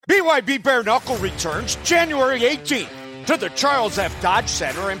BYB Bare Knuckle returns January 18th to the Charles F. Dodge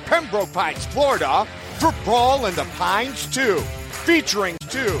Center in Pembroke Pines, Florida for Brawl in the Pines 2, featuring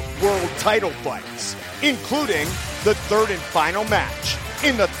 2 world title fights, including the third and final match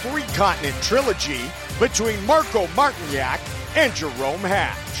in the 3-continent trilogy between Marco Martignac and Jerome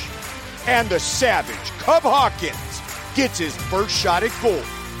Hatch. And the Savage Cub Hawkins gets his first shot at gold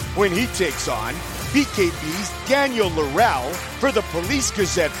when he takes on BKB's Daniel Laurel for the Police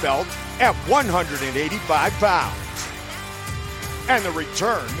Gazette belt at 185 pounds. And the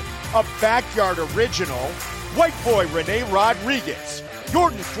return of Backyard Original, White Boy Rene Rodriguez,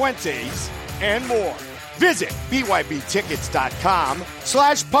 Jordan Fuentes, and more. Visit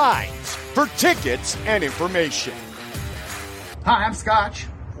bybtickets.com/pines for tickets and information. Hi, I'm Scotch.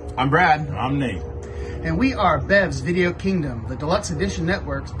 I'm Brad. I'm Nate. And we are Bev's Video Kingdom, the Deluxe Edition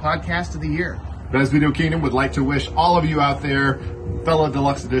Network's podcast of the year. Bev's Video Kingdom would like to wish all of you out there, fellow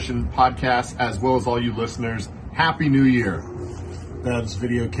Deluxe Edition podcasts, as well as all you listeners, Happy New Year. Bev's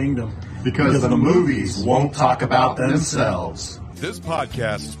Video Kingdom. Because the movies won't talk about themselves. This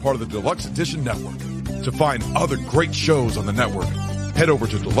podcast is part of the Deluxe Edition Network. To find other great shows on the network, head over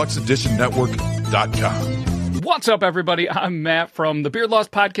to deluxeeditionnetwork.com. What's up, everybody? I'm Matt from the Beard Loss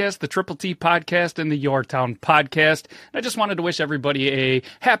Podcast, the Triple T Podcast, and the Your Town Podcast. I just wanted to wish everybody a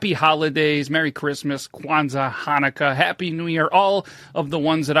happy holidays, Merry Christmas, Kwanzaa, Hanukkah, Happy New Year, all of the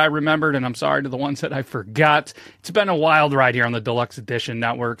ones that I remembered, and I'm sorry to the ones that I forgot. It's been a wild ride here on the Deluxe Edition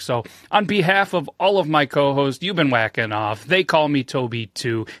Network, so on behalf of all of my co-hosts, you've been whacking off. They call me Toby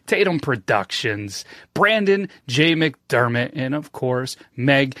too, Tatum Productions, Brandon J. McDermott, and of course,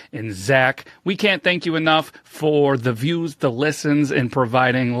 Meg and Zach. We can't thank you enough for the views, the listens, and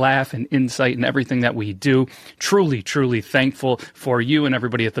providing laugh and insight and everything that we do. Truly, truly thankful for you and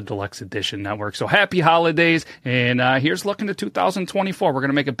everybody at the Deluxe Edition Network. So happy holidays, and here's looking to 2024. We're going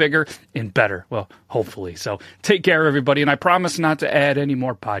to make it bigger and better. Well, hopefully. So take care, everybody, and I promise not to add any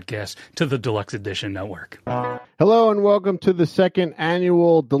more podcasts to the Deluxe Edition Network. Hello, and welcome to the second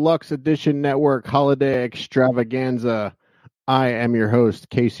annual Deluxe Edition Network Holiday Extravaganza. I am your host,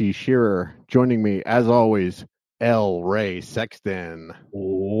 Casey Shearer. Joining me, as always, L. Ray Sexton.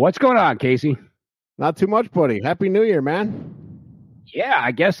 What's going on, Casey? Not too much, buddy. Happy New Year, man. Yeah,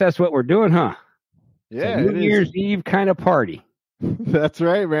 I guess that's what we're doing, huh? Yeah, New Year's Eve kind of party. That's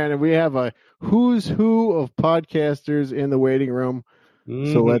right, man. And we have a who's who of podcasters in the waiting room.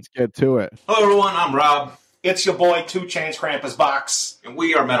 So let's get to it. Hello, everyone. I'm Rob. It's your boy, 2 Chainz Krampus Box. And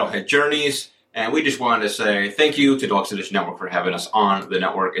we are Metalhead Journeys. And we just wanted to say thank you to Deluxe Edition Network for having us on the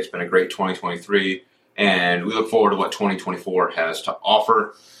network. It's been a great 2023, and we look forward to what 2024 has to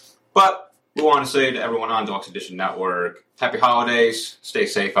offer. But we want to say to everyone on Deluxe Edition Network, happy holidays, stay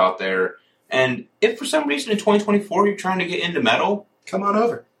safe out there. And if for some reason in 2024 you're trying to get into metal, come on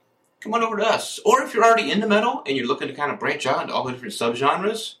over. Come on over to us. Or if you're already into metal and you're looking to kind of branch out into all the different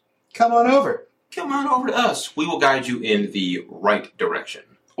subgenres, come on over. Come on over to us. We will guide you in the right direction.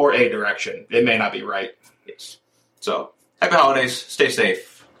 Or a direction. It may not be right. Yes. So, happy holidays. Stay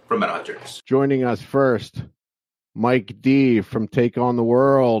safe from Metalhead Journeys. Joining us first, Mike D. from Take on the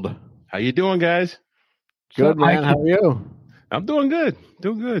World. How you doing, guys? Good, man. How are you? I'm doing good.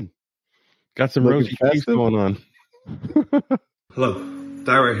 Doing good. Got some rosy cheeks going on. Hello.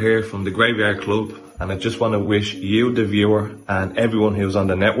 Dara here from the Graveyard Club, and I just want to wish you, the viewer, and everyone who's on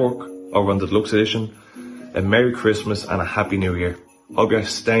the network over on the Deluxe Edition a Merry Christmas and a Happy New Year. Hope you're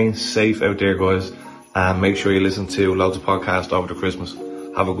staying safe out there, guys, and make sure you listen to loads of podcasts over the Christmas.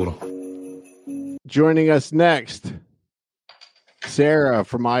 Have a good one. Joining us next, Sarah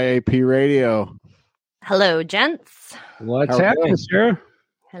from IAP Radio. Hello, gents. What's happening, Sarah?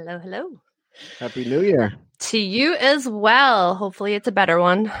 Hello, hello. Happy New Year. To you as well. Hopefully it's a better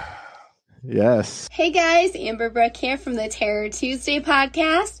one. Yes. Hey guys, Amber Brooke here from the Terror Tuesday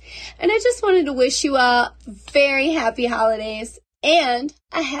podcast, and I just wanted to wish you all very happy holidays and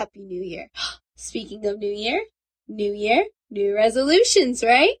a happy new year. Speaking of new year, new resolutions,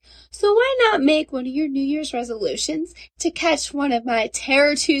 right? So why not make one of your New Year's resolutions to catch one of my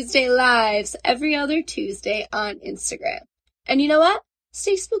Terror Tuesday lives every other Tuesday on Instagram. And you know what?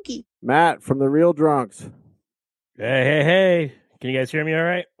 Stay spooky. Matt from The Real Drunks. Hey. Can you guys hear me all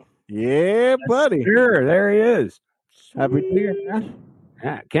right? Yeah, buddy. Sure, there he is. Happy New Year, man.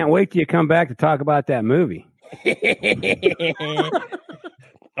 Can't wait till you come back to talk about that movie.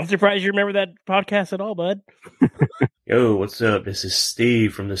 I'm surprised you remember that podcast at all, bud. Yo, what's up? This is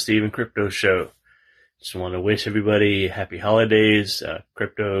Steve from the Steve and Crypto Show. Just want to wish everybody happy holidays.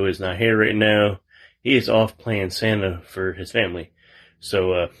 Crypto is not here right now. He is off playing Santa for his family.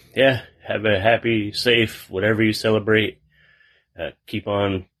 So, have a happy, safe, whatever you celebrate. Keep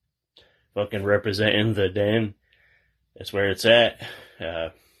on fucking representing the den. That's where it's at.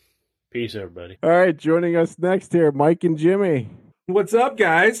 Peace, everybody. All right, joining us next here, Mike and Jimmy. What's up,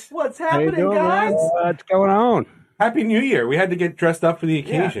 guys? What's you happening, doing, guys? man? What's going on? Happy New Year. We had to get dressed up for the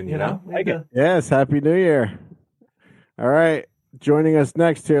occasion, you know? Yes, Happy New Year. All right, joining us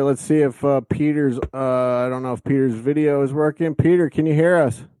next here. Let's see if Peter's, I don't know if Peter's video is working. Peter, can you hear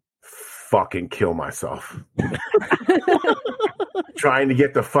us? Fucking kill myself. Trying to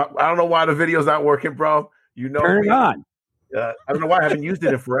get the fuck. I don't know why the video's not working, bro. You know, turn it on. I don't know why I haven't used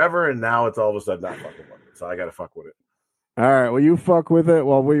it in forever, and now it's all of a sudden not fucking working. So I got to fuck with it. All right, well, you fuck with it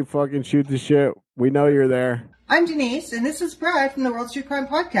while we fucking shoot the shit. We know you're there. I'm Denise, and this is Brad from the World Street Crime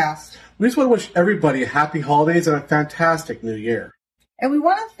Podcast. We just want to wish everybody happy holidays and a fantastic new year. And we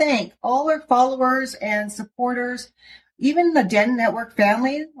want to thank all our followers and supporters, even the Den Network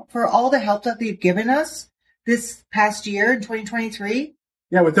family, for all the help that they've given us this past year in 2023.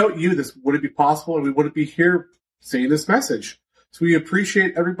 Yeah, without you, this wouldn't be possible, and we wouldn't be here saying this message. So we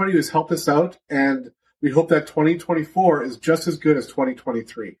appreciate everybody who's helped us out, and we hope that 2024 is just as good as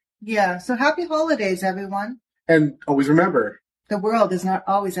 2023. Yeah, so happy holidays, everyone. And always remember, the world is not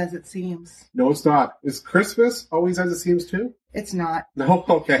always as it seems. No, it's not. Is Christmas always as it seems too? It's not. No?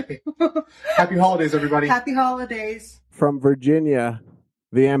 Okay. Happy holidays, everybody. Happy holidays. From Virginia,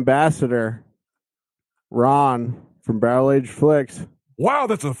 the ambassador, Ron from Barrel Age Flicks. Wow,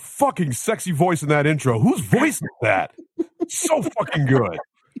 that's a fucking sexy voice in that intro. Whose voice is that? So fucking good.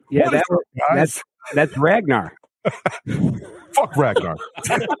 Yeah, that's Ragnar. Fuck Ragnar.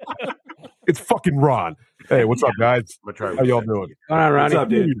 It's fucking Ron. Hey, what's up, guys? How y'all doing? All right, Ronnie. What's up,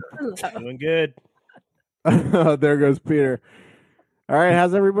 dude? Doing good. There goes Peter. All right,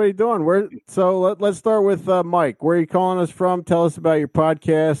 how's everybody doing? Let's start with Mike. Where are you calling us from? Tell us about your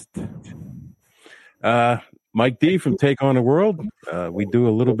podcast. Mike D from Take on the World. We do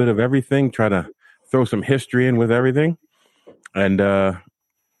a little bit of everything, try to throw some history in with everything. And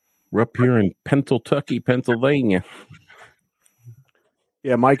we're up here in Pennsylvania, Pennsylvania.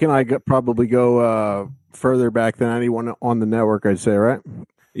 Yeah, Mike and I probably go further back than anyone on the network, I'd say, right?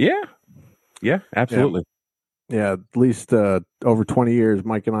 Yeah, absolutely. Yeah, at least over 20 years,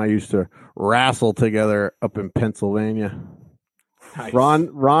 Mike and I used to wrestle together up in Pennsylvania. Nice.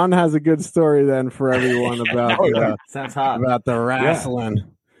 Ron has a good story then for everyone about sounds hot. About the wrestling.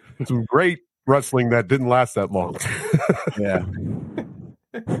 Yeah. Some great wrestling that didn't last that long. Yeah.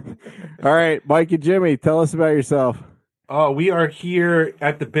 All right, Mike and Jimmy, tell us about yourself. Oh, we are here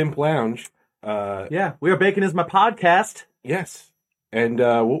at the Bimp Lounge. Yeah, We Are Bacon is my podcast. Yes. And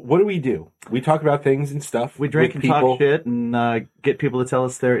what do? We talk about things and stuff. We drink and talk shit and get people to tell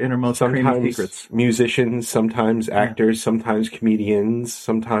us their innermost creamy secrets. Musicians, sometimes actors, sometimes comedians,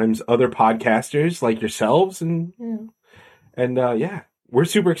 sometimes other podcasters like yourselves. And we're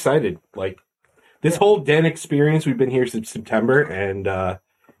super excited. Like this whole Den experience, we've been here since September, and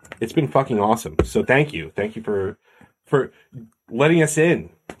it's been fucking awesome. So thank you. Thank you for letting us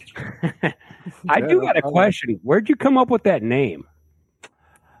in. I do got a question. Where'd you come up with that name?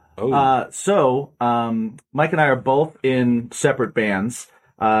 So Mike and I are both in separate bands.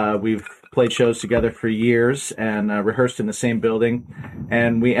 We've played shows together for years and rehearsed in the same building.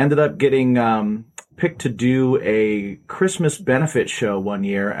 And we ended up getting picked to do a Christmas benefit show one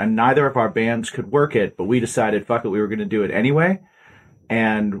year, and neither of our bands could work it, but we decided, fuck it, we were going to do it anyway.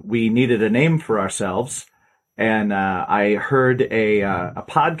 And we needed a name for ourselves. And I heard a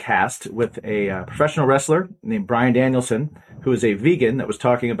podcast with a professional wrestler named Brian Danielson, who is a vegan, that was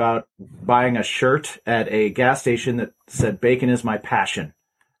talking about buying a shirt at a gas station that said, "Bacon is my passion."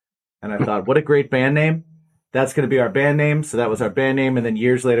 And I thought, what a great band name. That's going to be our band name. So that was our band name. And then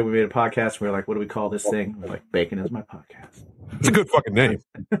years later, we made a podcast. And we were like, what do we call this thing? We're like, Bacon is my podcast. It's a good fucking name.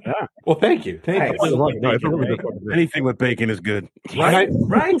 Yeah. Well, thank you. Thank you. Anything with bacon is good. Right?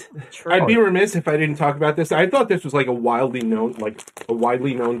 Right? I'd be remiss if I didn't talk about this. I thought this was like a widely known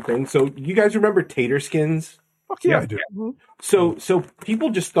thing. So you guys remember tater skins? Fuck yeah, I do. So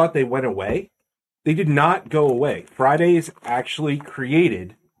people just thought they went away. They did not go away. Fridays actually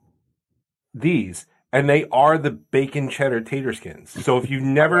created these, and they are the bacon cheddar tater skins. So if you've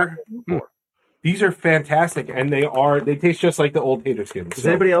never, these are fantastic, and they taste just like the old tater skins. Does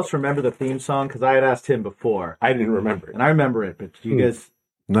anybody else remember the theme song? Because I had asked him before. I didn't remember it. And I remember it, but you guys...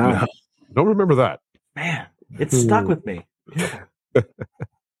 No. Don't remember that. Man, it stuck with me. Yeah.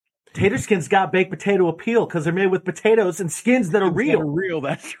 Tater skins got baked potato appeal because they're made with potatoes and skins that are real.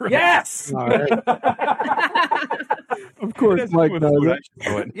 That's right. Yes! All right. Of course, Mike knows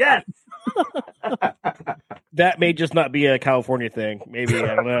it. Yes! That may just not be a California thing. Maybe,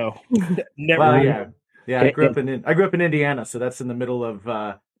 I don't know. Never. Well, yeah. I grew up in Indiana, so that's in the middle of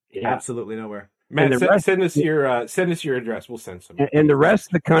Absolutely nowhere. Matt, And the rest- send us your address. We'll send some. In the rest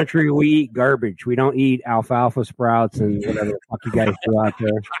of the country, we eat garbage. We don't eat alfalfa sprouts and whatever the fuck you guys do out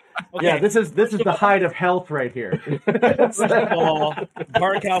there. Yeah, this is the height of health right here. First of all,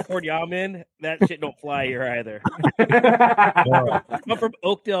 part of California I'm in, that shit don't fly here either. I'm from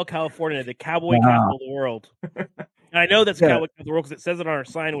Oakdale, California, the cowboy capital of the world. And I know that's cowboy capital of the world because it says it on our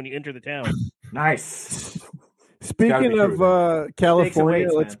sign when you enter the town. Nice. Speaking of California,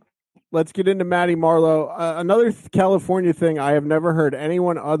 let's get into Matty Marlowe. Another California thing I have never heard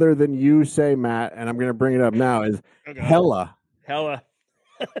anyone other than you say, Matt, and I'm going to bring it up now, is hella. Hella.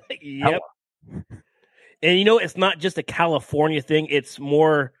 Yep. And you know, it's not just a California thing. It's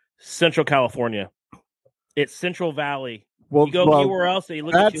more Central California. It's Central Valley. Well, you go anywhere else, and you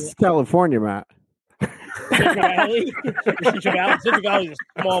look at that's California, Matt. Central Valley. Central Valley is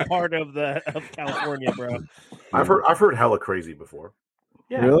a small part of California, bro. I've heard hella crazy before.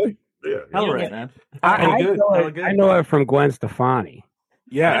 Yeah. Really? Yeah. Hella right, man. I know it from Gwen Stefani.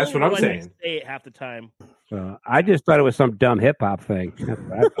 Yeah, that's what I'm I saying. say it half the time. I just thought it was some dumb hip hop thing. That's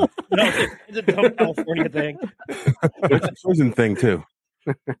what I thought. No, it's a dumb California thing. It's a prison thing too.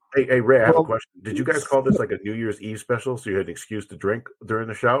 Hey, Ray, I have a question. Did you guys call this like a New Year's Eve special so you had an excuse to drink during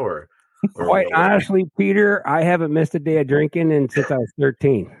the show? Or Quite honestly, Peter, I haven't missed a day of drinking since I was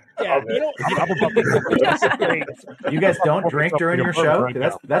 13. Yeah, You guys don't drink during your show?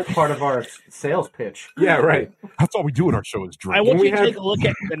 That's part of our sales pitch. Yeah, right. That's all we do in our show is drink. I want you to take a look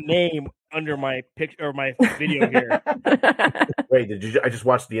at the name under my picture or my video here. Wait, I just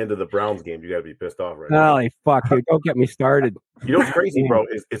watched the end of the Browns game. You got to be pissed off right now. Holy fuck, dude. Don't get me started. You know what's crazy, bro?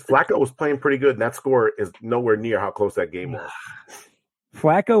 Is Flacco was playing pretty good, and that score is nowhere near how close that game was.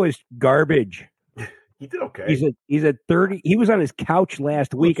 Flacco is garbage. He did okay. He's a 30. He was on his couch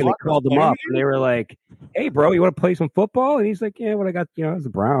last week, and they called him up, and they were like, "Hey, bro, you want to play some football?" And he's like, "Yeah, what I got, it's the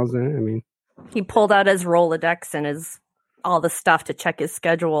Browns." I mean, He pulled out his Rolodex and all the stuff to check his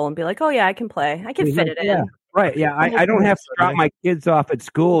schedule and be like, "Oh yeah, I can play. I can he's fit like, it yeah, in." right? Yeah, I don't have to drop my kids off at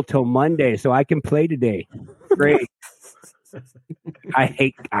school till Monday, so I can play today. Great. I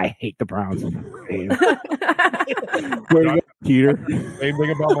hate the Browns. Way to go, Peter. Same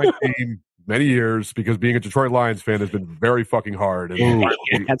thing about my team. Many years, because being a Detroit Lions fan has been very fucking hard. And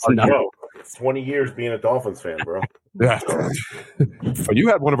that's bro, 20 years being a Dolphins fan, bro. Yeah. But you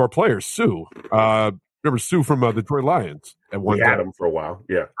had one of our players, Sue. Remember Sue from the Detroit Lions? At one We had time. him for a while.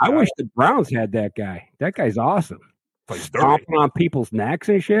 Yeah. I wish the Browns had that guy. That guy's awesome. Stomping on people's necks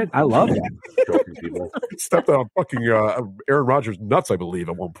and shit. I love that. Stepped on fucking Aaron Rodgers' nuts, I believe,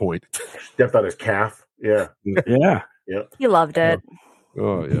 at one point. Stepped on his calf. Yeah. Yeah. Yeah. He loved it.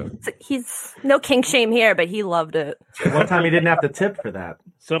 Oh yeah. He's no kink shame here, but he loved it. One time he didn't have to tip for that.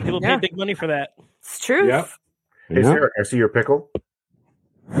 Some people pay big money for that. It's true. Yep. Hey, Sarah, I see your pickle.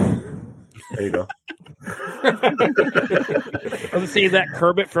 There you go. Let's see that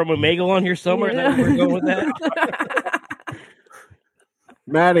Kerbit from Omega on here somewhere. Yeah. Is that where we're going with that?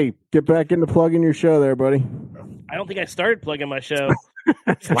 Maddie, get back into plugging your show there, buddy. I don't think I started plugging my show.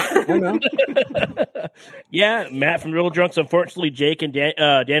 Yeah, Matt from Real Drunks. Unfortunately, Jake and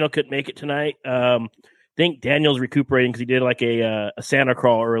Daniel couldn't make it tonight. I think Daniel's recuperating because he did like a Santa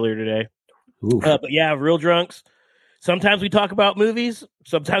crawl earlier today. But yeah, Real Drunks. Sometimes we talk about movies.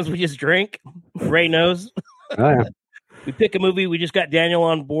 Sometimes we just drink. Ray knows. Oh, yeah. We pick a movie. We just got Daniel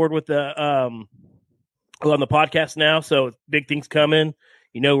on board with the on the podcast now, so big things coming.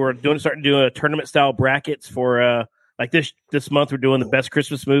 You know, we're starting to do a tournament style brackets for like this month. We're doing the best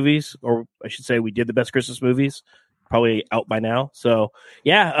Christmas movies, or I should say, we did the best Christmas movies. Probably out by now. So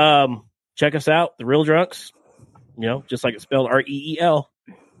yeah, check us out, The Real Drunks. You know, just like it's spelled REEL.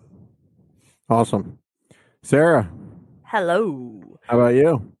 Awesome, Sarah. Hello. How about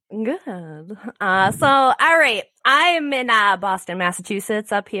you? Good. So, all right. I am in Boston,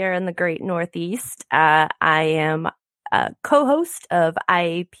 Massachusetts, up here in the great Northeast. I am a co-host of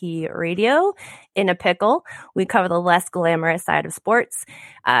IAP Radio in a Pickle. We cover the less glamorous side of sports.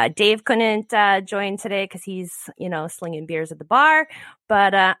 Dave couldn't join today because he's, slinging beers at the bar.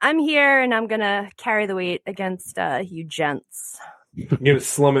 But I'm here, and I'm going to carry the weight against you gents. You're going to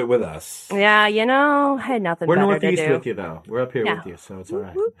slum it with us. Yeah, I had nothing We're better Northeast to do. with you, though. We're up here with you, so it's all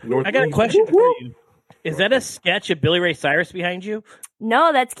right. I got a question for you. Is that a sketch of Billy Ray Cyrus behind you?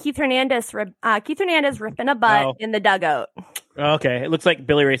 No, that's Keith Hernandez. Keith Hernandez ripping a butt in the dugout. Okay, it looks like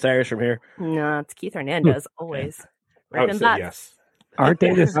Billy Ray Cyrus from here. No, it's Keith Hernandez always I would ripping say butts. yes. Aren't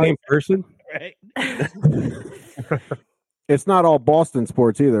they the same person? Right. It's not all Boston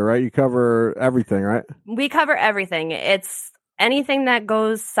sports either, right? You cover everything, right? We cover everything. It's anything that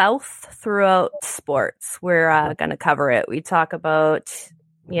goes south throughout sports. We're going to cover it. We talk about,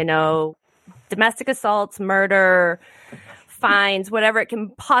 domestic assaults, murder, fines, whatever it can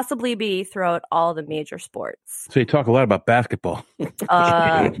possibly be throughout all the major sports. So you talk a lot about basketball. Yes.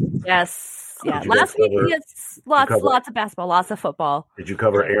 Yeah. Did you guys Last week, cover- yes, lots of basketball, lots of football. Did you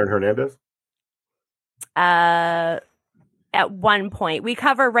cover Aaron Hernandez? At one point, we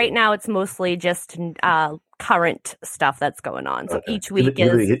cover right now. It's mostly just current stuff that's going on. So each week you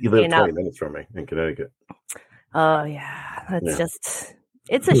is live 20 minutes from me in Connecticut. Oh yeah, that's Yeah. just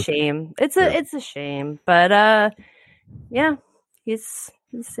it's a shame. It's a shame, but yeah, he's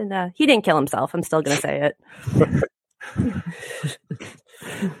in, he didn't kill himself. I'm still gonna say it.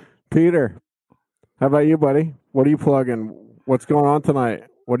 Peter, how about you, buddy? What are you plugging? What's going on tonight?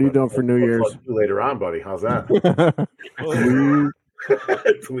 What are you doing for New We'll Year's? plug you later on, buddy. How's that?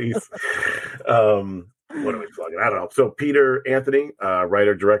 Please. What are we plugging? I don't know. So Peter Anthony,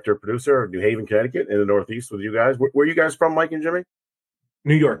 writer, director, producer of New Haven, Connecticut, in the Northeast with you guys. Where are you guys from, Mike and Jimmy?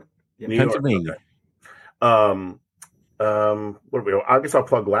 New York. New York, Pennsylvania. okay. What do we? I guess I'll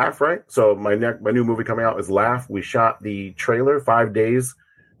plug Laugh, right? So my new movie coming out is Laugh. We shot the trailer 5 days,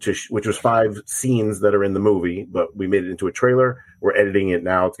 which was 5 scenes that are in the movie, but we made it into a trailer. We're editing it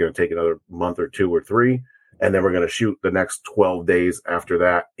now. It's going to take another month or 2 or 3, and then we're going to shoot the next 12 days after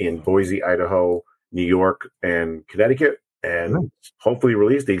that in Boise, Idaho, New York, and Connecticut, and hopefully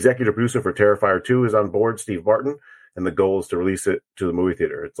release. The executive producer for Terrifier 2 is on board, Steve Barton, and the goal is to release it to the movie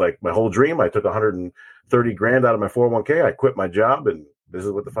theater. It's like my whole dream. I took $130,000 out of my 401k. I quit my job, and this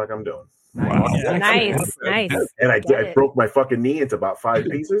is what the fuck I'm doing. Wow. Nice. And I broke my fucking knee into about 5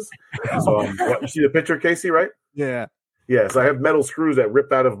 pieces. So you see the picture, Casey, right? Yeah. Yeah, so I have metal screws that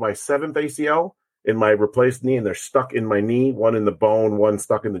ripped out of my 7th ACL in my replaced knee, and they're stuck in my knee, one in the bone, one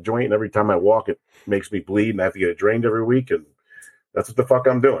stuck in the joint, and every time I walk, it makes me bleed, and I have to get it drained every week, and that's what the fuck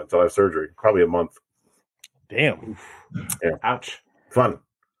I'm doing until I have surgery. Probably a month. Damn. Yeah. Ouch. Fun.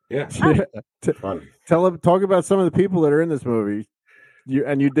 Yeah. Fun. Talk about some of the people that are in this movie.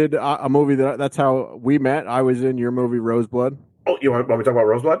 You did a movie that's how we met. I was in your movie Roseblood. Oh, you want me to talk about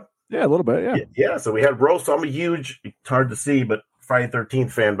Roseblood? Yeah, a little bit. Yeah. Yeah. So we had Rose. So I'm a huge, it's hard to see, but Friday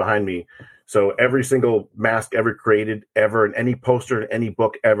 13th fan behind me. So every single mask ever created, ever, and any poster, any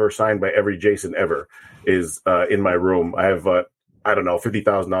book ever signed by every Jason ever is in my room. I have,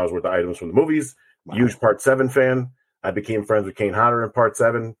 $50,000 worth of items from the movies. Wow. Huge Part 7 fan. I became friends with Kane Hodder in Part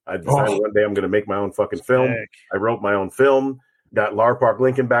 7. I decided one day I'm going to make my own fucking film. I wrote my own film. Got Lar Park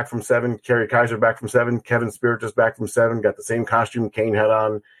Lincoln back from 7. Carrie Kaiser back from 7. Kevin Spiritus back from 7. Got the same costume Kane had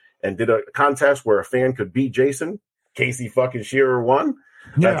on. And did a contest where a fan could beat Jason. Casey fucking Shearer won.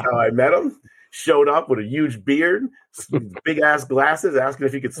 That's how I met him. Showed up with a huge beard, big ass glasses, asking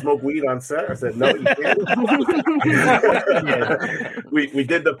if he could smoke weed on set. I said, no, you can't. We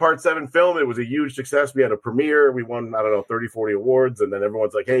did the Part 7 film. It was a huge success. We had a premiere. We won, 30, 40 awards. And then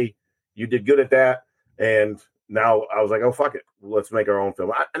everyone's like, hey, you did good at that. And now I was like, oh, fuck it. Let's make our own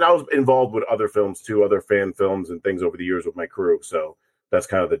film. And I was involved with other films too, other fan films and things over the years with my crew. So that's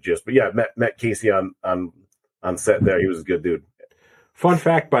kind of the gist. But yeah, met Casey on set there. He was a good dude. Fun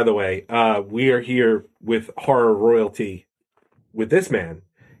fact, by the way, we are here with horror royalty with this man.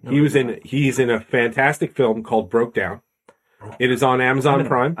 He's in a fantastic film called Broke Down. It is on Amazon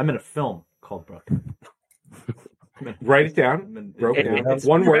Prime. I'm in a film called Broke. Write it down. Broke Down. It's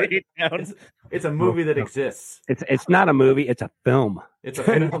one word. It's a movie that exists. It's not a movie. It's a film. It's a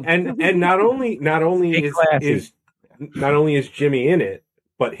film. and not only is Jimmy in it,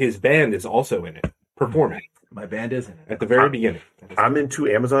 but his band is also in it performing. My band is in it at the very beginning. I'm in 2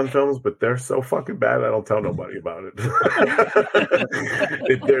 Amazon films, but they're so fucking bad. I don't tell nobody about it.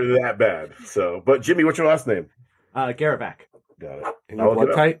 They're that bad. So, but Jimmy, what's your last name? Garavac. Got it. And your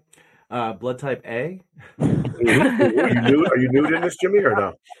blood type? Blood type A. Are you nude in this, Jimmy, or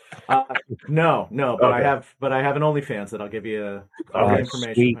no? No. But okay. I have an OnlyFans that I'll give you all the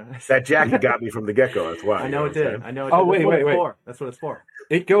information. That jacket got me from the get go. That's why. I know it did. Oh, wait. That's what it's for.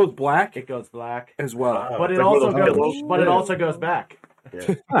 It goes black. It goes black as well. But it also goes. But it also goes back.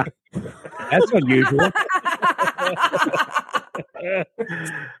 Yeah. That's unusual.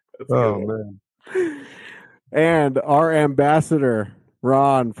 Oh man. And our ambassador,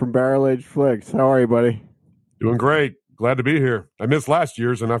 Ron from Barrel Age Flicks. How are you, buddy? Doing great. Glad to be here. I missed last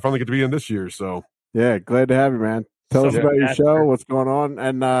year's, and I finally get to be in this year's. So yeah, glad to have you, man. Tell us about your show, what's going on,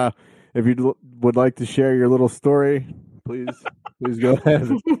 and if you would like to share your little story, please go ahead.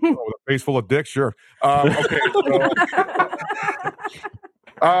 With a face full of dicks, sure. Okay.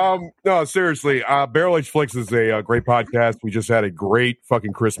 No, seriously. Barrel Age Flicks is a great podcast. We just had a great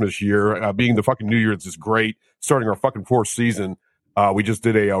fucking Christmas year. Being the fucking New Year, it's just great. Starting our fucking 4th season. We just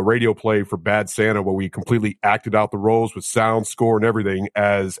did a radio play for Bad Santa where we completely acted out the roles with sound, score, and everything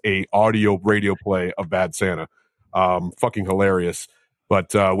as a audio radio play of Bad Santa. Fucking hilarious.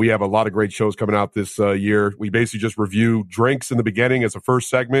 But we have a lot of great shows coming out this year. We basically just review drinks in the beginning as a first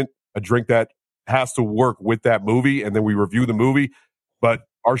segment, a drink that has to work with that movie, and then we review the movie. But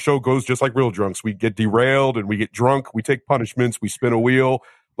our show goes just like real drunks. We get derailed and we get drunk. We take punishments. We spin a wheel.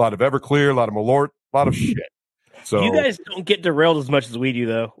 A lot of Everclear, a lot of Malort, a lot of shit. So you guys don't get derailed as much as we do,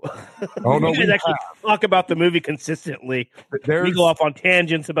 though. Oh, no, you guys we actually talk about the movie consistently. We go off on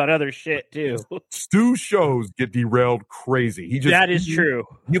tangents about other shit too. Stu's shows get derailed crazy. That is true.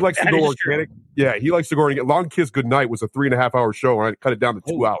 He likes to That go is organic. Yeah, he likes to go organic. Long Kiss Goodnight was a 3.5 hour show, and I cut it down to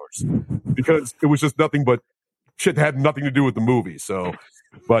 2 hours because it was just nothing but shit that had nothing to do with the movie. So,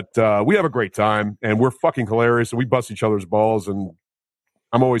 but we have a great time, and we're fucking hilarious, and we bust each other's balls, and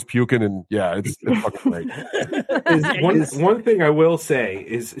I'm always puking, and yeah, it's fucking great. One thing I will say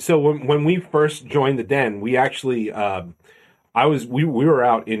is, so when we first joined the Den, we actually, we were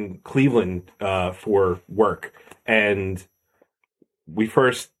out in Cleveland for work, and we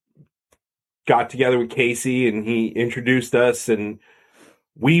first got together with Casey, and he introduced us, and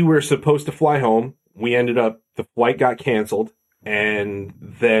we were supposed to fly home. We ended up, the flight got canceled, and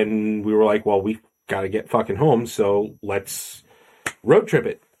then we were like, well, we got to get fucking home, so let's road trip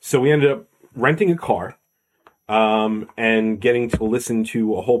it. So we ended up renting a car and getting to listen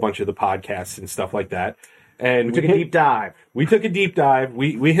to a whole bunch of the podcasts and stuff like that. And we took a deep dive. We took a deep dive.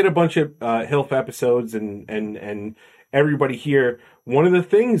 We hit a bunch of HILF episodes and everybody here. One of the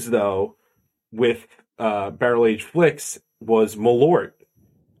things, though, with Barrel Age Flicks was Malort.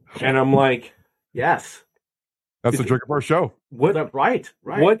 And I'm like, yes. That's the drink of our show. What? Right.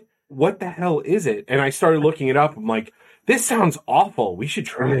 What the hell is it? And I started looking it up. I'm like, this sounds awful. We should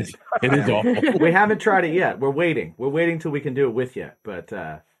try it. It is awful. We haven't tried it yet. We're waiting. We're waiting till we can do it with you. But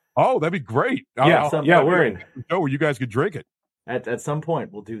oh, that'd be great. We're in. Show where you guys could drink it. At some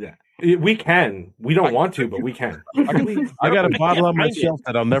point, we'll do that. We can. We don't want to, but we can. I got a bottle on my shelf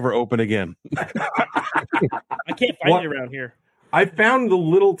that I'll never open again. I can't find it around here. I found the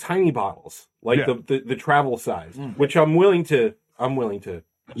little tiny bottles, like the travel size, which I'm willing to.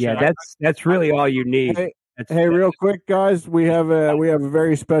 Yeah, that's really all you need. Hey, real quick, guys, we have a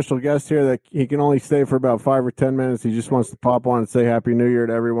very special guest here that he can only stay for about 5 or 10 minutes. He just wants to pop on and say Happy New Year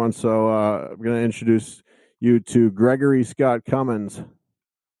to everyone. So I'm going to introduce you to Gregory Scott Cummins.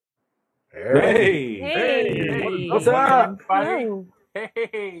 Hey. What's up?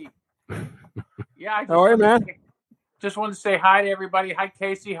 Hey. Yeah. How are you, man? Just wanted to say hi to everybody. Hi,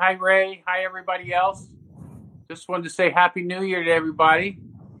 Casey. Hi, Ray. Hi, everybody else. Just wanted to say Happy New Year to everybody.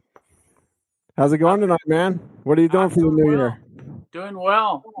 How's it going tonight, man? What are you doing for the new year? Doing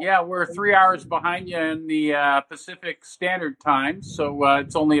well. Yeah, we're 3 hours behind you in the Pacific Standard Time, so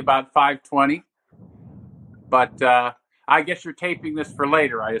it's only about 5:20. But I guess you're taping this for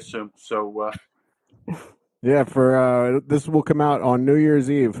later, I assume. So yeah, for this will come out on New Year's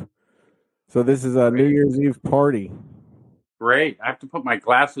Eve. So this is a New Year's Eve party. Great. I have to put my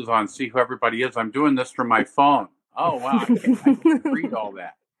glasses on, see who everybody is. I'm doing this from my phone. Oh wow, I can't read all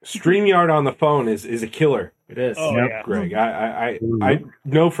that. StreamYard on the phone is a killer. It is. Oh, yeah. Greg. I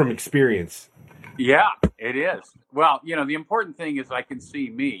know from experience. Yeah, it is. Well, the important thing is I can see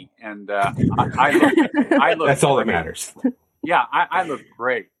me, and I look. That's all that great. matters. Yeah, I look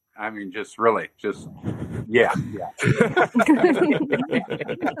great. I mean, yeah.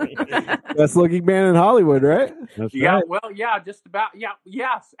 Best looking man in Hollywood, right? That's Yeah, right. well, yeah, just about. Yeah,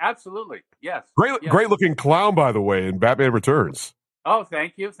 yes, absolutely. Yes. Great looking clown, by the way, in Batman Returns. Oh,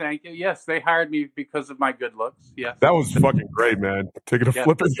 thank you. Yes, they hired me because of my good looks. Yes. That was fucking great, man. Taking a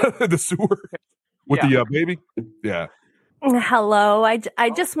flip in the sewer with the baby. Yeah. Hello. I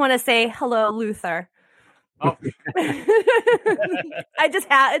just want to say hello, Luther. Oh.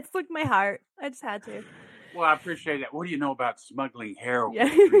 It's like my heart. I just had to. Well, I appreciate that. What do you know about smuggling heroin? Yeah.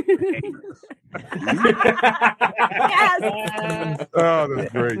 Yes. Oh,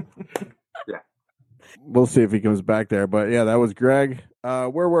 that's great. Yeah. We'll see if he comes back there. But yeah, that was Greg. Where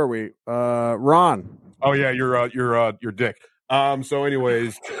were we? Ron. Oh yeah, your dick. So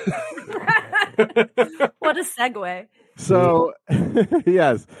anyways. What a segue. So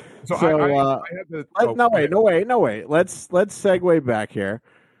yes. So I had to, no way. Let's segue back here.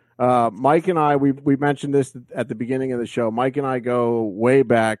 Mike and I, we mentioned this at the beginning of the show. Mike and I go way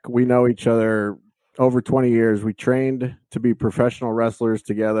back. We know each other over 20 years. We trained to be professional wrestlers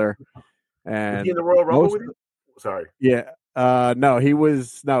together. And Was he in the Royal Rumble with you? Sorry. Yeah. He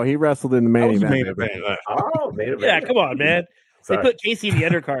wrestled in the main event. Main event. Oh, main event. Yeah, come on, man. Sorry. They put Casey in the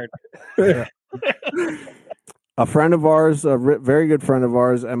undercard. A friend of ours, very good friend of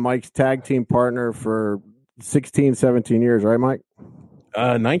ours, and Mike's tag team partner for 16, 17 years, right, Mike?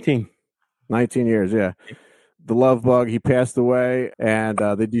 19. 19 years, yeah. The Love Bug, he passed away, and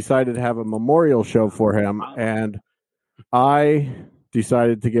they decided to have a memorial show for him. And I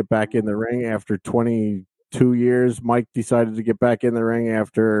decided to get back in the ring after 22 years. Mike decided to get back in the ring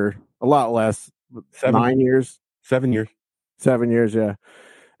after a lot less, 9 years. 7 years. 7 years, yeah.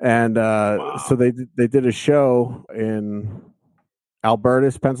 And so they did a show in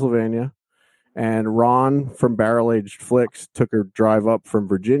Albertus, Pennsylvania, and Ron from Barrel Aged Flicks took a drive up from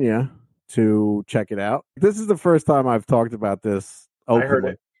Virginia to check it out. This is the first time I've talked about this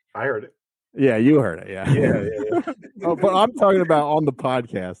openly. I heard it. Yeah, you heard it. Yeah. Yeah. Oh, but I'm talking about on the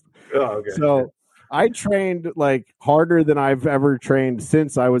podcast. Oh, okay. So I trained like harder than I've ever trained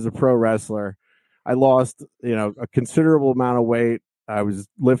since I was a pro wrestler. I lost, a considerable amount of weight. I was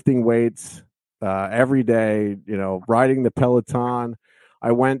lifting weights every day, riding the Peloton.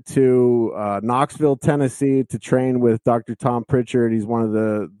 I went to Knoxville, Tennessee to train with Dr. Tom Pritchard. He's one of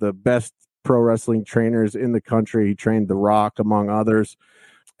the best pro wrestling trainers in the country. He trained The Rock, among others.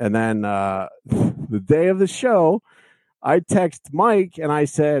 And then the day of the show, I text Mike and I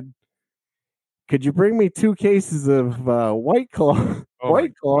said, could you bring me 2 cases of White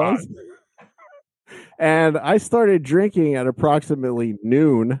Claws? And I started drinking at approximately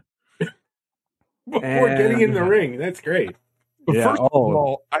noon. Before getting in the ring. That's great. But first of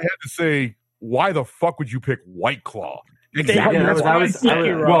all, I had to say, why the fuck would you pick White Claw? Exactly. Yeah,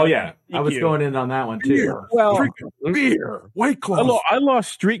 I was yeah. going in on that one too. Beer. Well, Freaking beer. White Claw. I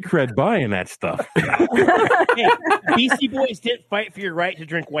lost street cred buying that stuff. Hey, BC Boys didn't fight for your right to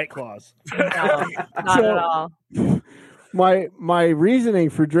drink White Claws. No, not at all. My reasoning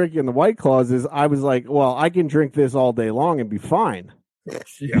for drinking the White Claws is I was like, well, I can drink this all day long and be fine.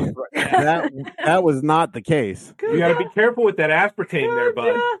 Yeah, that was not the case. You got to be careful with that aspartame there,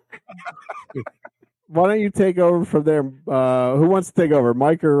 bud. Why don't you take over from there? Who wants to take over,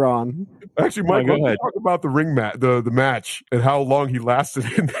 Mike or Ron? Actually, Mike, go let's ahead. talk about the ring match, the match, and how long he lasted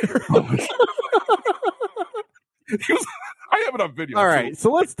in there. I have it on video. All right,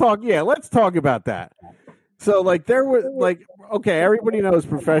 so let's talk. Yeah, let's talk about that. So, there were okay, everybody knows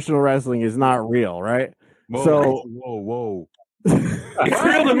professional wrestling is not real, right? Whoa. It's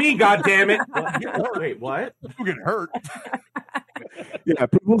real to me, goddammit. Wait, what? People get hurt. Yeah,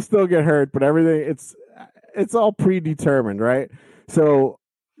 people still get hurt, but everything it's all predetermined, right? So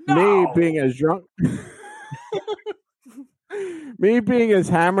me being as drunk me being as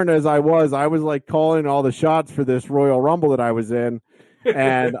hammered as I was like calling all the shots for this Royal Rumble that I was in.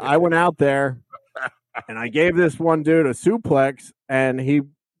 And I went out there and I gave this one dude a suplex, and he,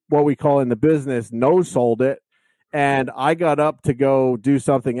 what we call in the business, no-sold it. And I got up to go do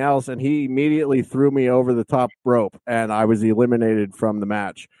something else, and he immediately threw me over the top rope, and I was eliminated from the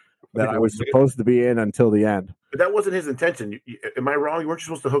match that I was supposed to be in until the end. But that wasn't his intention. Am I wrong? You weren't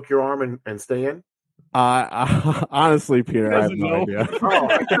supposed to hook your arm and stay in? Honestly, Peter, I have no idea.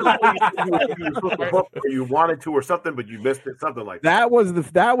 Or you wanted to, or something, but you missed it. Something like that.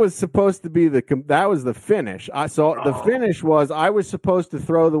 That was supposed to be the finish. The finish was I was supposed to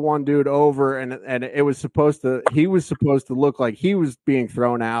throw the one dude over, and he was supposed to look like he was being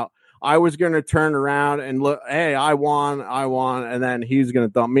thrown out. I was going to turn around and look, hey, I won, and then he's going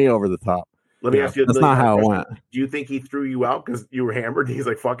to dump me over the top. Let me ask you. That's not how it went. Do you think he threw you out because you were hammered? He's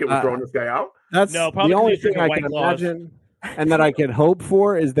like, "Fuck it, we're throwing this guy out." That's the only thing I can imagine, and that I can hope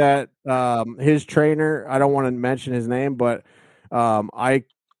for is that his trainer. I don't want to mention his name, but I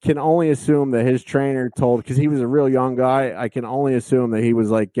can only assume that his trainer told, because he was a real young guy. I can only assume that he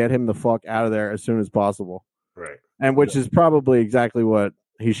was like, "Get him the fuck out of there as soon as possible." Right. And which is probably exactly what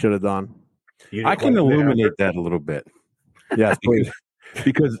he should have done. I can illuminate that a little bit. Yes, please.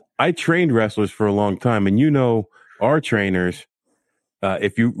 Because I trained wrestlers for a long time, and our trainers,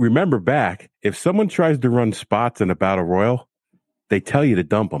 if you remember back, if someone tries to run spots in a battle royal, they tell you to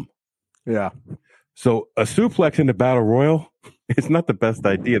dump them. Yeah. So a suplex in the battle royal, it's not the best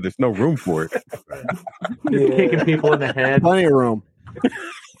idea. There's no room for it. Just kicking people in the head. Plenty of room.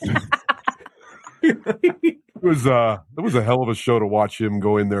 It was a hell of a show to watch him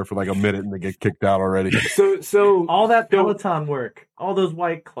go in there for like a minute and then get kicked out already. So all that Peloton work, all those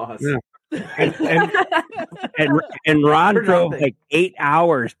White Claws. Yeah. And Ron drove like 8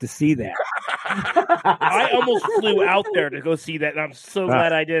 hours to see that. I almost flew out there to go see that, and I'm so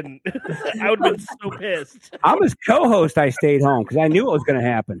glad I didn't. I would have been so pissed. I'm his co-host. I stayed home because I knew it was going to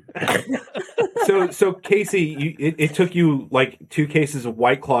happen. So Casey, it took you like 2 cases of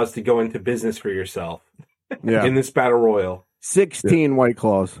White Claws to go into business for yourself. Yeah. In this battle royal. 16 White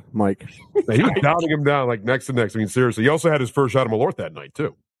Claws, Mike. Yeah, he was downing him down like next to next. I mean, seriously. He also had his first shot of Malort that night,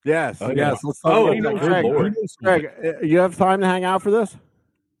 too. Yes, Oh, yes. yeah. Let's talk Oh, about that. good Lord. Greg, you have time to hang out for this?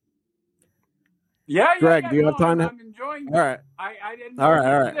 Yeah, Greg, do you have time to? I'm enjoying this. All right. I didn't All know right,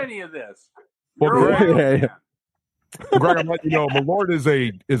 you all did right. any of this. Well, You're a Greg, wild yeah. Well, Greg, I'm letting you know, Malort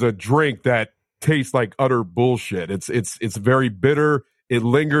is a drink that tastes like utter bullshit. It's very bitter, it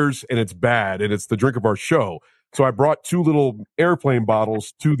lingers, and it's bad, and it's the drink of our show. So I brought 2 little airplane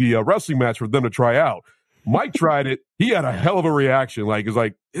bottles to the wrestling match for them to try out. Mike tried it. He had a hell of a reaction. Like, it's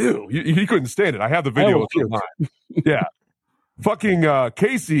like, ew, he couldn't stand it. I have the video. Yeah. Fucking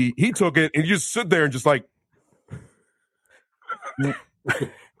Casey, he took it and you just sit there and just like.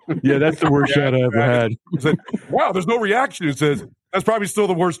 Yeah, that's the worst shot I ever had. He said, wow, there's no reaction. It says, that's probably still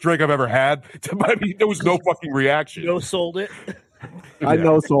the worst drink I've ever had. I mean, there was no fucking reaction. No sold it. I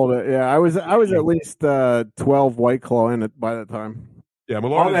know sold it. Yeah, I was at least 12 White Claw in it by that time. Yeah,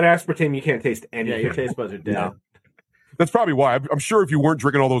 All that aspartame, you can't taste anything. Yeah, your taste buds are dead. No. That's probably why. I'm sure if you weren't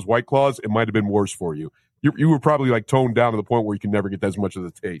drinking all those White Claws, it might have been worse for you. You were probably like toned down to the point where you can never get as much of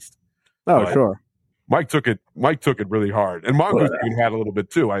the taste. Oh, But sure. Mike took it really hard, and Mongoose even had a little bit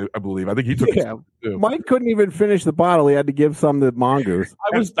too. I believe. I think he took Yeah. it too. Mike couldn't even finish the bottle. He had to give some to Mongoose.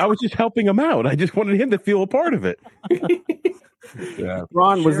 I was just helping him out. I just wanted him to feel a part of it. Yeah.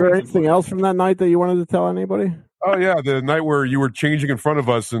 Ron, was there anything else from that night that you wanted to tell anybody? Oh yeah, the night where you were changing in front of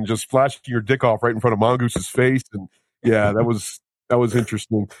us and just flashing your dick off right in front of Mongoose's face, and yeah, that was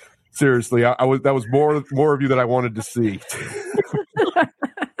interesting. Seriously, that was more of you that I wanted to see.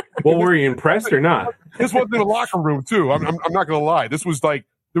 Well, were you impressed or not? This wasn't in a locker room too. I'm not gonna lie. This was like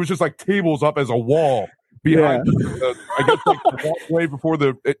there was just like tables up as a wall behind. I guess like the walkway before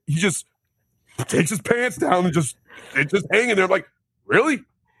he just takes his pants down and it's just hanging there. Like, really?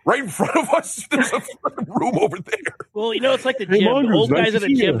 Right in front of us? There's a fucking room over there. Well, it's like the Hey, gym. The Mongoose, old nice guys to at the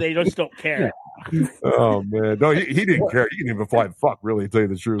see gym, you. they just don't care. Oh man, no, he didn't care. He didn't even fly the fuck. Really, to tell you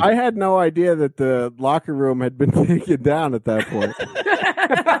the truth. I had no idea that the locker room had been taken down at that point.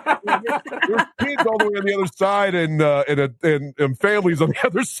 There were kids all the way on the other side, and families on the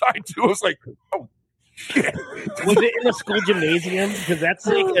other side too. I was like, oh shit. Was it in a school gymnasium? Because that's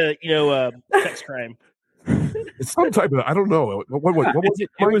like a sex crime. It's some type of I don't know. What was it?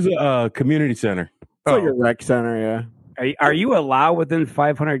 It was a community center. It's like a rec center, yeah. Are you allowed within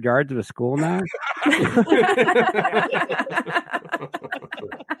 500 yards of a school now?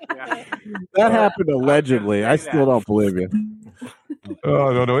 That happened allegedly. I still don't believe you.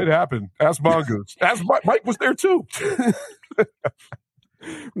 Oh no, it happened. Ask Mongoose. Ask Mike was there too.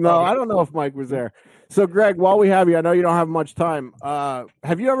 No, I don't know if Mike was there. So, Greg, while we have you, I know you don't have much time.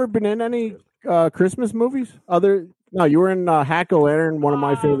 Have you ever been in any Christmas movies? No, you were in Hack-O-Lantern, one of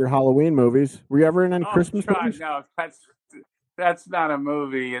my favorite Halloween movies. Were you ever in any Christmas God, movies? no, that's not a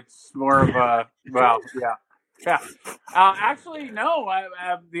movie. It's more of a yeah. Actually, no.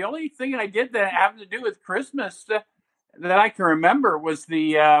 The only thing I did that having to do with Christmas that I can remember was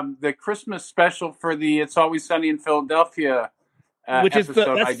the Christmas special for the It's Always Sunny in Philadelphia. Which is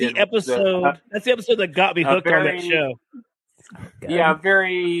episode that's I the did. episode. That's the episode that got me hooked on that show. Yeah,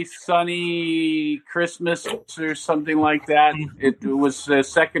 very sunny Christmas or something like that. It was the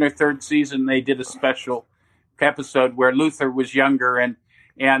second or third season they did a special episode where Luther was younger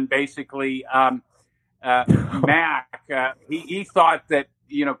and basically Mac he thought that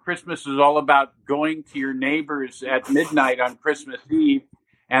Christmas is all about going to your neighbors at midnight on Christmas Eve,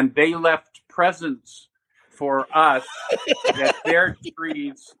 and they left presents for us at their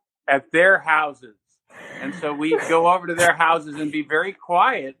trees at their houses. And so we go over to their houses and be very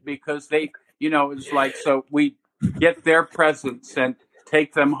quiet because they, it's like, so we get their presents and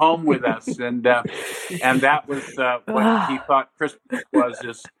take them home with us. And that was what he thought Christmas was,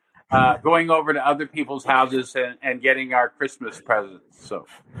 is going over to other people's houses and getting our Christmas presents. So,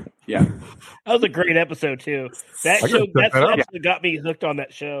 yeah. That was a great episode too. That's what actually got me hooked on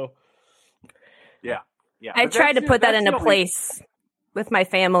that show. Yeah. Yeah. I tried to put that into place with my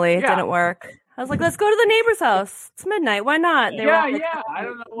family. It didn't work. I was like, let's go to the neighbor's house. It's midnight. Why not? They were like, I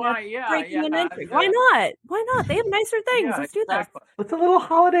don't know why. breaking and entering. Why not? Why not? They have nicer things. Let's do that. It's a little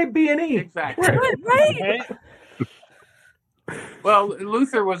holiday B&E. Exactly. Right? Well,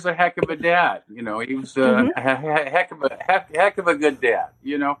 Luther was a heck of a dad. He was a heck of a good dad.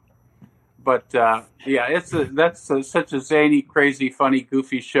 But that's such a zany, crazy, funny,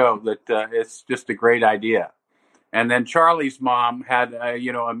 goofy show that it's just a great idea. And then Charlie's mom had a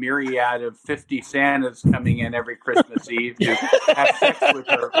myriad of 50 Santas coming in every Christmas Eve to have sex with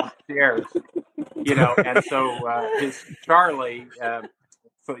her upstairs. And so his Charlie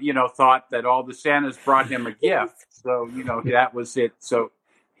thought that all the Santas brought him a gift. So, that was it. So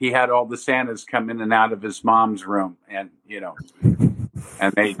he had all the Santas come in and out of his mom's room and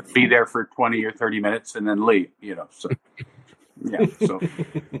and they'd be there for 20 or 30 minutes and then leave, so. Yeah, so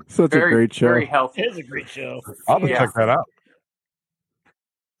such a great show. Very healthy. It is a great show. I'll have to check that out.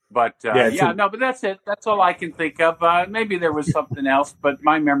 But but that's it. That's all I can think of. Maybe there was something else, but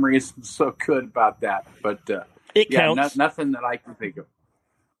my memory isn't so good about that. But it counts. Nothing that I can think of.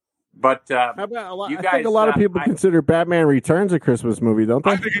 But How about you I guys, think a lot of people consider Batman Returns a Christmas movie, don't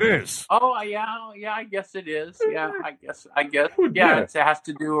they? I think it is. Oh yeah, I guess it is. Yeah, I guess. Yeah, it has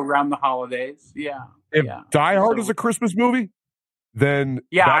to do around the holidays. Yeah. If Die Hard is a Christmas movie, then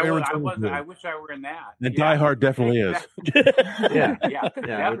I Batman wish I were in that. And Die Hard definitely is. Yeah,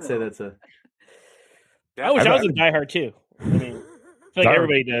 I would say that's a. I wish I was in Die Hard too. I mean, I feel like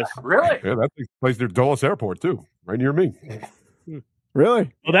everybody does. Really? Yeah, that thing plays near Dulles Airport too, right near me.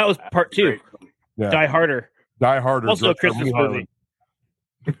 Really? Well, that was part 2. Yeah. Die Harder. Die Harder. Also a Christmas movie.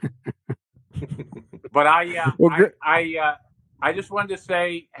 But I just wanted to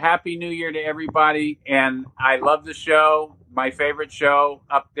say Happy New Year to everybody, and I love the show. My favorite show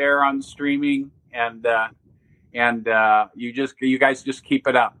up there on streaming, and you guys just keep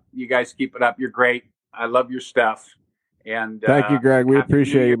it up. You guys keep it up. You're great. I love your stuff. And thank you, Greg. We Happy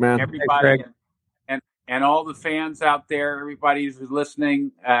appreciate New Year you, man. to everybody, and all the fans out there, everybody who's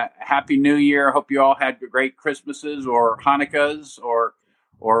listening. Happy New Year. Hope you all had great Christmases or Hanukkahs or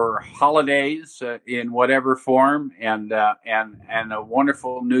holidays in whatever form, and a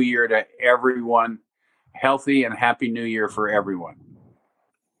wonderful New Year to everyone. Healthy and Happy New Year for everyone.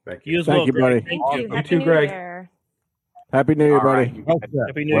 Thank you. Thank you, buddy. Thank you. You too, Greg. Happy New Year, All buddy. right.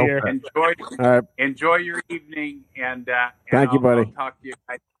 Happy New Year. Enjoy your evening, and Thank you, buddy. I'll talk to you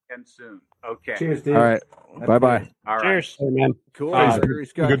guys again soon. Okay. Cheers, dude. All right. Bye-bye. All right. Cheers. Hey, man. Cool.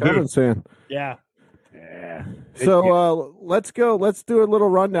 Scott Good dude. Cummins saying. Yeah. So let's go. Let's do a little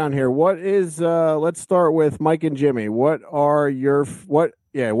rundown here. What is? Let's start with Mike and Jimmy. What are your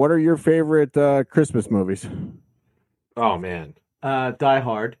favorite Christmas movies? Oh man, Die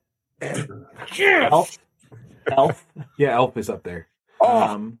Hard. Elf. Yeah, Elf is up there.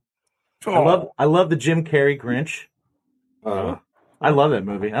 I love the Jim Carrey Grinch. I love that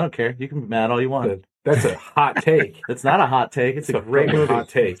movie. I don't care. You can be mad all you want. That's a hot take. It's not a hot take. It's a great movie. Hot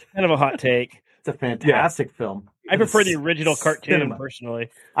take. Kind of a hot take. It's a fantastic film. I prefer the original cartoon Cinema.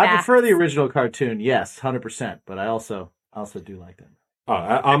 personally. I prefer the original cartoon. Yes, 100%. But I also do like that.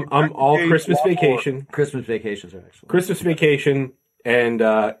 I'm all Christmas Vacation. Christmas Vacations are excellent. Christmas Vacation and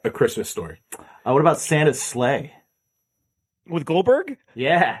A Christmas Story. What about Santa's Sleigh? With Goldberg?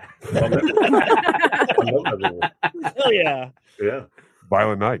 Yeah. Hell yeah. Yeah.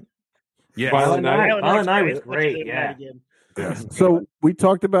 Violent Night. Yeah. Violent Night was Let's great. do Yeah. that again. So we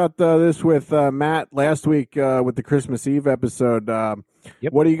talked about this with Matt last week with the Christmas Eve episode.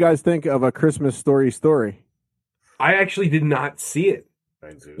 What do you guys think of A Christmas Story? I actually did not see it.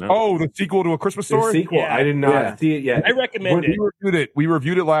 Oh, the sequel to A Christmas Story? The sequel. Yeah. I did not see it yet. I recommend it. We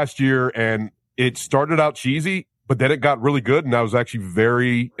reviewed it last year, and it started out cheesy, but then it got really good, and I was actually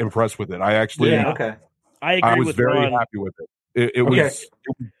very impressed with it. I actually, okay. I agree was with very Ron. happy with it. It was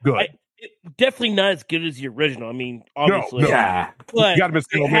good. Definitely not as good as the original. I mean, obviously, No. Yeah. but You gotta miss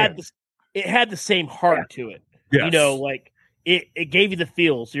the old man. it had the same heart to it. Yes. You know, like it gave you the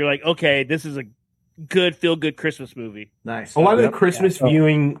feel. So you're like, okay, this is a good feel good Christmas movie. Nice. A lot of the Christmas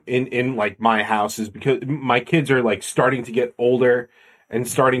viewing in like my house is because my kids are like starting to get older and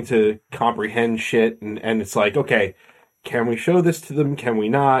starting to comprehend shit, and it's like, okay, can we show this to them? Can we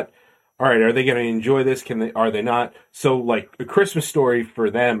not? All right, are they going to enjoy this? Are they not? So like A Christmas Story for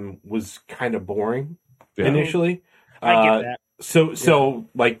them was kind of boring initially. I get that. So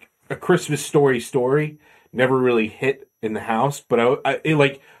like A Christmas Story never really hit in the house, but it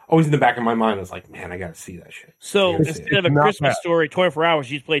like always in the back of my mind, I was like, man, I got to see that shit. So instead of A Not Christmas bad. Story 24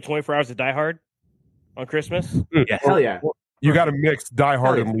 hours, you just play 24 hours of Die Hard on Christmas. Yeah, hell yeah. You got to mix Die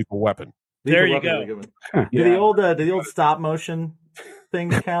Hard and Lethal Weapon. There you Lethal go. Weapon is a good one. Do the old stop motion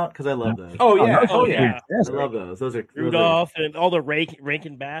things count? Because I love those. Oh yeah, I love those. Those are Rudolph and all the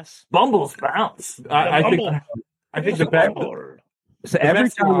Rankin Bass. Bumbles bounce. I think the best. So every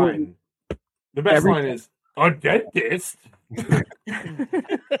time The best line is a dentist.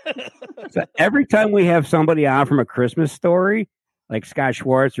 So every time we have somebody on from A Christmas Story, like Scott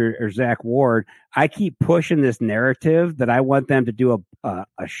Schwartz or Zach Ward, I keep pushing this narrative that I want them to do a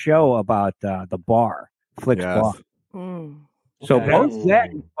show about the bar, Flick's Bar. So both Zach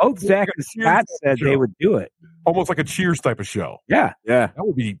and Scott said they would do it. Almost like a Cheers type of show. Yeah. That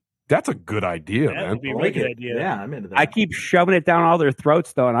would be That's a good idea, That man. would be a really good idea. Yeah, I'm into that. I keep shoving it down all their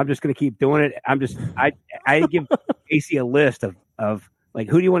throats though, and I'm just going to keep doing it. I give Casey a list of like,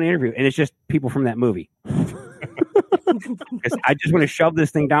 who do you want to interview, and it's just people from that movie. 'Cause I just want to shove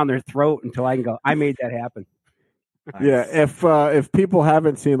this thing down their throat until I can go, I made that happen. Yeah, if people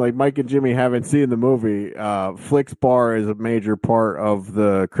haven't seen, like Mike and Jimmy haven't seen the movie, Flicks Bar is a major part of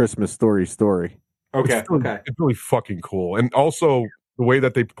the Christmas story. Okay. It's really fucking cool. And also the way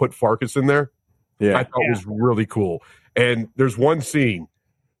that they put Farkas in there, I thought was really cool. And there's one scene.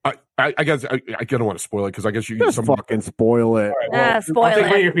 I guess I don't want to spoil it because I guess you just fucking spoil it. Spoil I'll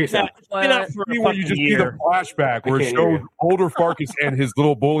take my it. earpiece out. Spoil it. Where you just see the flashback where it shows older Farkas and his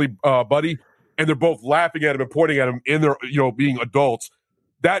little bully buddy, and they're both laughing at him and pointing at him in their, being adults.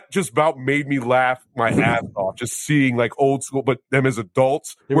 That just about made me laugh my ass off, just seeing like old school, but them as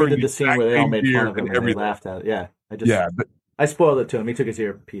adults. They wearing did the scene where they all made fun of him and they everything. laughed at it. Yeah, But I spoiled it to him. He took his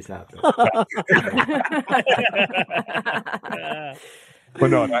earpiece out. But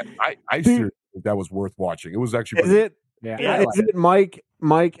no, I seriously think that was worth watching. It was actually. Is it? Yeah. Is it Mike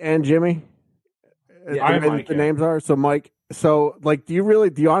and Jimmy? The names are so Mike. So like, do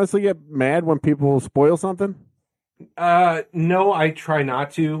you honestly get mad when people spoil something? No, I try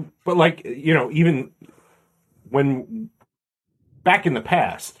not to. But like, even when back in the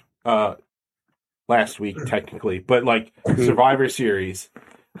past, last week technically, but like Survivor Series,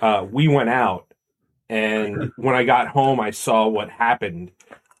 we went out, and when I got home, I saw what happened,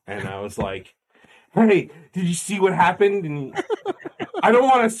 and I was like, "Hey, did you see what happened?" And I don't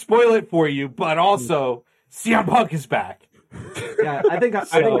want to spoil it for you, but also CM Punk is back. Yeah, I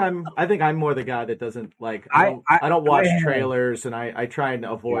think I'm more the guy that doesn't like. I don't watch trailers, and I try and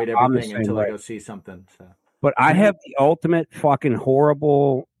avoid everything until I go see something. So. But I have the ultimate fucking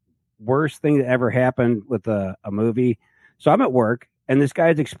horrible, worst thing that ever happened with a movie. So I'm at work, and this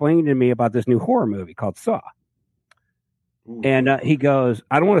guy's explaining to me about this new horror movie called Saw. And he goes,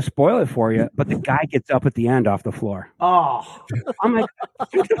 I don't want to spoil it for you, but the guy gets up at the end off the floor. Oh, I'm like,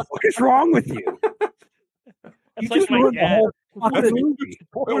 what the fuck is wrong with you? That's like my dad. What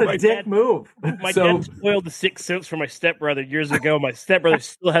a dick move. My dad spoiled The Sixth Sense for my stepbrother years ago. My stepbrother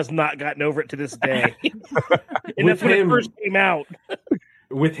still has not gotten over it to this day. And that's when it first came out.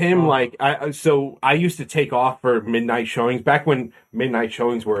 With him, like, I used to take off for midnight showings back when midnight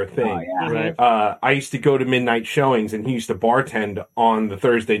showings were a thing. Oh, yeah. Right. I used to go to midnight showings, and he used to bartend on the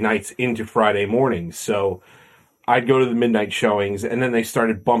Thursday nights into Friday mornings. So I'd go to the midnight showings, and then they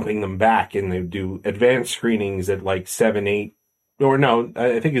started bumping them back, and they'd do advanced screenings at like 7, 8, or no,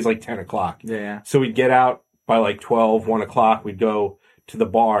 I think it was like 10 o'clock. Yeah. So we'd get out by like 12, 1 o'clock. We'd go to the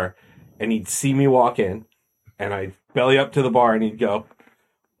bar, and he'd see me walk in, and I'd belly up to the bar, and he'd go,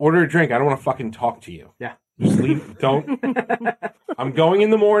 order a drink. I don't want to fucking talk to you. Yeah. Just leave. Don't. I'm going in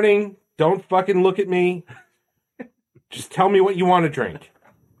the morning. Don't fucking look at me. Just tell me what you want to drink.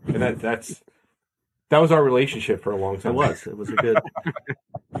 And that was our relationship for a long time. It was a good.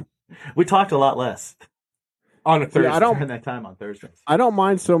 We talked a lot less on a Thursday. I don't spend that time on Thursdays. I don't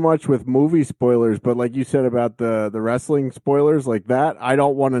mind so much with movie spoilers, but like you said about the wrestling spoilers, like that, I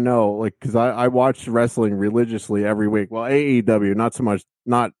don't want to know, like, because I watch wrestling religiously every week. Well, AEW, not so much,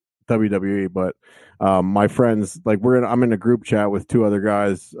 not WWE, but my friends, like I'm in a group chat with two other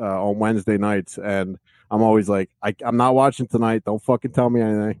guys on Wednesday nights, and I'm always like, I'm not watching tonight. Don't fucking tell me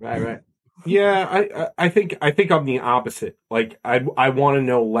anything. Right. Yeah, I think I'm the opposite. Like I want to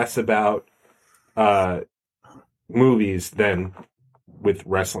know less about movies than with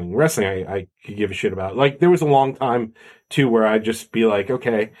wrestling. Wrestling, I could give a shit about. Like there was a long time too where I'd just be like,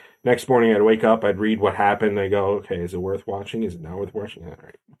 okay, next morning I'd wake up, I'd read what happened, I go, okay, is it worth watching? Is it not worth watching? All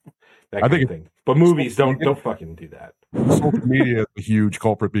right, that kind of thing. But movies don't fucking do that. Social media is a huge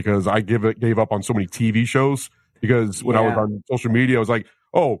culprit because I gave up on so many TV shows because when I was on social media, I was like,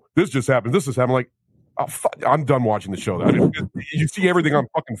 oh, this just happened. This just happened. Like, oh, I'm done watching the show. You see everything on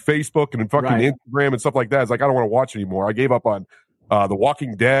fucking Facebook and fucking Instagram and stuff like that. It's like, I don't want to watch anymore. I gave up on The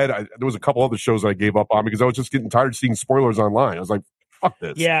Walking Dead. There was a couple other shows that I gave up on because I was just getting tired of seeing spoilers online. I was like, fuck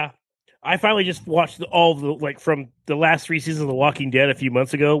this. Yeah. I finally just watched all the, like, from the last 3 seasons of The Walking Dead a few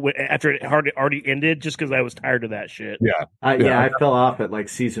months ago after it already ended, just because I was tired of that shit. Yeah. I fell off at like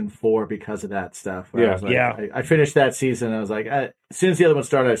season 4 because of that stuff. I finished that season, and I was like, as soon as the other one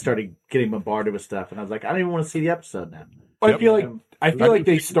started, I started getting bombarded with stuff, and I was like, I don't even want to see the episode now. I feel like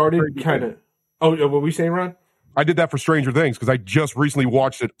they started kind of. Oh, what were we saying, Ron? I did that for Stranger Things because I just recently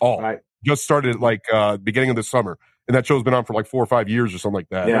watched it all. Just started like beginning of this summer, and that show's been on for like 4 or 5 years or something like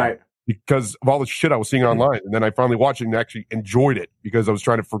that. Yeah. because of all the shit I was seeing online. And then I finally watched it and actually enjoyed it because I was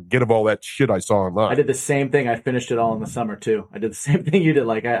trying to forget of all that shit I saw online. I did the same thing. I finished it all in the summer too. I did the same thing you did.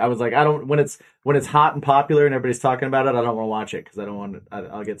 Like I was like, I don't when it's hot and popular and everybody's talking about it, I don't want to watch it because I don't want to.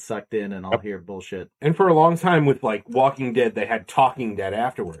 I'll get sucked in and I'll hear bullshit. And for a long time with like Walking Dead, they had Talking Dead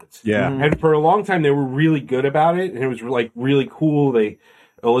afterwards. Yeah. And for a long time, they were really good about it, and it was like really cool. They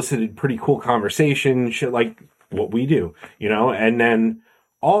elicited pretty cool conversation, shit like what we do, and then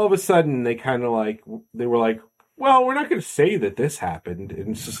all of a sudden they kind of like, they were like, well, we're not going to say that this happened. And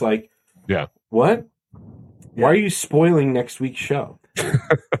it's just like, yeah, what? Yeah. Why are you spoiling next week's show?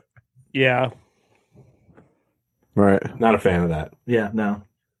 Yeah. Right. Not a fan of that. Yeah, no.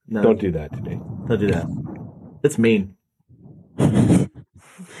 Don't do that to me. Don't do that. It's mean. All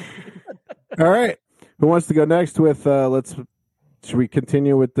right. Who wants to go next with, should we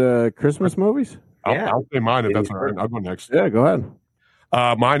continue with the Christmas movies? I'll say mine if that's all right. I'll go next. Yeah, go ahead.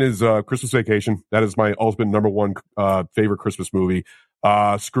 Mine is Christmas Vacation. That is my ultimate number one favorite Christmas movie.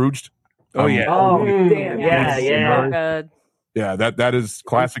 Scrooged. Oh, yeah. Oh, damn. Yeah. Good. Yeah, that is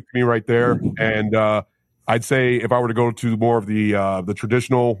classic to me right there. And I'd say if I were to go to more of the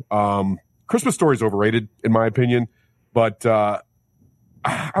traditional Christmas Story is overrated in my opinion, but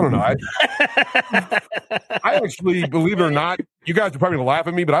I don't know. I actually, believe it or not, you guys are probably going to laugh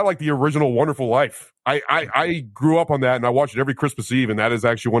at me, but I like the original Wonderful Life. I grew up on that, and I watched it every Christmas Eve, and that is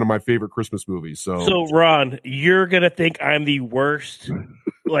actually one of my favorite Christmas movies. So Ron, you're going to think I'm the worst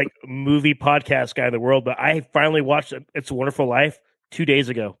movie podcast guy in the world, but I finally watched It's a Wonderful Life 2 days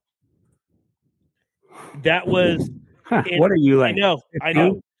ago. That was... What are you like? I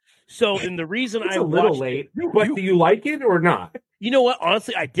know. So, and the reason it's I a little watched late, but do you like it or not? You know what?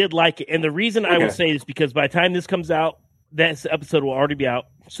 Honestly, I did like it. And the reason I will say is because by the time this comes out, this episode will already be out.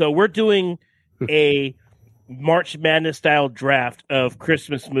 So we're doing a March Madness style draft of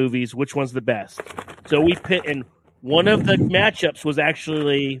Christmas movies. Which one's the best? So we pit, and one of the matchups was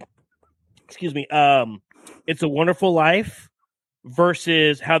actually, It's a Wonderful Life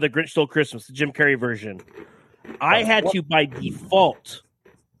versus How the Grinch Stole Christmas, the Jim Carrey version. I had to, by default,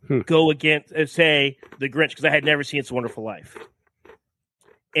 go against, say, The Grinch, because I had never seen It's a Wonderful Life.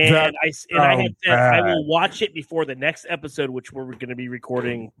 And I had said I will watch it before the next episode, which we're going to be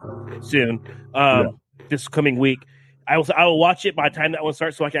recording soon, this coming week. I will watch it by the time that one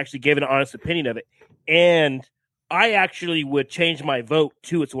starts, so I can actually give an honest opinion of it. And I actually would change my vote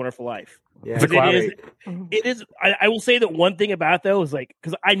to It's a Wonderful Life. Yeah, it is. I will say that one thing about it, though, is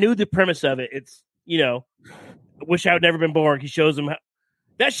because I knew the premise of it. It's wish I had never been born. He shows him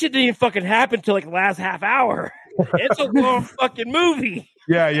that shit didn't even fucking happen until the last half hour. It's a long fucking movie.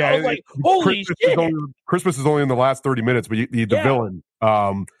 Yeah. I was like, holy shit. Christmas is only in the last 30 minutes, but the villain,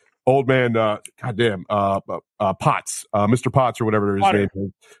 old man, goddamn, Potts, Mr. Potts or whatever his name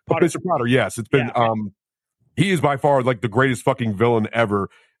is. Mr. Potter, yes. It's been, he is by far the greatest fucking villain ever.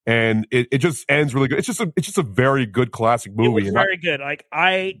 And it just ends really good. It's just a very good classic movie. It was very good.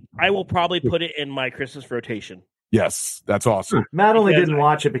 I will probably put it in my Christmas rotation. Yes, that's awesome. Matt only didn't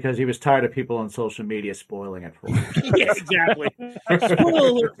watch it because he was tired of people on social media spoiling it for him. Yeah, exactly. Spoiler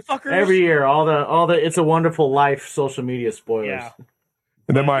alert, fuckers. Every year, all the It's a Wonderful Life social media spoilers. Yeah.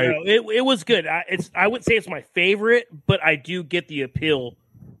 And then it was good. I wouldn't say it's my favorite, but I do get the appeal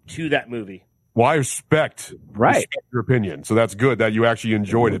to that movie. Well, I respect your opinion, so that's good that you actually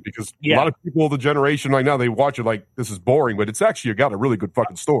enjoyed it because a lot of people, the generation right now, they watch it like this is boring, but it's actually got a really good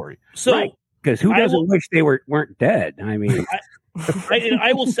fucking story. So, because who doesn't wish they weren't dead? I mean,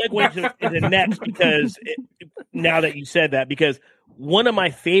 I will segue to the next because now that you said that, because one of my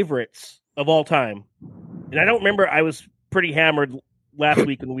favorites of all time, and I don't remember, I was pretty hammered last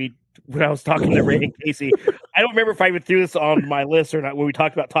week when I was talking to Ray and Casey. I don't remember if I even threw this on my list or not when we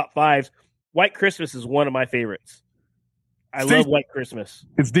talked about top fives. White Christmas is one of my favorites. I love White Christmas.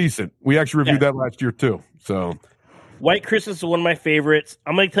 It's decent. We actually reviewed that last year too. So White Christmas is one of my favorites.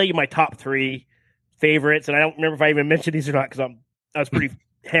 I'm going to tell you my top 3 favorites, and I don't remember if I even mentioned these or not because I was pretty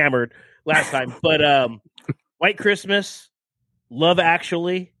hammered last time. But White Christmas, Love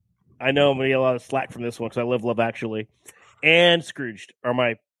Actually. I know I'm going to get a lot of slack from this one because I love Love Actually, and Scrooged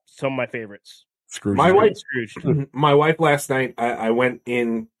are some of my favorites. My wife last night. I went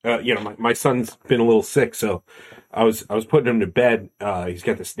in. My son's been a little sick, so I was putting him to bed. He's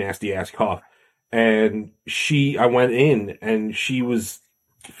got this nasty ass cough, and I went in, and she was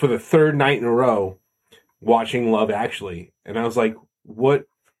for the 3rd night in a row watching Love Actually, and I was like, "What?"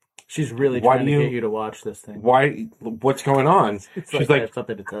 She's really trying to get you to watch this thing. Why? What's going on? She's like, I have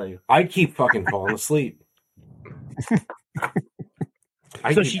something to tell you. I keep fucking falling asleep.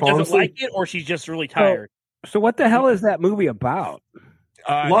 So she doesn't like it, or she's just really tired? So what the hell is that movie about?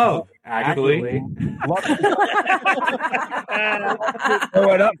 Love, actually.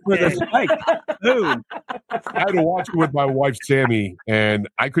 Throw it up for the spike. Boom. I had to watch it with my wife, Sammy, and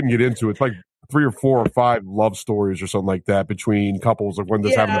I couldn't get into it. It's like 3 or 4 or 5 love stories or something like that between couples of when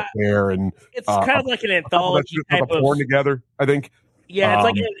they're having an affair. And it's kind of like an anthology type of porn together, I think. Yeah,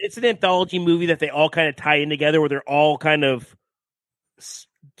 it's an anthology movie that they all kind of tie in together, where they're all kind of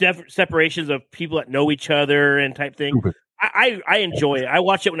separations of people that know each other and type thing. I enjoy it. I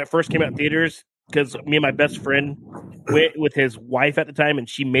watched it when it first came out in theaters because me and my best friend went with his wife at the time, and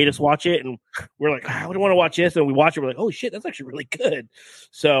she made us watch it. And we're like, I don't want to watch this. And we watch it. We're like, oh shit, that's actually really good.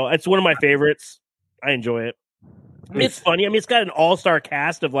 So it's one of my favorites. I enjoy it. It's funny. I mean, it's got an all-star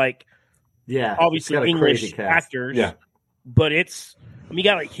cast of obviously English actors. Yeah. But it's, you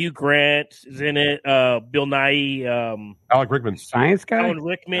got like Hugh Grant is in it, Bill Nye, Alec Rickman, science guy, Alan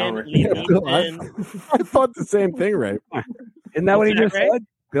Rickman. I thought the same thing, right? Isn't that what he just said?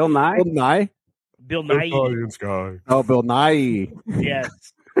 Bill Nye. Bill Nye. Bill Nye. Oh, Bill Nye.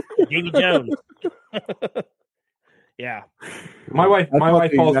 Yes. Davy Jones. Yeah. My wife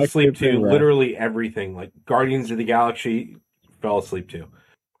falls asleep to thing, right? literally everything. Like Guardians of the Galaxy, fell asleep to.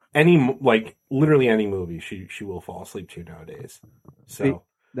 Literally any movie she will fall asleep to nowadays. So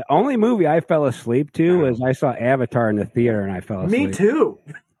the only movie I fell asleep to is I saw Avatar in the theater and I fell asleep. Me too.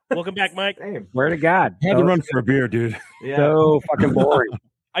 Welcome back, Mike. Swear to God. I had to run for a beer, dude. Yeah. So fucking boring.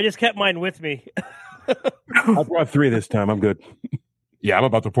 I just kept mine with me. I brought 3 this time. I'm good. Yeah, I'm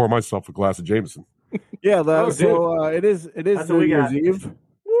about to pour myself a glass of Jameson. Yeah, it is That's New what we Year's got. Eve.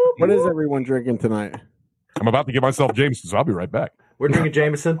 What is everyone drinking tonight? I'm about to get myself Jameson, so I'll be right back. We're drinking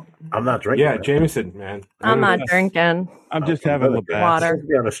Jameson. I'm not drinking. yeah, that. Jameson, man. I'm not drinking. I'm just having a bath. Water. Supposed to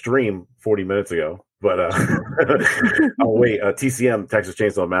be on a stream 40 minutes ago, but I'll wait. TCM Texas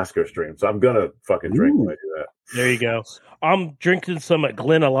Chainsaw Massacre stream, so I'm gonna fucking drink when I do that. There you go. I'm drinking some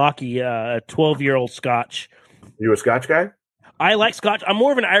Glenallachie, a 12-year-old Scotch. You a Scotch guy? I like Scotch. I'm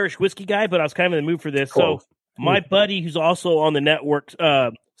more of an Irish whiskey guy, but I was kind of in the mood for this. Cool. So my buddy, who's also on the network,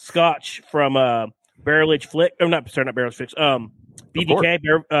 Scotch from Barrel Age Flick, or not Barrel Age Flicks,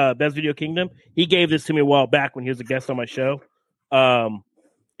 BVK, Best Video Kingdom. He gave this to me a while back when he was a guest on my show,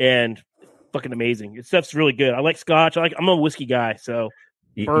 and fucking amazing. This stuff's really good. I like Scotch. I'm a whiskey guy, so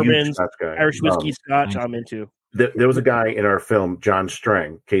bourbons, Scotch guy. Irish whiskey, Scotch, I'm into. There was a guy in our film, John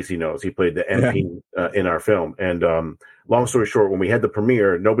Strang. Casey knows he played the MP in our film. And long story short, when we had the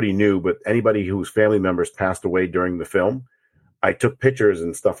premiere, nobody knew, but anybody whose family members passed away during the film, I took pictures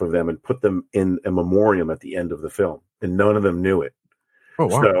and stuff of them and put them in a memoriam at the end of the film, and none of them knew it. Oh,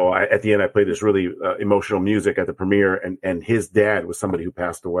 wow. So at the end, I played this really emotional music at the premiere, and his dad was somebody who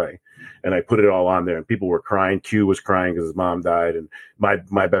passed away, and I put it all on there, and people were crying. Q was crying because his mom died, and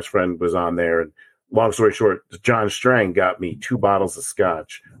my best friend was on there. And long story short, John Strang got me 2 bottles of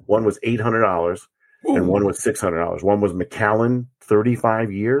Scotch. One was $800, and one was $600. One was Macallan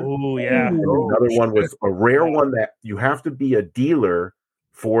 35 year. Oh yeah. And another one was a rare one that you have to be a dealer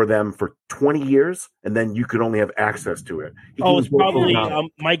for them for 20 years, and then you could only have access to it. It's probably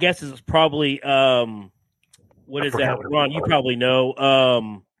my guess is it's probably what is that, Ron? You probably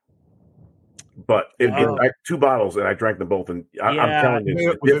know. But I 2 bottles, and I drank them both, and I'm telling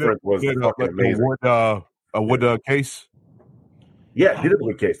you, the difference was fucking amazing. A wood case? Yeah, it did have a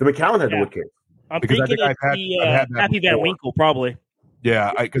wood case. The Macallan had the wood case. I'm thinking it's the Happy Van Winkle, probably.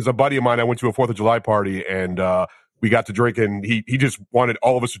 Yeah, because a buddy of mine, I went to a 4th of July party, and we got to drink, and he just wanted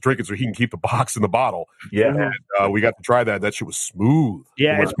all of us to drink it so he can keep the box in the bottle. Yeah. And we got to try that. That shit was smooth.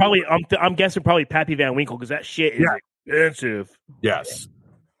 Yeah, it's probably, I'm guessing probably Pappy Van Winkle, because that shit is expensive. Yes.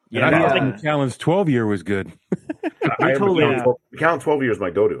 Yeah, and I think Macallan's 12 year was good. Macallan 12 years my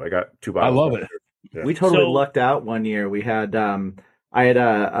go-to. I got 2 bottles. I love it. Yeah. We totally lucked out one year. We had I had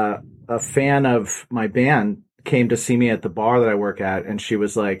a fan of my band came to see me at the bar that I work at, and she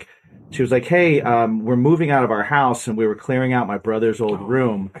was like, hey, we're moving out of our house, and we were clearing out my brother's old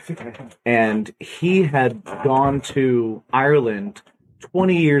room, and he had gone to Ireland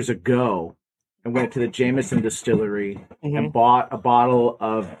 20 years ago and went to the Jameson distillery and bought a bottle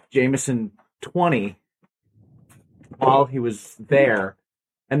of Jameson 20 while he was there,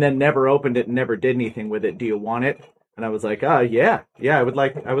 and then never opened it and never did anything with it. Do you want it? And I was like, yeah, I would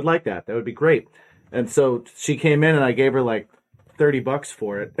like that. That would be great. And so she came in, and I gave her like $30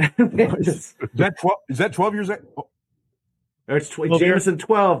 for it. Is that 12 years? It's Jameson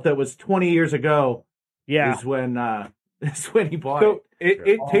 12. That was 20 years ago. Yeah, is when he bought So it.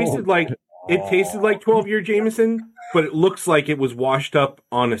 it tasted like 12-year Jameson, but it looks like it was washed up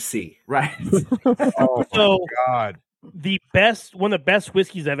on a sea. Right. Oh So my God. One of the best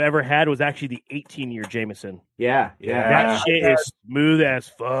whiskeys I've ever had was actually the 18-year Jameson. Yeah. That shit is smooth as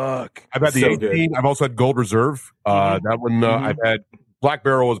fuck. I've had the 18. I've also had Gold Reserve. That one I've had. Black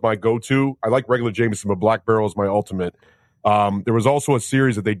Barrel is my go-to. I like regular Jameson, but Black Barrel is my ultimate. There was also a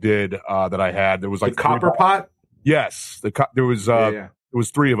series that they did that I had. There was like the Copper Pot. Yes, there was. There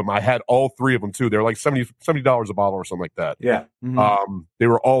was 3 of them. I had all 3 of them too. They were like $70 a bottle or something like that. Yeah. They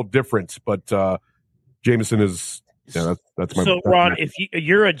were all different, but Jameson is. Yeah, that's my. So Ron, if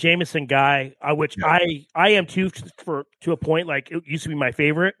you're a Jameson guy, which I am too, to a point, like it used to be my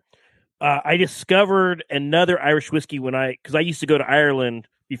favorite. I discovered another Irish whiskey because I used to go to Ireland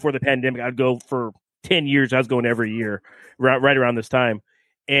before the pandemic. I'd go for 10 years. I was going every year, right around this time.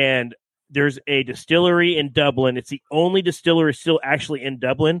 And there's a distillery in Dublin. It's the only distillery still actually in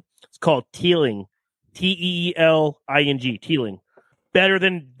Dublin. It's called Teeling, Teeling, Teeling. Better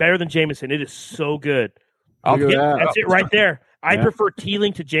than Jameson. It is so good. That's it right there. I prefer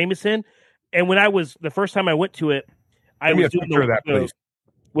Teeling to Jameson. And when the first time I went to it, I was doing picture of that, please.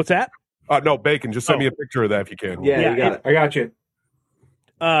 What's that? No, Bacon. Just send me a picture of that if you can. Yeah, you got it. I got you.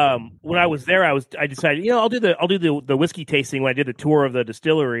 When I was there, I decided, I'll do the whiskey tasting when I did the tour of the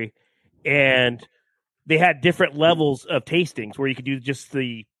distillery, and they had different levels of tastings where you could do just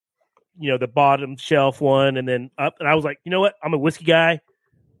the bottom shelf one and then up. And I was like, you know what? I'm a whiskey guy.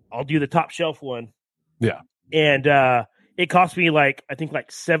 I'll do the top shelf one. Yeah. And it cost me I think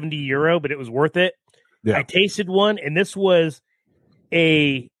 €70, but it was worth it. Yeah. I tasted one, and this was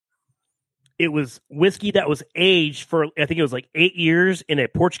it was whiskey that was aged for, I think it was 8 years in a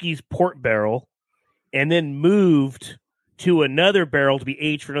Portuguese port barrel, and then moved to another barrel to be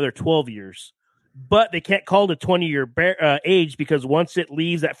aged for another 12 years. But they can't call it a 20-year age because once it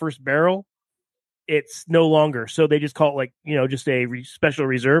leaves that first barrel, it's no longer. So they just call it just a special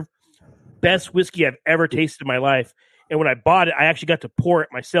reserve. Best whiskey I've ever tasted in my life. And when I bought it, I actually got to pour it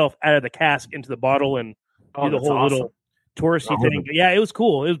myself out of the cask into the bottle and do the whole little touristy thing. But yeah, it was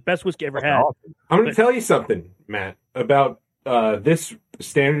cool. It was the best whiskey I ever had. I'm going to tell you something, Matt, about this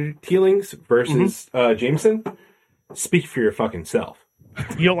standard Teelings versus Jameson. Speak for your fucking self.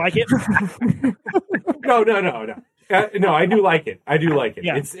 You don't like it? No. No, I do like it.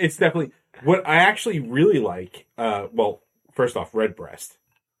 Yeah. It's definitely what I actually really like. Well, first off, Redbreast.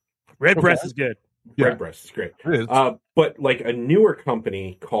 Redbreast is good. Yeah. Redbreast is great. It is. But a newer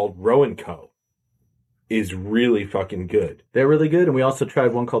company called Row & Co. is really fucking good. They're really good, and we also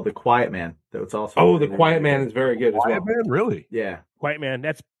tried one called the Quiet Man. That was also the Quiet Man is very good as well. Quiet Man, really? Yeah, Quiet Man.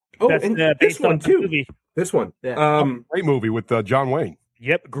 That's and this one too. Movie. This one, great movie with John Wayne.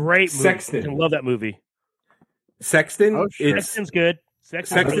 Yep, great movie. Sexton. I love that movie. Sexton. Sexton's good.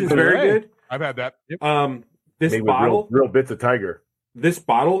 Sexton's very good. I've had that. Yep. This Made with bottle, real bits of tiger. This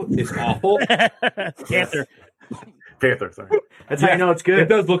bottle is awful. Panther. Sorry. That's how you know it's good. It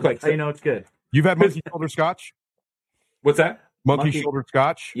does look like. That's how you know it's good. You've had monkey shoulder scotch? What's that? Monkey shoulder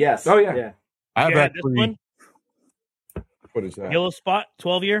scotch? Yes. Oh yeah. I've Yeah, actually. this one? What is that? Yellow Spot,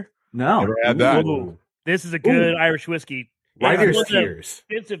 12-year. No. Never had that. Ooh. This is a good Irish whiskey. Writer's It's one of the tears.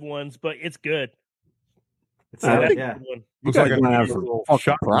 expensive ones, but it's good. It's That's a yeah. good one. Looks guys like might a have some little fucking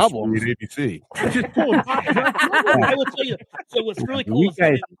shot problems. at ABC. I will tell you. So what's really cool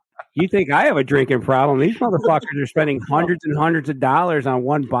is You think I have a drinking problem? These motherfuckers are spending hundreds and hundreds of dollars on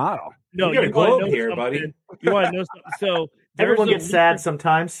one bottle. no, You got a you want globe to know here, something. buddy. You want to know something? So Everyone there's gets a sad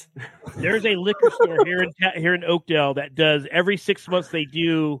sometimes. There's a liquor store here in Oakdale that does every 6 months. They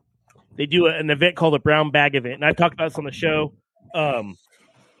do an event called a brown bag event, and I've talked about this on the show.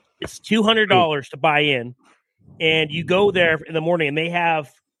 It's $200 to buy in, and you go there in the morning, and they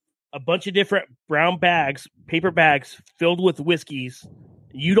have a bunch of different brown bags, paper bags filled with whiskeys.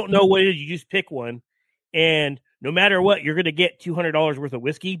 You don't know what it is; you just pick one, and no matter what, you're going to get $200 worth of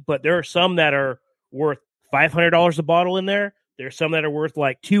whiskey. But there are some that are worth $500 a bottle in there. There's some that are worth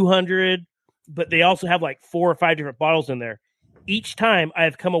like $200, but they also have like 4 or 5 different bottles in there. Each time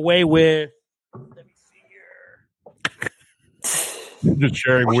I've come away with, let me see here. Just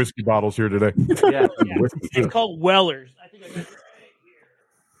sharing whiskey bottles here today. Yeah. It's called Weller's. I think I got it right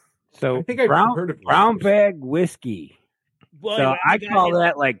here. So I think I've heard of brown bag whiskey. Well, So anyway, I got call it.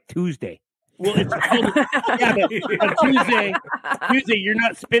 that like Tuesday. Well, it's on Tuesday, you're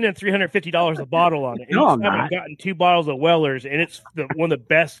not spending $350 a bottle on it. No, I'm Each time not. I've gotten 2 bottles of Weller's, and it's one of the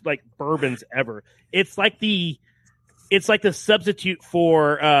best like bourbons ever. It's like the substitute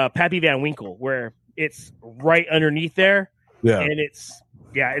for Pappy Van Winkle, where it's right underneath there. Yeah. And it's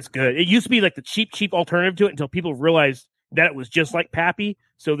good. It used to be like the cheap alternative to it until people realized that it was just like Pappy.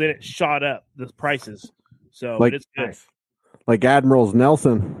 So then it shot up the prices. So Like- but it's good. Like Admiral's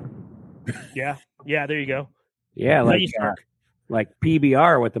Nelson. Yeah. There you go. Yeah, How you smoke? like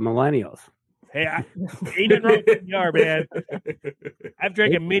PBR with the millennials. Hey, ain't nothing wrong with PBR, man. I've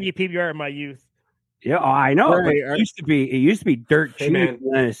drank a mini PBR in my youth. Yeah, I know. Right, But it used to be dirt Hey, cheap. man. And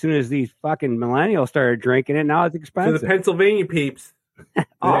then as soon as these fucking millennials started drinking it, now it's To expensive. the Pennsylvania peeps.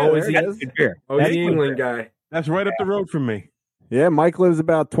 Oh, the that's good beer. always That's the good England beer. guy. That's right up the road from me. Yeah, Mike lives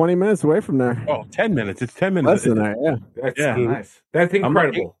about 20 minutes away from there. Oh, 10 minutes. It's 10 minutes. Less than that, yeah. That's Yeah. nice. That's I'm like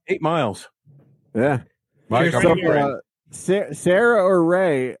incredible. 8 miles. Yeah. Mike, Cheers I'm to you, So, Sarah or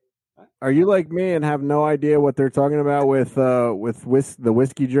Ray, are you like me and have no idea what they're talking about with the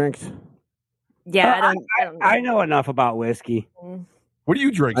whiskey drinks? Yeah, I know enough about whiskey. What do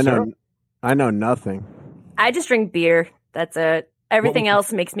you drink, I Sarah? know, I know nothing. I just drink beer. That's it. Everything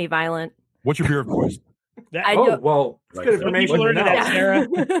else makes me violent. What's your beer of choice? I Oh, don't- well, it's good information to know. That, Sarah.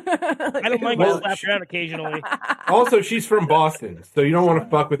 I don't mind getting Well, slapped around occasionally. Also, she's from Boston, so you don't want to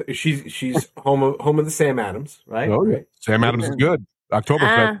fuck with. She's home of the Sam Adams, right? Oh, yeah. Right. Sam Adams is good.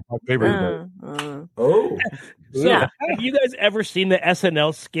 Oktoberfest, my favorite. Oh, So, have you guys ever seen the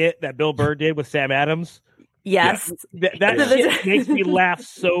SNL skit that Bill Burr did with Sam Adams? Yes. That shit makes me laugh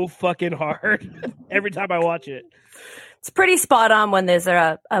so fucking hard every time I watch it. It's pretty spot on when there's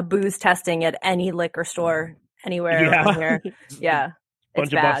a booze testing at any liquor store anywhere around here. Yeah. It's Bunch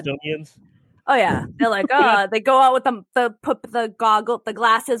of bad. Bostonians. Oh yeah, they're like, they go out with the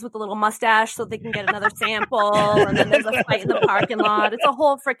glasses with the little mustache so they can get another sample, and then there's a fight in the parking lot. It's a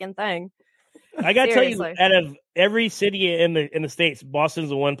whole freaking thing. I gotta tell you, Seriously. out of every city in the states, Boston's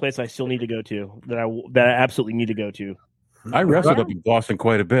the one place I still need to go to that I absolutely need to go to. I wrestled up in Boston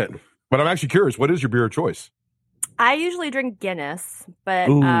quite a bit. But I'm actually curious, what is your beer of choice? I usually drink Guinness, but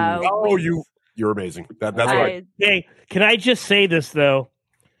you're amazing. That's right. Hey, can I just say this though?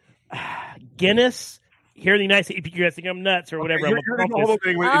 Guinness here in the United States, you guys think I'm nuts or whatever. You're I'm a doing the whole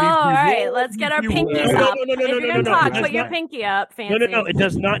thing. all right, let's get our pinkies up. If you're gonna talk, put your pinky up, fancy. No. It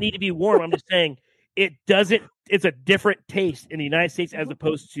does not need to be warm. I'm just saying it doesn't. It's a different taste in the United States as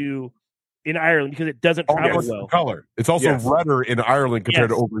opposed to in Ireland because it doesn't travel it's well. color. It's also redder in Ireland compared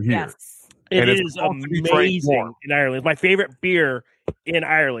to Yes. over here. Yes. It And it's is supposed to be drank amazing warm. in Ireland. It's my favorite beer in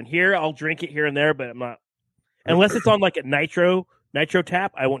Ireland. Here, I'll drink it here and there, but I'm not unless it's on like a nitro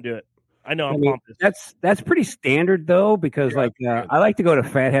tap. I won't do it. I know I'm pumped. That's pretty standard though, because I like to go to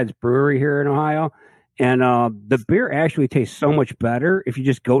Fathead's Brewery here in Ohio, and the beer actually tastes so much better if you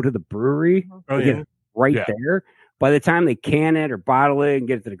just go to the brewery and get it right there. By the time they can it or bottle it and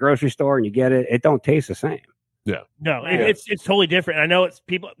get it to the grocery store and you get it, it don't taste the same. Yeah. No, it's totally different. I know it's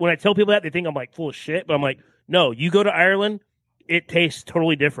people when I tell people that they think I'm like full of shit, but I'm like, no, you go to Ireland, it tastes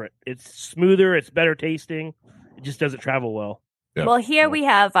totally different. It's smoother, it's better tasting. It just doesn't travel well. Yeah. Well, here we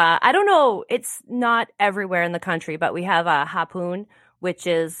have, I don't know, it's not everywhere in the country, but we have a Harpoon, which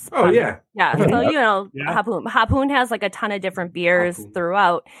is. Oh, yeah. Yeah. So, you know, Yeah. Harpoon has like a ton of different beers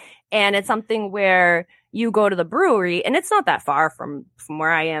throughout. And it's something where you go to the brewery and it's not that far from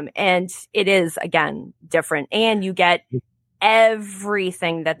where I am. And it is, again, different. And you get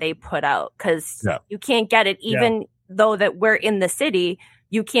everything that they put out because you can't get it even though that we're in the city.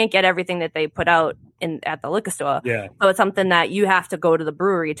 You can't get everything that they put out at the liquor store. Yeah. So it's something that you have to go to the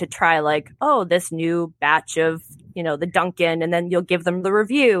brewery to try, like, oh, this new batch of, you know, the Dunkin', and then you'll give them the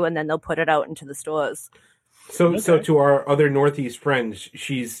review, and then they'll put it out into the stores. So to our other Northeast friends,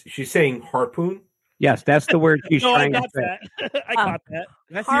 she's saying harpoon. Yes, that's the word she's No, I trying to got say. that. I got that.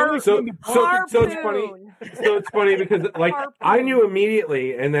 That's the only so it's funny. So it's funny because like I knew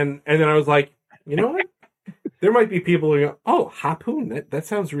immediately, and then I was like, you know what? There might be people who go, oh, harpoon. That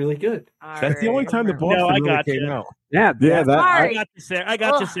sounds really good. That's the only time the Boston No, I really got came you. out. Yeah. I got you, Sarah. I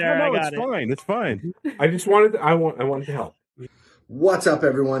got you, Sarah. No, I got it's it. fine. It's fine. I just wanted I wanted to help. What's up,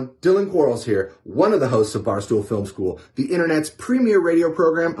 everyone? Dylan Quarles here, one of the hosts of Barstool Film School, the internet's premier radio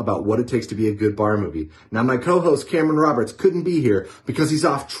program about what it takes to be a good bar movie. Now, my co-host Cameron Roberts couldn't be here because he's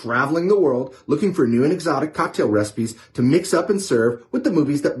off traveling the world looking for new and exotic cocktail recipes to mix up and serve with the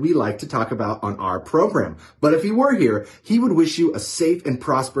movies that we like to talk about on our program. But if he were here, he would wish you a safe and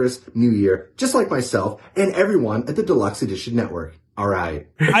prosperous new year, just like myself and everyone at the Deluxe Edition Network. All right.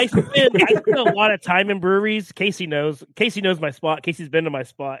 I spend a lot of time in breweries. Casey knows my spot. Casey's been to my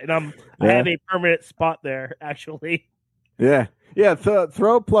spot, and I have a permanent spot there, actually. Yeah.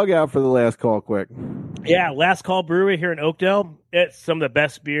 Throw a plug out for the last call quick. Yeah, Last Call Brewery here in Oakdale. It's some of the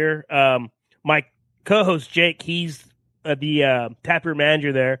best beer. My co-host Jake, he's the taproom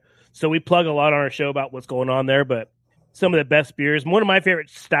manager there, so we plug a lot on our show about what's going on there. But some of the best beers. One of my favorite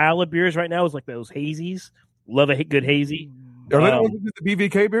style of beers right now is like those hazies. Love a good hazy. Are they the ones that did the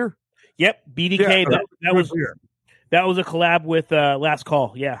BVK beer? Yep, BVK. Yeah, that was beer. That was a collab with Last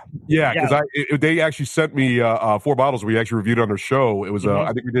Call. Yeah. Yeah, because they actually sent me 4 bottles. We actually reviewed it on their show. It was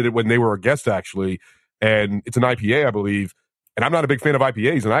I think we did it when they were a guest actually, and it's an IPA, I believe. And I'm not a big fan of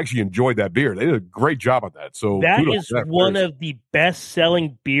IPAs, and I actually enjoyed that beer. They did a great job on that. So that kudos is to that. one of the best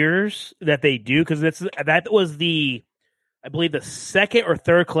selling beers that they do, because that was I believe the second or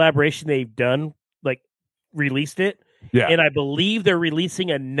third collaboration they've done, like released it. Yeah. And I believe they're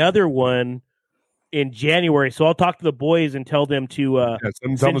releasing another one in January. So I'll talk to the boys and tell them to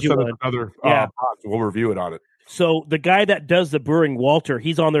send you one. Another Yeah. box. We'll review it on it. So the guy that does the brewing, Walter,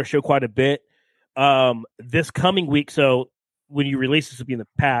 he's on their show quite a bit. This coming week, so when you release this will be in the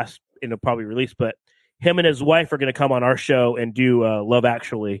past, and it'll probably release, but him and his wife are going to come on our show and do Love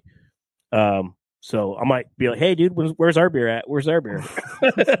Actually. So I might be like, "Hey, dude, where's our beer at? Where's our beer?"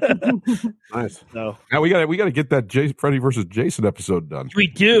 Nice. So now we got to get that Freddy versus Jason episode done. we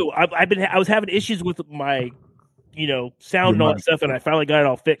do. I was having issues with my, sound and all that stuff, and I finally got it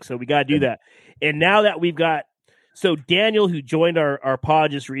all fixed. So we got to do that. And now that we've got, so Daniel, who joined our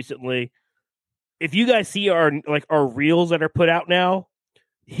pod just recently, if you guys see our reels that are put out now,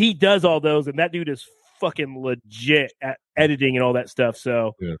 he does all those, and that dude is fucking legit at editing and all that stuff.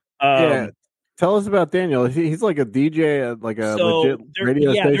 So yeah. Tell us about Daniel. He's like a DJ at like a legit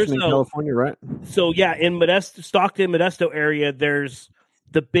radio station in California, right? So yeah, in Stockton, Modesto area, there's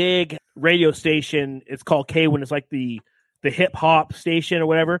the big radio station. It's called K when it's like the hip hop station or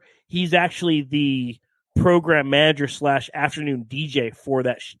whatever. He's actually the program manager / afternoon DJ for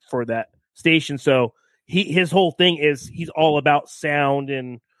that station. So his whole thing is he's all about sound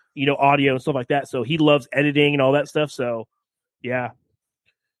and audio and stuff like that. So he loves editing and all that stuff. So yeah.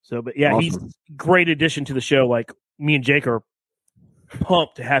 So, but yeah, awesome. He's a great addition to the show. Like me and Jake are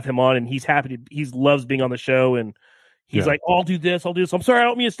pumped to have him on, and he's happy he loves being on the show. And he's like, "Oh, I'll do this. I'm sorry, I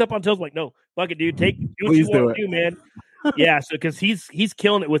don't mean to step on toes." I'm like, no, fuck it, dude. Do what you want to do, man. Yeah. So, because he's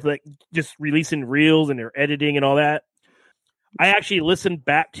killing it with like just releasing reels and their editing and all that. I actually listened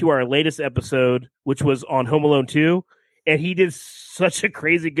back to our latest episode, which was on Home Alone 2, and he did such a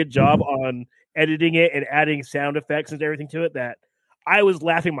crazy good job on editing it and adding sound effects and everything to it that I was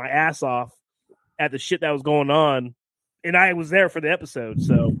laughing my ass off at the shit that was going on, and I was there for the episode.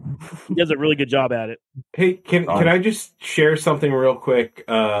 So he does a really good job at it. Hey, can I just share something real quick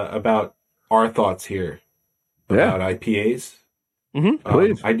about our thoughts here about IPAs? Mm-hmm.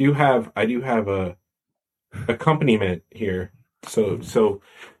 Please. I do have a accompaniment here. So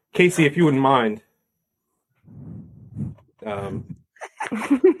Casey, if you wouldn't mind,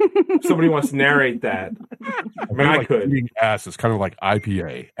 somebody wants to narrate that. I mean, I could. Eating ass is kind of like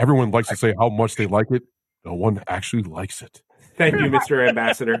IPA. Everyone likes to say how much they like it. No one actually likes it. Thank you, Mr.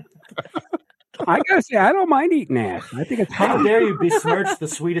 Ambassador. I gotta say, I don't mind eating ass. I think it's How fun. dare you besmirch the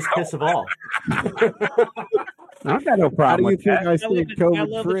sweetest kiss of all? I've got no problem with that. I stay COVID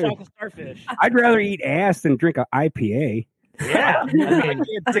the free? chocolate starfish. I'd rather eat ass than drink an IPA. Yeah, I mean,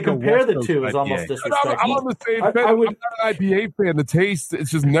 to compare the two is almost I'm disrespectful. on the same fence. I'm not an IPA fan. The taste, it's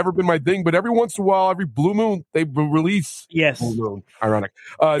just never been my thing. But every once in a while, every blue moon, they release. Yes. Blue moon. Ironic.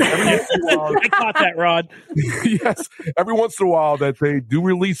 Every once in a while, I caught that, Rod. yes. Every once in a while that they do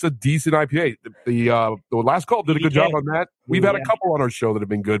release a decent IPA. The Last Call did a good job on that. We've had a couple on our show that have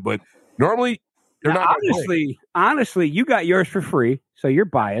been good, but normally they're not. Honestly, you got yours for free, so you're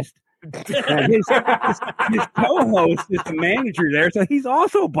biased. And his co-host is the manager there, so he's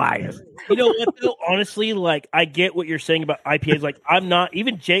also biased. You know what, though? Honestly, like, I get what you're saying about IPAs. Like, I'm not,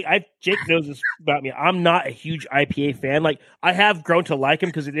 even Jake knows this about me. I'm not a huge IPA fan. Like, I have grown to like them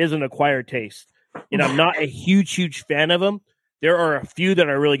because it is an acquired taste. And I'm not a huge fan of them. There are a few that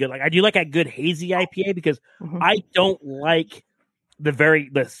are really good. Like, I do like a good hazy IPA because I don't like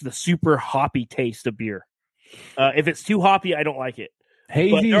the super hoppy taste of beer. If it's too hoppy, I don't like it.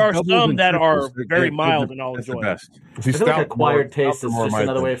 Hazy, but there are doubles, some and that triples are very mild, and I'll that's enjoy the it. best. I feel like acquired taste is just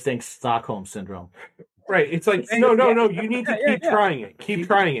another way of saying Stockholm syndrome. Right. It's like, no. You need to keep trying it. Keep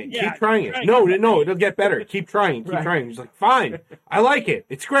trying it. Keep trying it. No, it'll get better. Keep trying. Keep trying. He's like, fine. I like it.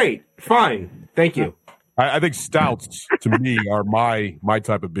 It's great. Fine. Thank you. I think stouts to me are my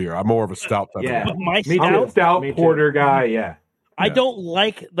type of beer. I'm more of a stout type of beer. My I'm a stout porter guy. Yeah. I don't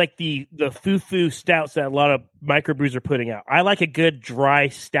like the foo-foo stouts that a lot of microbrews are putting out. I like a good dry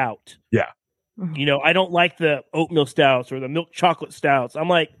stout. Yeah. You know, I don't like the oatmeal stouts or the milk chocolate stouts. I'm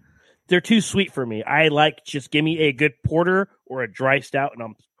like, they're too sweet for me. I like just give me a good porter or a dry stout, and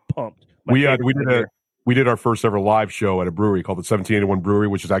I'm pumped. We did our first ever live show at a brewery called the 1781 Brewery,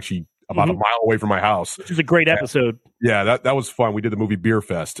 which is actually about a mile away from my house. Which is a great episode. Yeah, that was fun. We did the movie Beer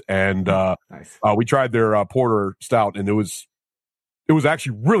Fest, and we tried their porter stout, and it was it was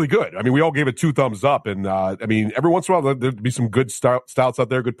actually really good. I mean, we all gave it 2 thumbs up, and I mean, every once in a while there'd be some good stouts out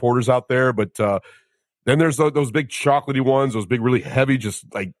there, good porters out there, but then there's those big chocolatey ones, those big really heavy, just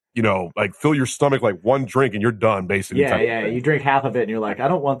like like fill your stomach like one drink and you're done basically. Yeah. You drink half of it and you're like, I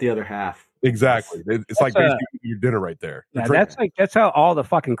don't want the other half. Exactly. It's like basically your dinner right there. Yeah, that's how all the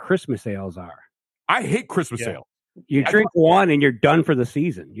fucking Christmas ales are. I hate Christmas ale. You drink one and you're done for the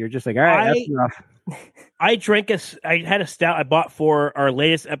season. You're just like, all right, that's enough. I had a stout I bought for our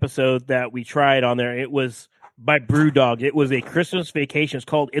latest episode that we tried on there. It was by Brewdog. It was a Christmas vacation. It's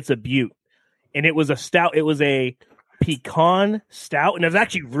called It's a Butte. And it was a stout. It was a pecan stout, and it was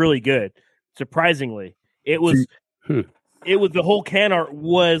actually really good. Surprisingly, it was. It was the whole can art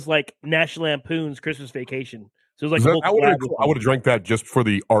was like National Lampoon's Christmas Vacation. So it was like I would have drank that just for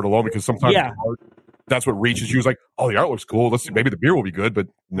the art alone, because sometimes the art, that's what reaches you. Is like, oh, the art looks cool. Let's see, maybe the beer will be good, but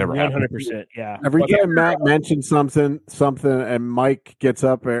never. 100%. Yeah. Every time Matt mentions something, and Mike gets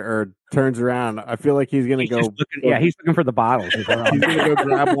up or turns around, I feel like he's gonna go. He's looking for the bottles. He's gonna go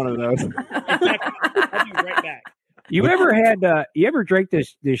grab one of those. I'll be right back. You ever drank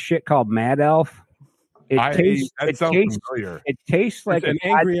this shit called Mad Elf? It tastes like an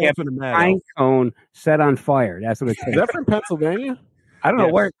angry elf in a Mad pine Elf. cone set on fire. That's what it tastes. Is that from Pennsylvania? I don't know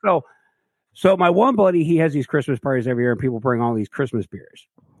where. So my one buddy, he has these Christmas parties every year, and people bring all these Christmas beers.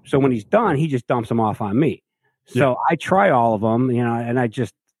 So when he's done, he just dumps them off on me. So I try all of them, and I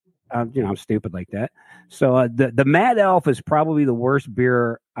just, I'm stupid like that. So the Mad Elf is probably the worst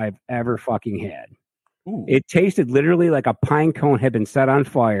beer I've ever fucking had. Ooh. It tasted literally like a pine cone had been set on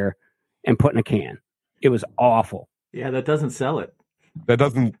fire and put in a can. It was awful. Yeah, that doesn't sell it. That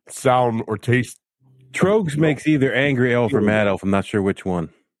doesn't sound or taste. Trogs makes either Angry Elf or Mad Elf. I'm not sure which one.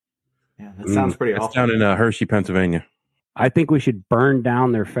 Yeah, that sounds pretty It's awful. down in Hershey, Pennsylvania. I think we should burn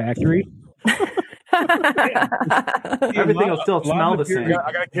down their factory. Everything will still smell the same.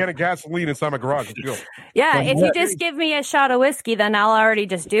 I got a can of gasoline inside my garage. Let's go. Yeah, if you just give me a shot of whiskey, then I'll already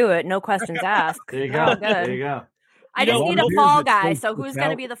just do it. No questions asked. There you Oh, go. good. There you go. I just need a fall guy. So who's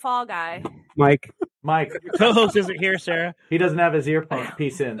going to be the fall guy? Mike. Your co-host isn't here, Sarah. He doesn't have his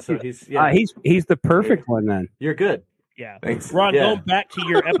earpiece in, so he's he's the perfect one then. You're good. Yeah. Thanks. Ron, Yeah. going back to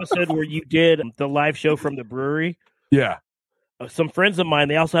your episode where you did the live show from the brewery. Yeah. Some friends of mine,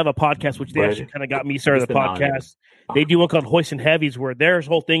 they also have a podcast, which they Right. actually kind of got me started It's the been on it. podcast. They do one called Hoist and Heavies, where their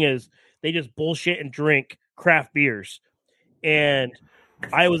whole thing is they just bullshit and drink craft beers. And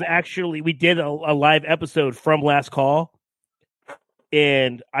we did a live episode from Last Call,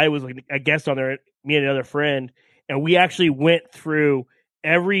 and I was like a guest on there, me and another friend, and we actually went through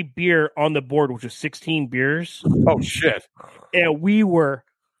every beer on the board, which was 16 beers. Oh shit! And we were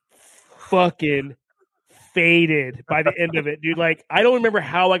fucking faded by the end of it, dude. Like, I don't remember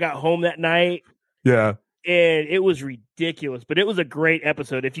how I got home that night. Yeah. And it was ridiculous, but it was a great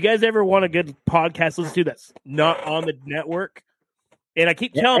episode. If you guys ever want a good podcast to listen to that's not on the network, and I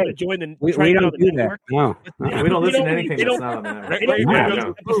keep telling them to join the We try to don't on the do that. network. No. We don't listen to They anything that's don't- not on the network. They don't Right, release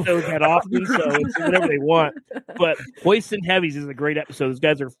right. episodes that often, so it's whatever they want. But Hoist and Heavies is a great episode. Those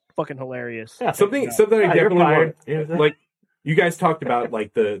guys are fucking hilarious. Yeah, Something I you're definitely fired. want, Yeah. like you guys talked about,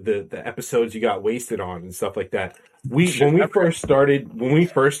 like the episodes you got wasted on and stuff like that. When we first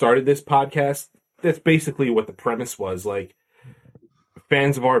started this podcast, that's basically what the premise was. Like,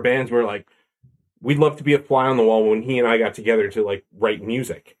 fans of our bands were like, we'd love to be a fly on the wall when he and I got together to like write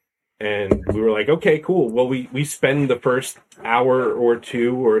music. And we were like, okay, cool. Well, we spend the first hour or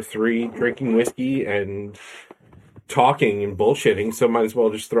 2 or 3 drinking whiskey and talking and bullshitting, so might as well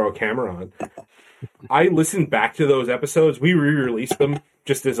just throw a camera on. I listened back to those episodes. We re-released them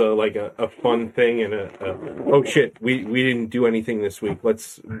just as a fun thing and oh shit, we didn't do anything this week.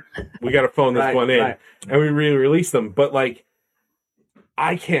 We got to phone this one in, and we re-released them. But like,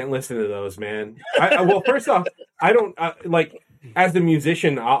 I can't listen to those, man. Well, first off, I don't like. As a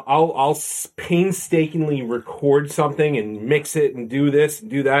musician, I'll painstakingly record something and mix it and do this and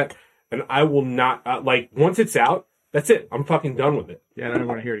do that, and I will not like once it's out. That's it. I'm fucking done with it. Yeah, I don't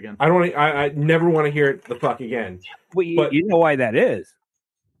want to hear it again. I don't. I never want to hear it the fuck again. Well, you know why that is?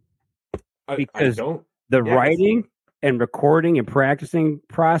 Because the writing and recording and practicing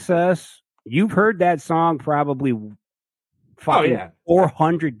process, you've heard that song probably fucking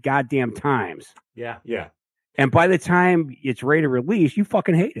 400 goddamn times. Yeah. Yeah. And by the time it's ready to release, you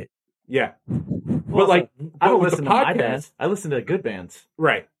fucking hate it. Yeah. Well, But like, I don't with listen the to my podcast- bands. I listen to good bands.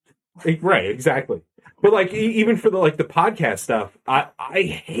 Right. Right. Exactly. But like, even for the podcast stuff, I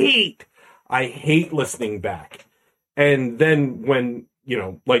hate listening back. And then when,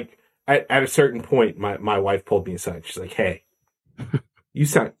 like at a certain point, my wife pulled me aside. She's like, "Hey, you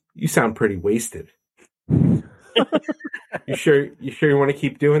sound pretty wasted." You sure you want to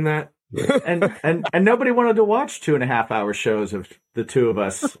keep doing that? and nobody wanted to watch 2.5-hour shows of the two of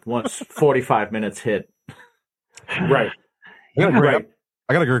us once 45 minutes hit. Right. I got, a great, Right.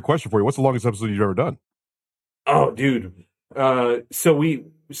 I got a great question for you. What's the longest episode you've ever done? Oh, dude. The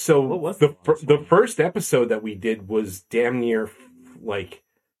first episode that we did was damn near like,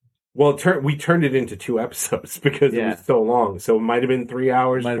 well, we turned it into 2 episodes because it was so long. So it might have been 3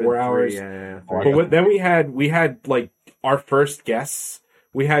 hours, 4 hours. But then we had like our first guests.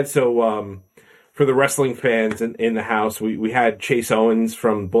 We had for the wrestling fans in the house, we had Chase Owens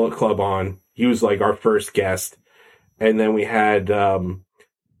from Bullet Club on. He was like our first guest, and then we had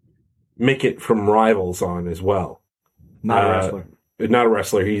Mickett from Rivals on as well. Not a wrestler. Not a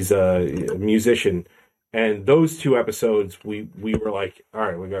wrestler. He's a musician. And those 2 episodes, we were like, all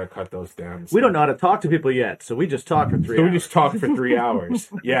right, we got to cut those down. We don't know how to talk to people yet, so we just talk for 3 hours. We just talked for 3 hours.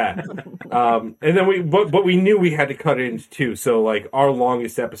 Yeah. And then but we knew we had to cut it into 2. So like our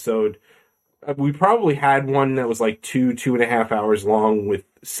longest episode, we probably had one that was like 2.5 hours long with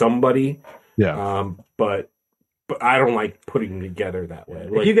somebody. Yeah. But I don't like putting them together that way.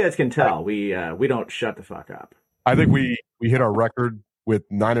 Like, you guys can tell, we don't shut the fuck up. I think we hit our record with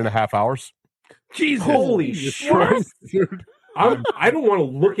 9.5 hours. Jesus. Holy shit. Dude. I don't want to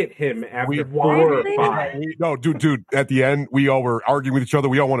look at him after 4 or 5. No, dude. At the end, we all were arguing with each other.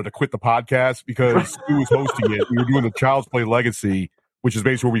 We all wanted to quit the podcast because Stu was hosting it. We were doing the Child's Play Legacy, which is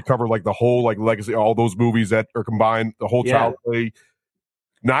basically where we cover like the whole like legacy, all those movies that are combined, the whole Child's Play.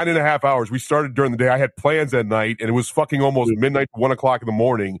 9.5 hours. We started during the day. I had plans at night, and it was fucking almost midnight to 1 o'clock in the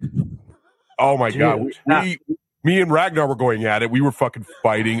morning. Oh my god, me and Ragnar were going at it. We were fucking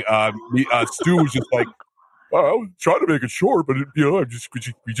fighting. Stu was just like, I was trying to make it short, but we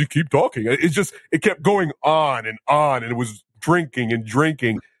just keep talking. It kept going on, and it was drinking and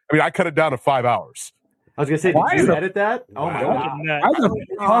drinking. I mean, I cut it down to 5 hours. I was gonna say, did you edit that? Oh my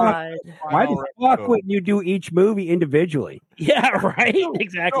god! Why the fuck wouldn't you do each movie individually? Yeah, right.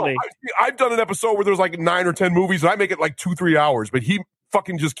 Exactly. No, I've done an episode where there's like 9 or 10 movies, and I make it like 2-3 hours. But he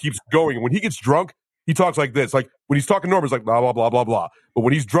fucking just keeps going. And when he gets drunk, he talks like this. Like when he's talking normal, he's like blah blah blah blah blah. But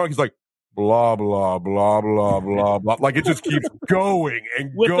when he's drunk, he's like blah blah blah blah blah blah. Like it just keeps going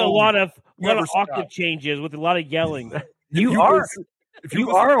and with going. a lot of Never octave stop. changes, with a lot of yelling. You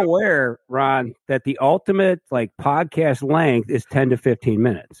are aware, Ron, that the ultimate like podcast length is 10 to 15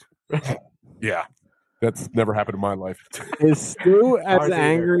 minutes. Yeah, that's never happened in my life. Is Stu as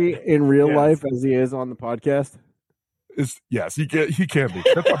angry in real life as he is on the podcast? Yes, he can be.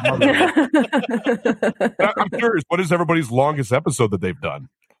 That's what I'm curious. What is everybody's longest episode that they've done?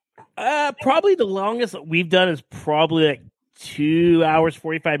 Probably the longest we've done is probably like 2 hours,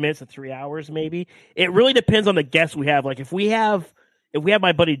 45 minutes to 3 hours, maybe. It really depends on the guests we have. Like if we have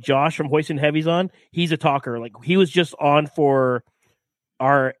my buddy Josh from Hoist and Heavies on, he's a talker. Like he was just on for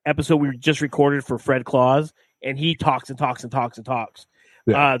our episode we just recorded for Fred Claus, and he talks and talks and talks and talks.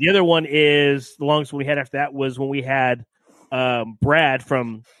 Yeah. The other one is the longest one we had after that was when we had Brad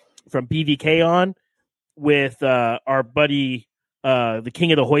from BVK on with our buddy the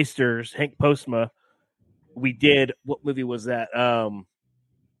King of the Hoisters, Hank Postma. We did, what movie was that?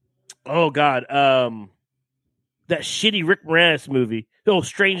 That shitty Rick Moranis movie. Oh,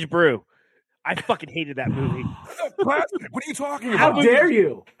 Strange Brew. I fucking hated that movie. What are you talking about? How dare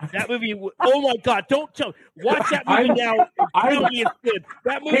you? That movie. Oh my god! Don't tell. Watch that movie now. Tell me it's good.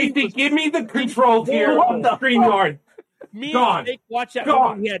 That movie. Casey, give me the control here on the StreamYard. Me and Jake watched that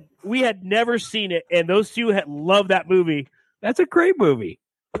movie. We had never seen it, and those two had loved that movie. That's a great movie.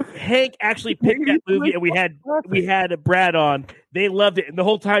 Hank actually picked that movie, and we had Brad on. They loved it, and the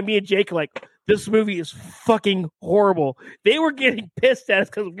whole time, me and Jake like, this movie is fucking horrible. They were getting pissed at us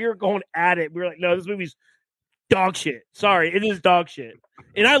because we were going at it. We were like, no, this movie's dog shit. Sorry, it is dog shit.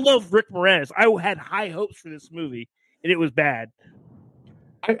 And I love Rick Moranis. I had high hopes for this movie, and it was bad.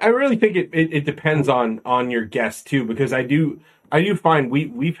 I really think it depends on your guests too, because I do find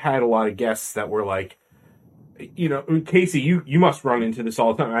we've had a lot of guests that were like, you know, Casey, you must run into this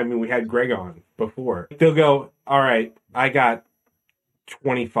all the time. I mean, we had Greg on before. They'll go, all right, I got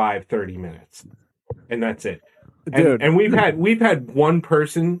 25, 30 minutes, and that's it. And we've had one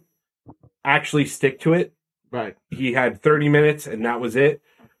person actually stick to it. Right. He had 30 minutes, and that was it.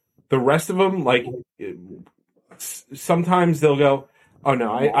 The rest of them, like, sometimes they'll go, oh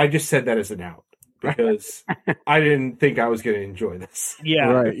no, I just said that as an out because I didn't think I was going to enjoy this. Yeah,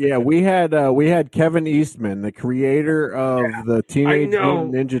 right. Yeah, we had Kevin Eastman, the creator of the Teenage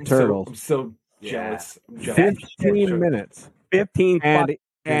Mutant Ninja Turtles. I'm so jealous. I'm jealous. 15 minutes. 15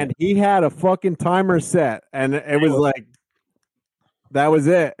 and he had a fucking timer set, and it was like that was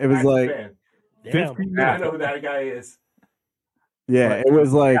it. It was like 15 minutes. I know who that guy is. Yeah, it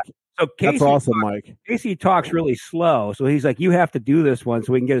was like So Casey, that's awesome, Mike. Casey talks really slow, so he's like, "You have to do this one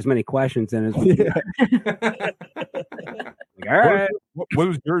so we can get as many questions in as we can." All right. What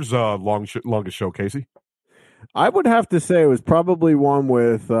was yours longest show, Casey? I would have to say it was probably one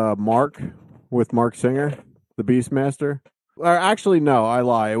with Mark Singer, the Beastmaster. Actually, no, I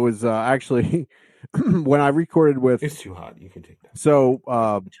lie. It was actually when I recorded with. It's too hot. You can take that. So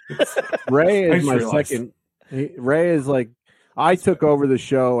Ray I is just my realized. second. Ray is like I took over the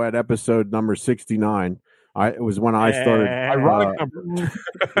show at episode number 69. It was when I started. Ironic number.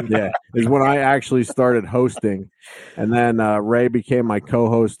 Yeah, is when I actually started hosting, and then Ray became my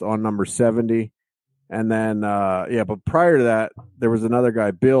co-host on number 70. And then, but prior to that, there was another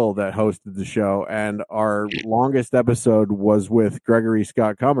guy, Bill, that hosted the show. And our longest episode was with Gregory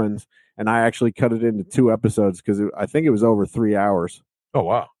Scott Cummins. And I actually cut it into 2 episodes because I think it was over 3 hours. Oh,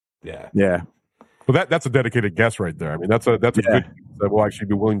 wow. Yeah. Yeah. Well, that's a dedicated guest right there. I mean, that's a good guest that will actually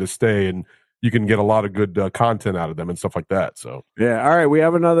be willing to stay, and you can get a lot of good content out of them and stuff like that. So, yeah. All right. We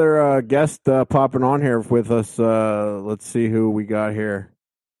have another guest popping on here with us. Let's see who we got here.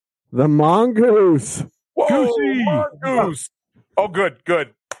 The Mongoose. Whoa, Mongoose. Oh, good.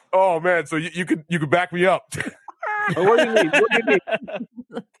 Oh man, so you could back me up. What do you need?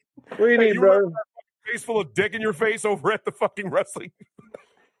 What do you need, brother? Face full of dick in your face over at the fucking wrestling.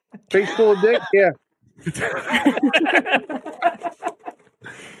 Face full of dick? Yeah.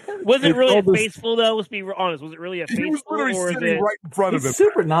 Was it really a faceful though? Let's be honest. Was it really a faceful, or is it right in front of him? He's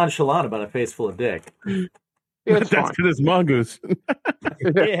super nonchalant about a face full of dick. It's That's fine. because it's Mongoose.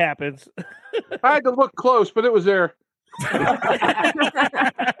 It happens. I had to look close, but it was there.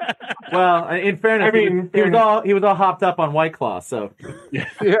 Well, in fairness, I mean, he was all hopped up on White Claw, so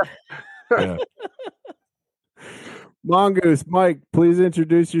Yeah. Mongoose, Mike, please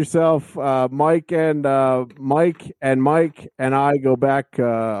introduce yourself. Mike and Mike and I go back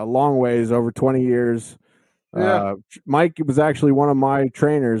a long ways, over 20 years. Yeah. Mike was actually one of my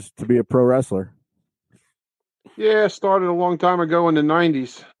trainers to be a pro wrestler. Yeah, started a long time ago in the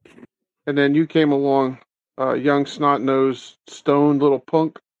 90s. And then you came along, young, snot-nosed, stoned little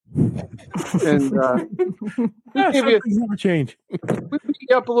punk. And we gave you, never change. we beat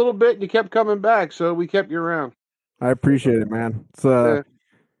you up a little bit, and you kept coming back, so we kept you around. I appreciate it, man.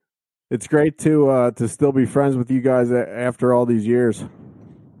 It's great to still be friends with you guys after all these years.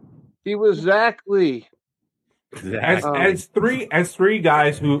 He was Zach Lee. As three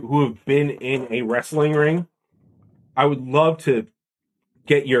guys who have been in a wrestling ring, I would love to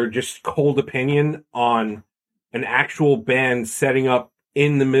get your just cold opinion on an actual band setting up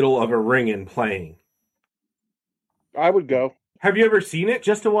in the middle of a ring and playing. I would go. Have you ever seen it?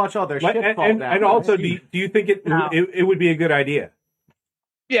 just to watch all their shit fall down. And also, do you think it would be a good idea?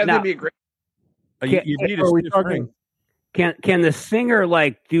 Yeah, Now- that'd be a great. You need a Are we stiff talking? ring. Can the singer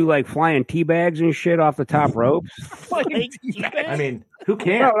do flying tea bags and shit off the top ropes? I mean, who No,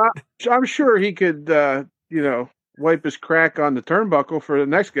 can't? I'm sure he could, wipe his crack on the turnbuckle for the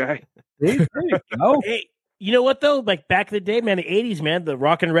next guy. Oh, Hey, you know what though? Like back in the day, man, the '80s, man, the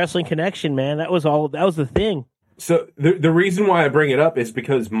rock and wrestling connection, man, that was the thing. So the reason why I bring it up is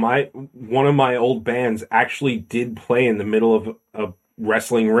because one of my old bands actually did play in the middle of a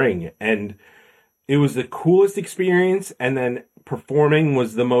wrestling ring, and it was the coolest experience. And then performing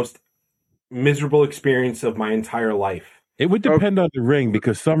was the most miserable experience of my entire life. It would depend on the ring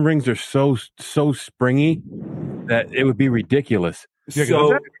because some rings are so springy that it would be ridiculous.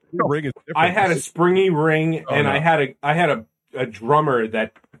 So ring is different. I had a springy ring, Oh, and no. I had a drummer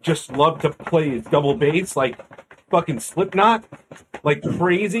that just loved to play double bass like fucking Slipknot, like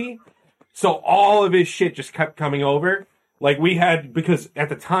crazy. So all of his shit just kept coming over. Like because at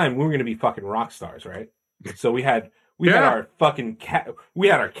the time we were gonna be fucking rock stars, right? So we had our fucking we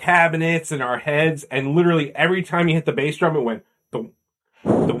had our cabinets and our heads, and literally every time you hit the bass drum, it went dum,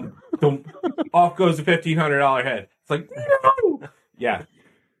 dum, dum. Off goes the $1,500 head. It's like no! Yeah.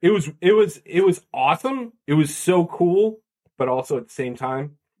 It was awesome. It was so cool, but also at the same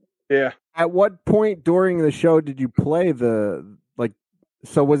time. Yeah. At what point during the show did you play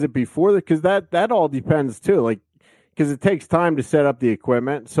so was it before because that all depends too, because it takes time to set up the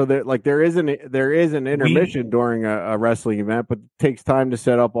equipment. So that there is an intermission during a wrestling event, but it takes time to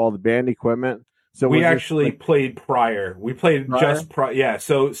set up all the band equipment. So we actually played prior. We played just prior. Yeah.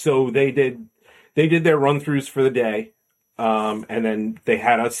 So they did their run throughs for the day. And then they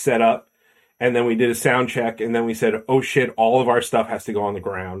had us set up, and then we did a sound check, and then we said, oh shit, all of our stuff has to go on the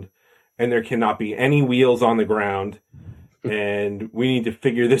ground, and there cannot be any wheels on the ground, and we need to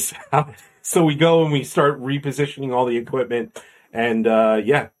figure this out. So we go and we start repositioning all the equipment, and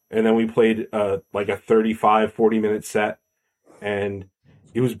and then we played like a 35-40 minute set, and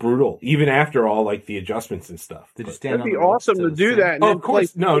it was brutal. Even after all like the adjustments and stuff. Did you stand That'd be awesome to do that. And Oh, then of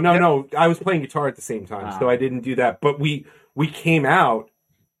course. play- No. I was playing guitar at the same time, so I didn't do that. But we came out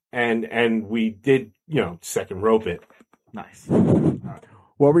and we did, second rope it. Nice.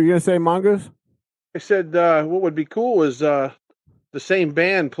 What were you gonna say, Mongoose? I said what would be cool is the same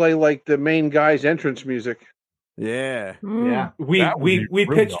band play like the main guy's entrance music. Yeah. Yeah. We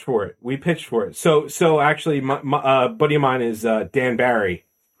pitched for it. We pitched for it. So actually, my buddy of mine is Dan Barry,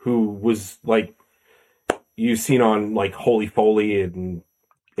 who was like you've seen on like Holy Foley and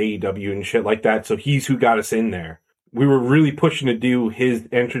AEW and shit like that. So he's who got us in there. We were really pushing to do his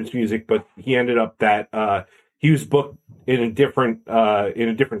entrance music, but he ended up that he was booked in a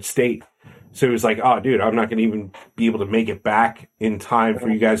different state. So he was like, "Oh, dude, I'm not going to even be able to make it back in time for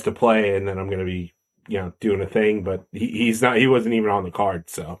you guys to play, and then I'm going to be, doing a thing." But he's not. He wasn't even on the card.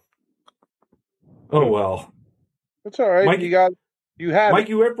 So, oh well. That's all right. Mikey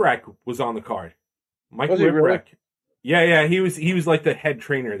Whipwreck was on the card. Mikey Was he really? Whipwreck. Yeah. He was like the head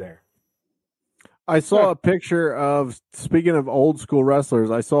trainer there. I saw a picture of, speaking of old school wrestlers,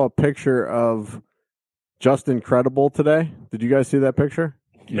 I saw a picture of Justin Credible today. Did you guys see that picture?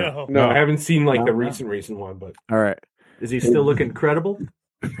 No, I haven't seen like the recent one, but all right. Is he still looking credible?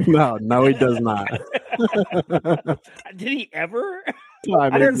 No, he does not. Did he ever?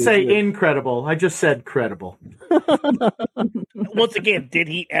 I didn't say incredible. I just said credible. Once again, did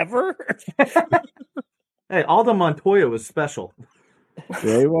he ever? Hey, Aldo Montoya was special.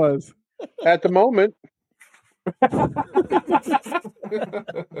 Yeah, he was. At the moment. At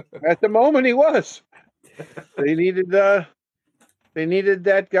the moment, he was. They needed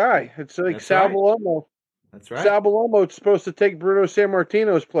that guy. It's like That's Sal right. Balomo. That's right. Sal Balomo's supposed to take Bruno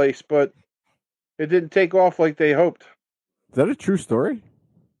Sammartino's place, but it didn't take off like they hoped. Is that a true story?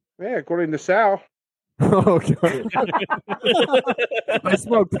 Yeah, according to Sal. Okay. I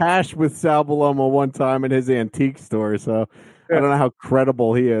smoked hash with Sal Balomo one time in his antique store, so I don't know how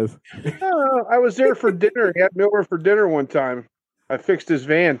credible he is. I was there for dinner. He had me over for dinner one time. I fixed his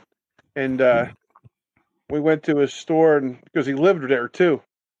van, and we went to his store, and because he lived there too.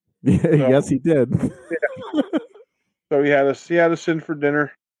 Yeah, yes, he did. So he had us in for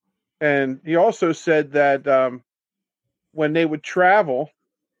dinner, and he also said that when they would travel,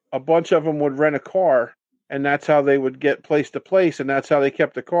 a bunch of them would rent a car, and that's how they would get place to place, and that's how they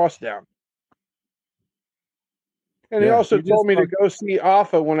kept the cost down. And he also told me to go see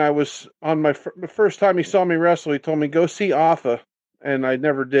Alpha when I was on the first time he saw me wrestle. He told me go see Alpha, and I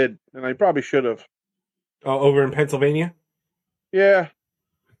never did, and I probably should have. Over in Pennsylvania. Yeah,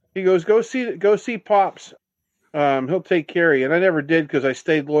 he goes go see Pops. He'll take care of you, and I never did because I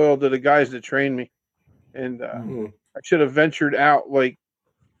stayed loyal to the guys that trained me, and I should have ventured out like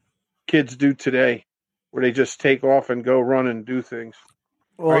kids do today, where they just take off and go run and do things.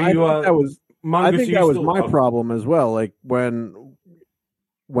 Well, I think that was my problem as well. Like when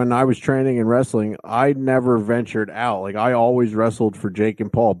I was training and wrestling, I never ventured out. Like I always wrestled for Jake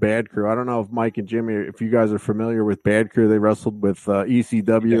and Paul, Bad Crew. I don't know if Mike and Jimmy, if you guys are familiar with Bad Crew, they wrestled with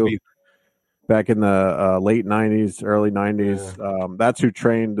ECW back in the late 90s, early 90s. Yeah. That's who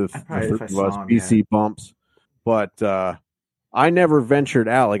trained the three of us, BC Bumps. But I never ventured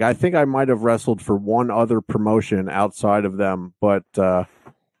out. Like I think I might have wrestled for one other promotion outside of them, but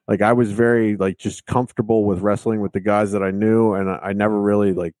like I was very just comfortable with wrestling with the guys that I knew, and I never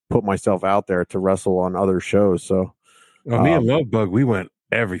really put myself out there to wrestle on other shows. So me and Love Bug, we went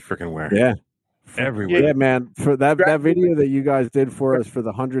every freaking where. Yeah. Everywhere. Yeah, man. For that video that you guys did for us for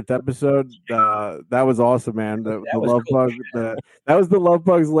the 100th episode, that was awesome, man. The Love Bug, that was the Love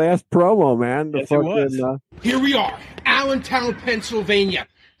Bug's last promo, man. Yes, it was. Here we are, Allentown, Pennsylvania,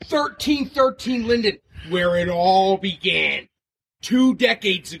 1313 Linden, where it all began. 2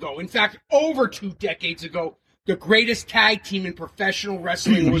 decades ago, in fact, over 2 decades ago, the greatest tag team in professional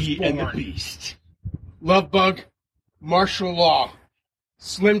wrestling was born. And the Beast. Love Bug, Martial Law,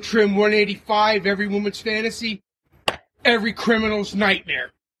 Slim Trim 185, every woman's fantasy, every criminal's nightmare.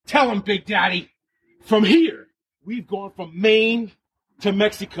 Tell 'em, Big Daddy. From here, we've gone from Maine to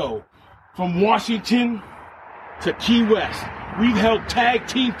Mexico, from Washington to Key West. We've held tag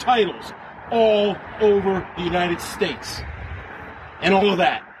team titles all over the United States. And all of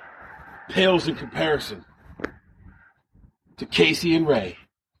that pales in comparison to Casey and Ray.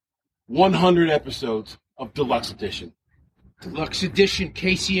 100 episodes of Deluxe Edition. Deluxe Edition,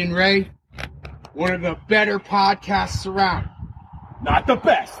 Casey and Ray, one of the better podcasts around. Not the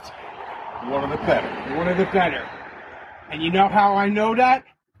best, one of the better. One of the better. And you know how I know that?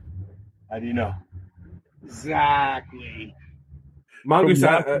 How do you know? Exactly. Mongoose,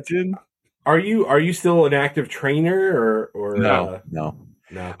 Are you still an active trainer or No. no?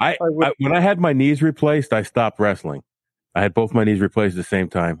 I when I had my knees replaced, I stopped wrestling. I had both my knees replaced at the same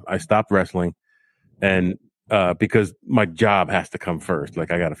time. I stopped wrestling, and because my job has to come first.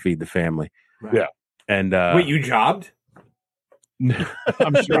 Like I got to feed the family. Right. Yeah. And Wait, you jobbed?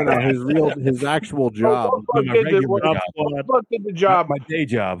 I'm sure No, his actual job. No, my regular job. Buck did the job. My day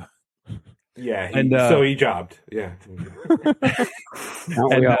job. Yeah, And he jobbed. Yeah.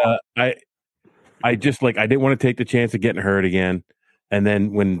 And I just I didn't want to take the chance of getting hurt again. And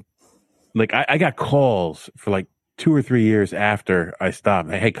then when I got calls for 2 or 3 years after I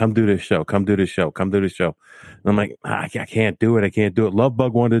stopped. Hey, come do this show. Come do this show. Come do this show. And I'm like, I can't do it. I can't do it. Love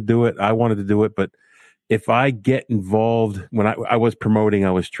Bug wanted to do it. I wanted to do it. But if I get involved, when I was promoting,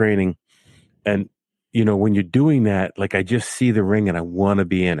 I was training. And, when you're doing that, I just see the ring and I want to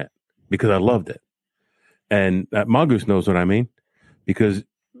be in it because I loved it. And Mongoose knows what I mean, because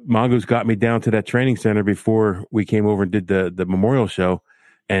Mongoose got me down to that training center before we came over and did the memorial show.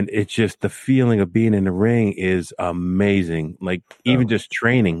 And it's just the feeling of being in the ring is amazing. Even just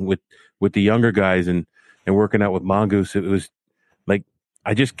training with the younger guys and working out with Mongoose, it was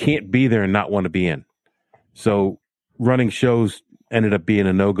I just can't be there and not want to be in. So running shows ended up being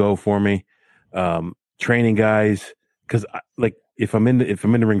a no-go for me. Training guys, because if I'm in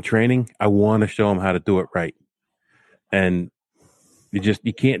the ring training, I want to show them how to do it right. And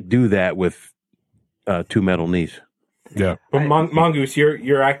you can't do that with 2 metal knees. Yeah. But Mongoose,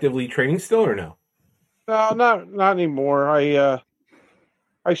 you're actively training still or no? No, not anymore.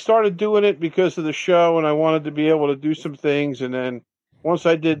 I started doing it because of the show, and I wanted to be able to do some things. And then once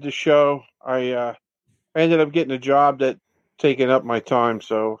I did the show, I ended up getting a job that taken up my time.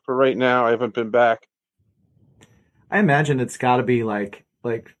 So for right now, I haven't been back. I imagine it's got to be like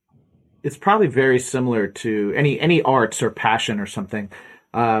it's probably very similar to any arts or passion or something.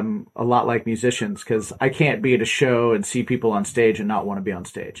 A lot like musicians, because I can't be at a show and see people on stage and not want to be on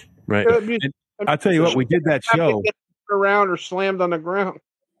stage. Right. I'll tell you what, we did that show. Around or slammed on the ground.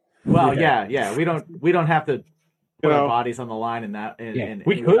 Well, yeah. We don't have to put our bodies on the line in that.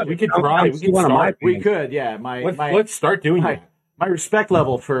 We could try. We could. Yeah. Let's start doing that. My respect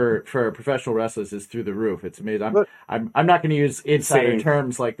level for professional wrestlers is through the roof. It's amazing. I'm not going to use insider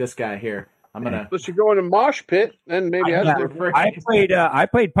terms like this guy here. I'm gonna. Unless you go in a mosh pit, then maybe that's different. I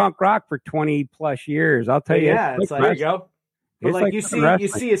played punk rock for 20 plus years. I'll tell you. Yeah, it's there you go. But you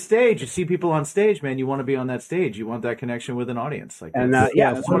see a stage, you see people on stage, man. You want to be on that stage. You want that connection with an audience.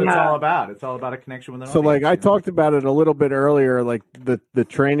 That's what it's all about. It's all about a connection with an audience. So, I talked about it a little bit earlier, the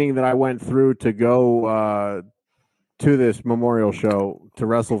training that I went through to go to this memorial show to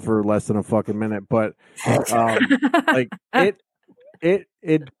wrestle for less than a fucking minute, but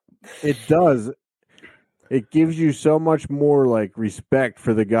it does. It gives you so much more respect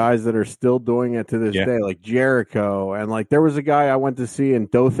for the guys that are still doing it to this day, like Jericho. And there was a guy I went to see in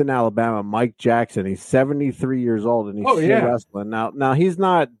Dothan, Alabama, Mike Jackson. He's 73 years old and he's still wrestling. Now he's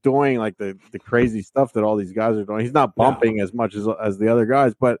not doing the crazy stuff that all these guys are doing. He's not bumping as much as the other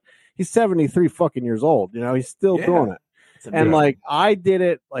guys, but he's 73 fucking years old. He's still doing it. And I did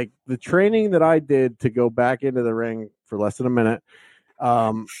it, the training that I did to go back into the ring for less than a minute.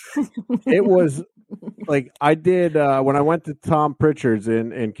 It was I did when I went to Tom Pritchard's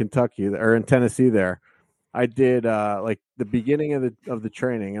in Kentucky or in Tennessee there. I did the beginning of the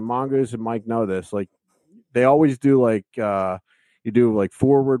training, and Mongoose and Mike know this. They always do you do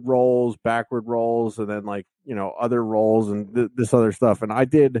forward rolls, backward rolls, and then other rolls and this other stuff. And I've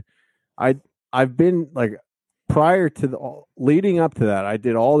been prior to leading up to that, I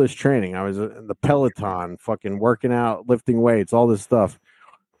did all this training. I was in the Peloton, fucking working out, lifting weights, all this stuff.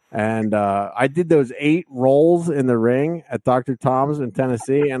 And I did those 8 rolls in the ring at Dr. Tom's in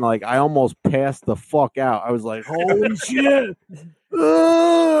Tennessee, and I almost passed the fuck out. I was like, "Holy shit!"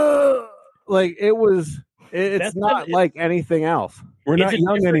 It's not like anything else. We're not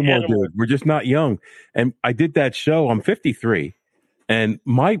young anymore, dude. We're just not young. And I did that show. I'm 53, and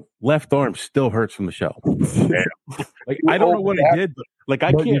my left arm still hurts from the show. I don't know what I did, but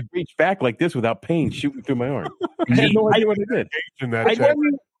I can't reach back like this without pain shooting through my arm. I had no idea what I did.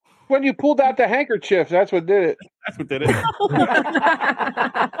 When you pulled out the handkerchief, that's what did it. That's what did it.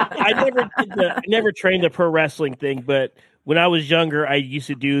 I never trained the pro wrestling thing, but when I was younger, I used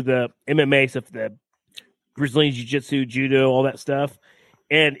to do the MMA stuff, the Brazilian Jiu-Jitsu, judo, all that stuff.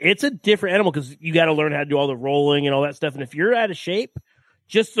 And it's a different animal because you got to learn how to do all the rolling and all that stuff. And if you're out of shape,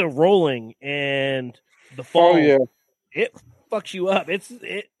 just the rolling and the fall, it fucks you up.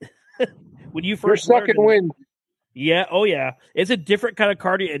 When you first you're sucking wind. Yeah, it's a different kind of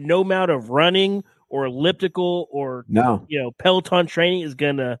cardio, and no amount of running or elliptical or Peloton training is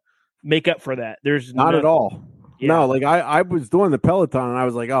gonna make up for that. There's Not at all. Yeah. No, like I was doing the Peloton and I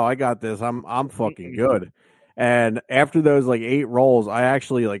was like, oh, I got this. I'm fucking good. And after those like 8 rolls, I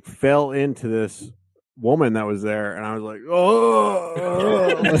actually like fell into this woman that was there, and I was like, oh.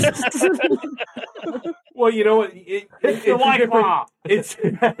 Well, you know what? It's the White Claw. It's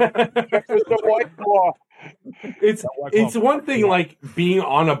the White Claw. It's one thing like being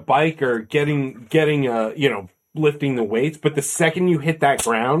on a bike or getting lifting the weights, but the second you hit that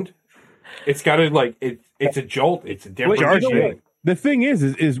ground, it's got to like it's a jolt. It's a different thing. The thing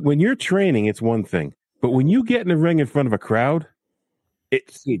is when you're training, it's one thing, but when you get in the ring in front of a crowd,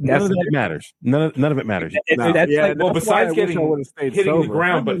 none of that matters. None of it matters. Besides hitting the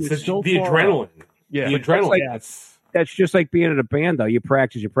ground, but the adrenaline. Yeah, the adrenaline. That's just like being in a band, though. You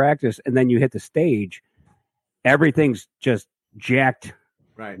practice, and then you hit the stage. Everything's just jacked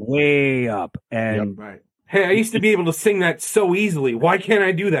way up. And Hey, I used to be able to sing that so easily. Why can't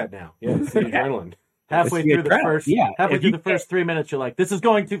I do that now? Yeah, it's the adrenaline. Halfway through the first 3 minutes, you're like, "This is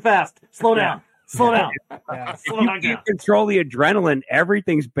going too fast. Slow down. Slow down." If you can't control the adrenaline,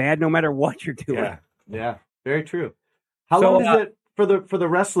 everything's bad, no matter what you're doing. Yeah, very true. How long is it for the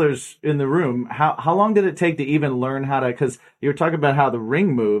wrestlers in the room? How long did it take to even learn how to? Because you were talking about how the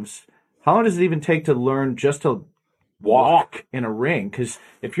ring moves. How long does it even take to learn just to walk in a ring? Because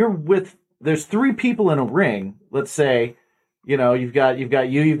if you're there's 3 people in a ring. Let's say, you've got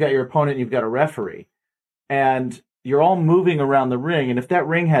your opponent, you've got a referee, and you're all moving around the ring. And if that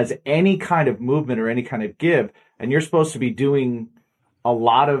ring has any kind of movement or any kind of give, and you're supposed to be doing a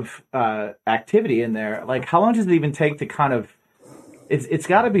lot of activity in there, like how long does it even take to kind of? It's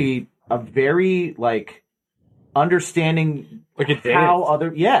got to be a very understanding like a how dance.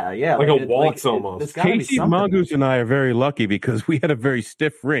 other like a waltz almost. Casey Mongoose and I are very lucky because we had a very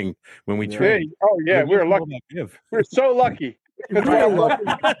stiff ring when we trained. Oh yeah, we're lucky. We're so lucky. So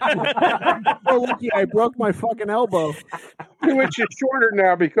lucky I broke my fucking elbow. 2 inches shorter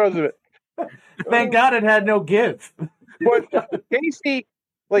now because of it. Thank God it had no give. But Casey,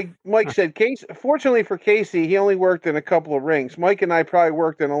 like Mike said, fortunately for Casey, he only worked in a couple of rings. Mike and I probably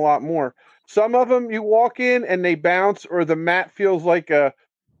worked in a lot more. Some of them you walk in and they bounce, or the mat feels like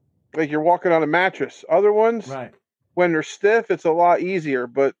you're walking on a mattress. Other ones, when they're stiff, it's a lot easier,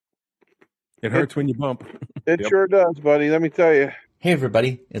 but it hurts when you bump. It sure does, buddy. Let me tell you. Hey,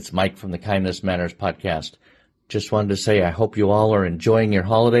 everybody. It's Mike from the Kindness Matters podcast. Just wanted to say I hope you all are enjoying your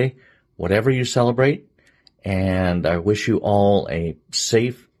holiday, whatever you celebrate, and I wish you all a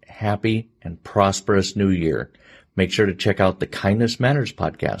safe, happy, and prosperous new year. Make sure to check out the Kindness Matters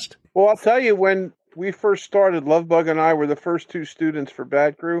podcast. Well, I'll tell you, when we first started, Lovebug and I were the first 2 students for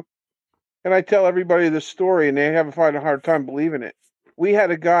Bad Crew. And I tell everybody this story, and they have a hard time believing it. We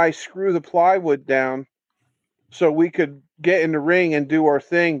had a guy screw the plywood down so we could get in the ring and do our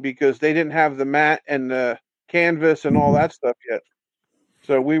thing because they didn't have the mat and the canvas and all that stuff yet.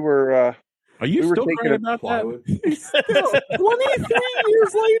 So we were... Are you still crying about plywood? that? 23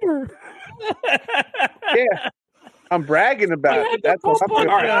 years later. Yeah. I'm bragging about it. That's what I'm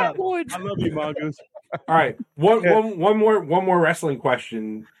I love you, Mongoose. All right, one more wrestling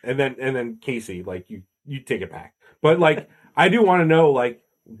question, and then Casey, like you take it back. But like, I do want to know, like,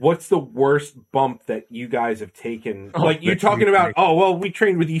 what's the worst bump that you guys have taken? Like, you're talking about, we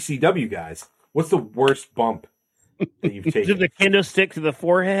trained with ECW guys. What's the worst bump that you've taken? Did the kendo stick to the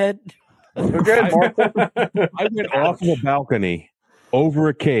forehead? I went off of a balcony, over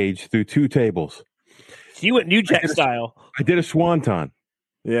a cage, through 2 tables. So you went New Jack style. I did a swanton.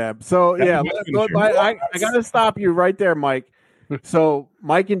 Yeah. So I got to stop you right there, Mike. So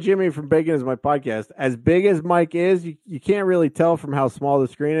Mike and Jimmy from Bacon is my podcast. As big as Mike is, you can't really tell from how small the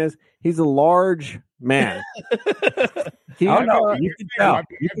screen is. He's a large man. You can tell.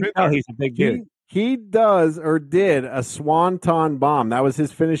 You can tell he's a big dude. He does or did a swanton bomb. That was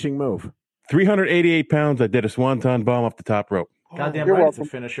his finishing move. 388 pounds. I did a swanton bomb off the top rope. Goddamn right, it's a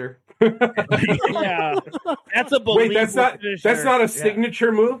finisher. Yeah, that's a believable Wait, that's not a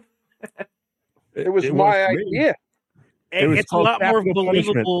signature move. It was my idea. It's a lot more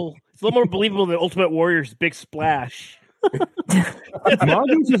believable. It's a little more believable than Ultimate Warrior's big splash.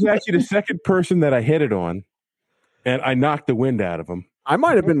 Mongoose is actually the second person that I hit it on, and I knocked the wind out of him. I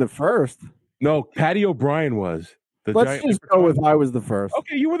might have been the first. No, Patty O'Brien was. Let's just go with I was the first.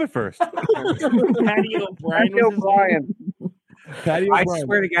 Okay, you were the first. Patty O'Brien. I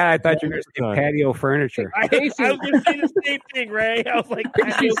swear to God, I thought you were going to say patio furniture. I was going to say the same thing, Ray. I was like,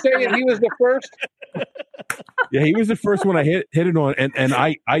 did you say he was the first? Yeah, he was the first one I hit it on, and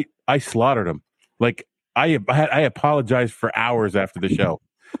I slaughtered him. Like I apologized for hours after the show.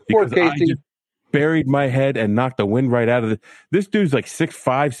 Poor Casey. buried my head and knocked the wind right out of it. This dude's like 6'5",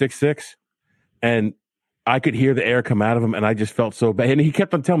 6'6", and I could hear the air come out of him, and I just felt so bad. And he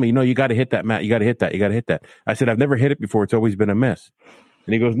kept on telling me, you got to hit that, Matt. You got to hit that. You got to hit that. I said, I've never hit it before. It's always been a miss.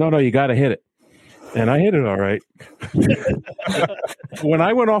 And he goes, no, you got to hit it. And I hit it all right. When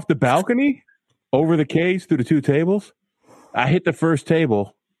I went off the balcony over the K's through the two tables, I hit the first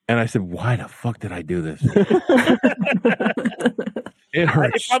table, and I said, why the fuck did I do this? It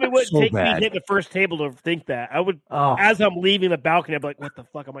hurts. It probably wouldn't so take bad. me to hit the first table to think that. I would, as I'm leaving the balcony, I'd be like, what the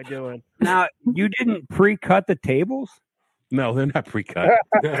fuck am I doing? Now, you didn't pre-cut the tables? No, they're not pre-cut.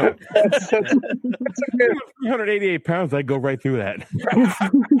 388 pounds, I'd go right through that. I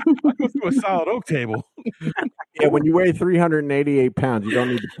go through a solid oak table. Yeah, when you weigh 388 pounds, you don't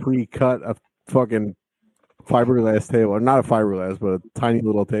need to pre-cut a fucking fiberglass table, or not a fiberglass, but a tiny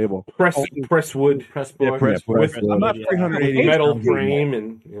little table. Press wood. Press Yeah, board. press wood. I'm not 380 metal pounds frame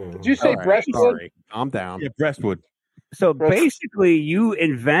anymore. and Did you say breastwood? Sorry, I'm down. Yeah, breastwood. So basically, you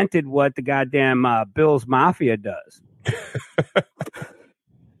invented what the goddamn Bill's Mafia does.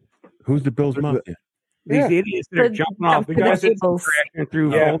 Who's the Bill's Mafia? These idiots that are jumping off the guys that crashing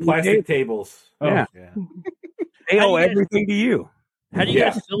through plastic tables. Yeah. They owe everything to you. How do you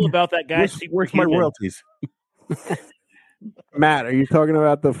guys feel about that guy? Where's my royalties? Matt, are you talking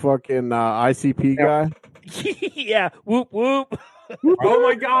about the fucking ICP guy? Yeah. Whoop, whoop. Oh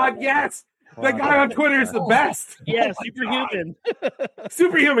my God, yes. That guy on Twitter is the best. Yeah, superhuman.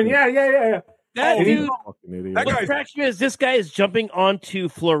 Superhuman, yeah. That dude, That what guy's cracks me is this guy is jumping onto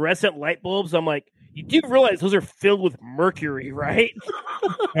fluorescent light bulbs. I'm like, you do realize those are filled with mercury, right?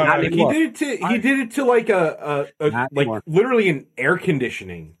 he did it to like a literally an air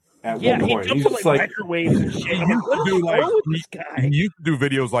conditioning at Yeah, one he point. jumped He's on just like like microwaves and shit. I'm like, what is Do, like, wrong with this guy? He used to do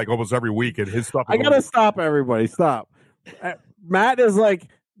videos like almost every week, and his stuff. I gotta stop, everybody. Stop. Matt is like,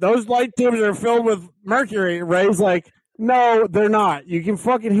 those light tubes are filled with mercury. Ray's like, no, they're not. You can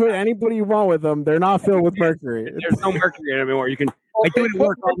fucking hit anybody you want with them. They're not filled with mercury. There's no mercury anymore. You can. I do it at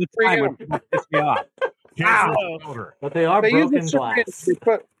work all the time. When people piss me off. Ow. But they are They use broken a glass.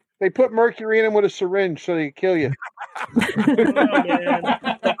 syringe. They put mercury in them with a syringe so they kill you.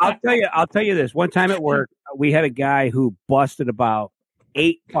 I'll tell you this. One time at work, we had a guy who busted about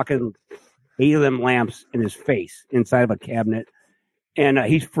 8 of them lamps in his face inside of a cabinet, and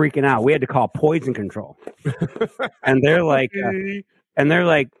he's freaking out. We had to call poison control, and they're like,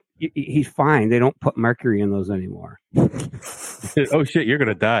 he's fine. They don't put mercury in those anymore. Oh shit, you're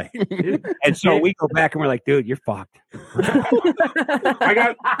gonna die. And so we go back and we're like, dude, you're fucked.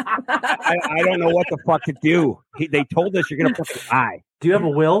 I don't know what the fuck to do. They told us you're gonna fucking die. Do you have a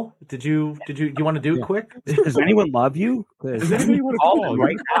will? Do you want to do it quick? Does anyone love you? Does anybody want to Call call them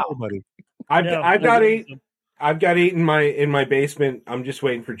right now, buddy? I've got 8. I've got 8 in my basement. I'm just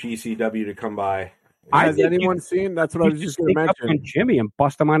waiting for GCW to come by. Has anyone seen? That's what I was just going to mention. Jimmy and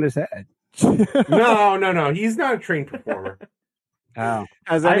bust him on his head. No. He's not a trained performer. Oh.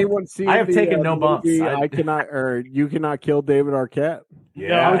 Has anyone seen? I have taken no bumps. I cannot, or you cannot kill David Arquette.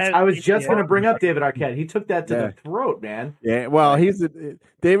 Yeah, I was just going to bring up David Arquette. He took that to the throat, man. Yeah, well, David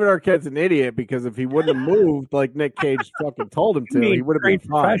Arquette's an idiot because if he wouldn't have moved like Nick Cage fucking told him to, he would have been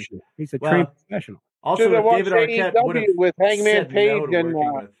fine. He's a trained professional. Also, Should have if David watched Arquette would have with Hangman said Page no to and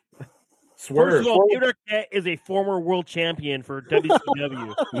working with Swerve. First of all, David Arquette is a former world champion for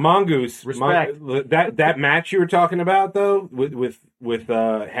WCW. Mongoose. Respect. That match you were talking about though with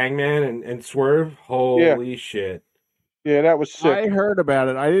Hangman and Swerve. Holy shit. Yeah, that was sick. I heard about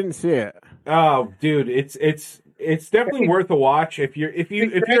it. I didn't see it. Oh, dude, it's definitely worth a watch if you're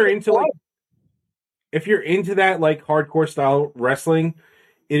into that like hardcore style wrestling.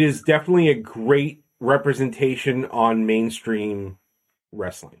 It is definitely a great representation on mainstream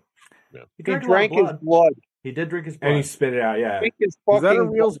wrestling. Yeah. He drank his blood. He did drink his blood. And he spit it out, yeah. Is that a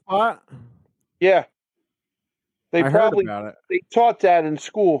real spot? Yeah. They I heard probably about it. They taught that in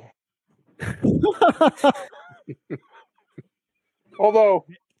school. Although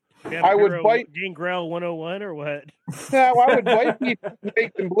I would bite Gene Grell 101 or what? No, I would bite people to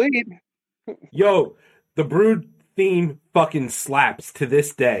make them bleed. Yo, the Brood theme fucking slaps to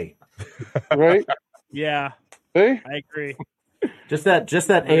this day. Right? Yeah. Hey? I agree. Just that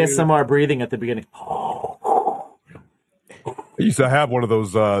ASMR breathing at the beginning. I used to have one of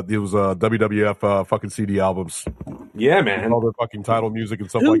those WWF fucking CD albums. Yeah, man. All their fucking title music and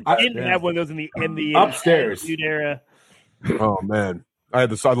stuff Who like that. didn't have one of those in the upstairs era? Oh man, I had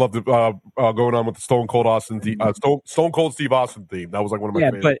this. I loved it going on with the Stone Cold Steve Austin theme. That was like one of my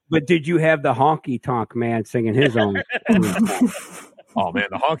favorites. but did you have the honky tonk man singing his own? Oh man,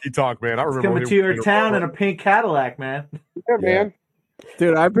 the honky tonk man! I remember Coming to your town in a pink Cadillac, man. Yeah, man.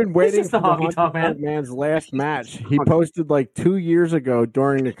 Dude, I've been waiting is the for the honky tonk man's last match. He posted like 2 years ago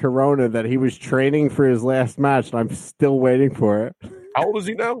during the Corona that he was training for his last match, and I'm still waiting for it. How old is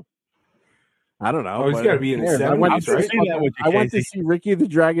he now? I don't know. Oh, he's but got to be in his I went 70s, right? I went to see Ricky the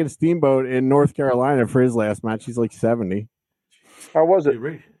Dragon Steamboat in North Carolina for his last match. He's like 70. How was it?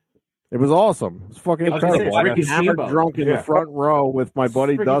 It was awesome. It was fucking I was gonna say, incredible. I got Ricky hammered Steamboat. drunk in Yeah. the front row with my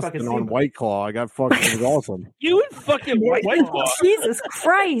buddy Ricky fucking Dustin on Steamboat. White Claw. I got fucking. It was awesome. You and fucking White Claw. Jesus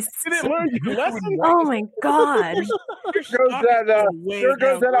Christ! You didn't learn your lesson? Oh my God! There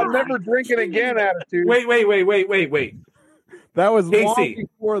goes that I'll never drink it again attitude. Wait. That was long Casey.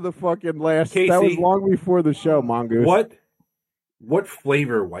 before the fucking last. Casey. That was long before the show, Mongoose. What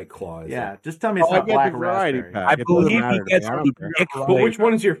flavor White Claw is? Yeah, it? just tell me it's I not get black the variety raspberry. pack. I It doesn't believe matter he to me. gets I don't the care. dick But which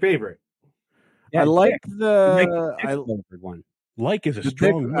one is your favorite? I like You like the. the dick-flavored one. Like is a The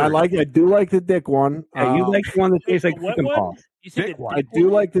strong dick, word. I do like the dick one. Yeah, you like the one that tastes like What chicken one? balls. You said Dick the one. I do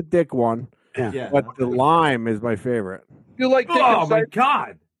like the dick one, Yeah. but the lime is my favorite. You like Dick Oh and my cider?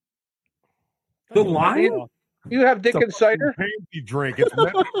 god! The lime? You have Dick and cider? Fancy drink. It's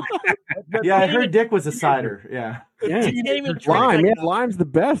Yeah, I heard Dick was a cider. Yeah. Yeah. You can't even drink Lime, like yeah, lime's the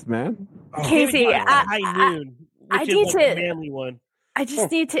best, man. Casey, high noon, I which need is like to- the manly one. I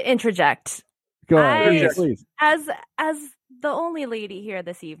just need to interject. Go ahead, please. As the only lady here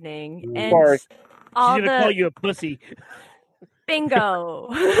this evening, and Sorry. all She's gonna call the you a pussy. bingo.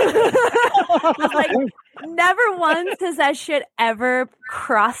 Like, never once has that shit ever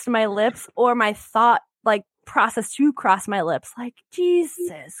crossed my lips or my thought like process to cross my lips. Like,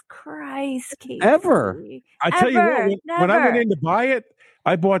 Jesus Christ, Casey. Ever. I tell you what, Ever. when I went Never. in to buy it,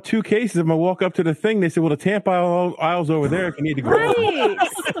 I bought 2 cases. And I walk up to the thing, they said, "Well, the Tampa aisle's over there. If you need to go." Right.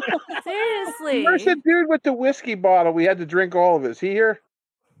 Seriously. Where's the dude with the whiskey bottle? We had to drink all of it. Is he here?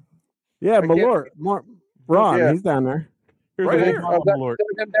 Yeah, I can't- Ron, Yeah. he's down there. Right Is here. that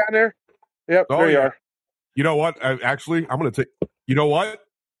him down there? Yep, Oh, there you yeah. are. You know what? Actually, I'm going to take. You know what,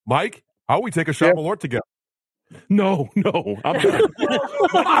 Mike? How about we take a shot Malort together? No. I'm Mike.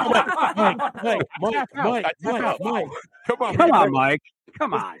 Come on, Come on, Mike.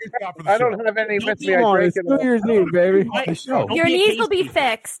 Come on. I don't have any with me. Come I on, drank it's it New all. Year's Eve, baby. Don't Your be a knees will be Casey.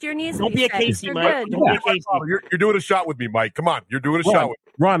 fixed. Your knees will Don't be a fixed. Casey, You're Mike. good. Don't be a Casey. You're doing a shot with me, Mike. Come on, you're doing a shot with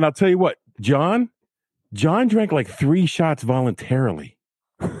me. Ron, I'll tell you what. John drank like 3 shots voluntarily.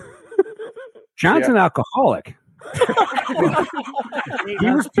 John's an alcoholic. He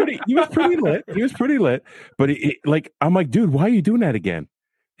was pretty lit. But I'm like, dude, why are you doing that again?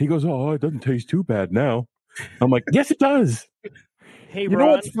 He goes, "Oh, it doesn't taste too bad now." I'm like, yes, it does. Hey, You know Ron.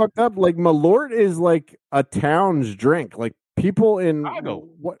 what's fucked up? Like Malort is like a town's drink. Like people in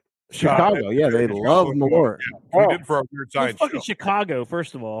Chicago, yeah, they love Malort. We did for our weird It's science fucking show. Chicago,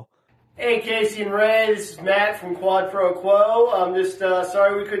 first of all. Hey, Casey and Ray, this is Matt from Quad Pro Quo. I'm just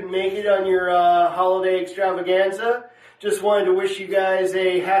sorry we couldn't make it on your holiday extravaganza. Just wanted to wish you guys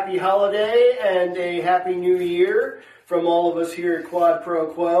a happy holiday and a happy new year from all of us here at Quad Pro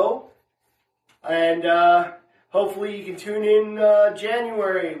Quo. And hopefully you can tune in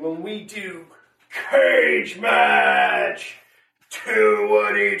January when we do Cage Match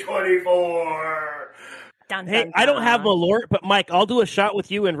 2024. Hey, I don't have Malort, but Mike, I'll do a shot with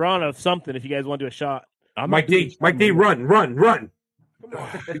you and Ron of something if you guys want to do a shot. Mike D, run.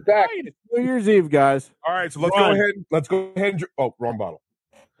 He's back. New Year's Eve, guys. All right, so let's Ron. go ahead. Let's go ahead. And oh, wrong bottle.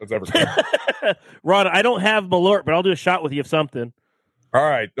 That's everything. Ron, I don't have Malort, but I'll do a shot with you of something. All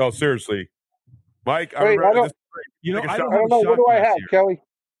right. No, seriously, Mike. Wait, I don't. You know, Take a I shot. don't I don't know. What do I have, Kelly?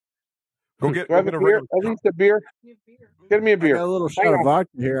 Go get. Do I have Get a a beer? regular At least a beer. Get me a I beer. got a little Hang shot of on.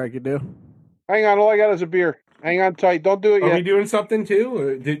 vodka here I could do. Hang on. All I got is a beer. Hang on tight. Don't do it Are we yet. doing something too?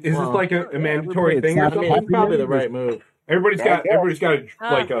 Or is this like a mandatory thing or It's something? happy Probably the New Year's. right move. Everybody's got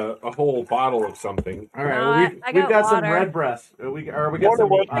Oh. like a whole bottle of something. All right, No, well, I we've got got some water. Red Breast. We got some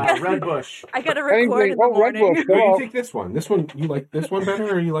Red Bush. I gotta record Anything. in the Oh, Red morning. Bull. Well, Hello. you take this one. This one, you like this one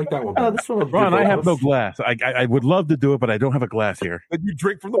better, or you like that one Oh, better? this one will Ron, do I have no both. glass. I would love to do it, but I don't have a glass here. Then you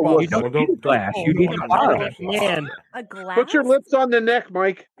drink from the Oh, bottle. You don't need a glass. You need a bottle. Man, A glass? Put your lips on the neck,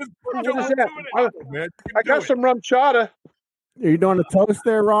 Mike. What is that? I got some rum chata. Are you doing a toast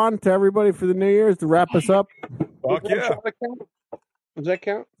there, Ron, to everybody for the New Year's to wrap us up? Fuck yeah. Does that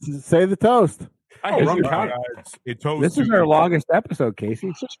count? Say the toast. I rum guess chata. A toast This is to- our longest episode, Casey.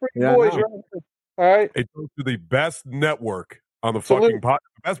 It's just for you Yeah, I boys, know. right? All right. A toast to the best network on the Salute.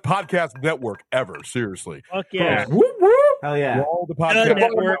 best podcast network ever. Seriously, fuck yeah. Hell yeah. all the Good podcast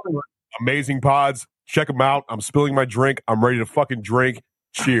network. amazing pods. Check them out. I'm spilling my drink. I'm ready to fucking drink.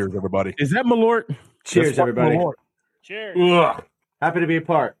 Cheers, everybody. Is that Malort? Cheers, That's fucking everybody. Malort. Cheers. Ugh. Happy to be a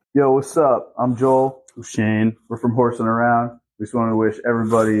part. Yo, what's up? I'm Joel. I'm Shane. We're from Horsing Around. We just want to wish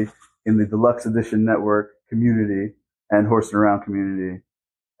everybody in the Deluxe Edition Network community and Horsing Around community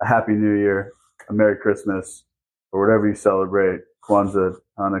a Happy New Year, a Merry Christmas, or whatever you celebrate. Kwanzaa,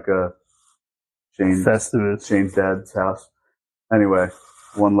 Hanukkah, Shane's dad's house. Anyway,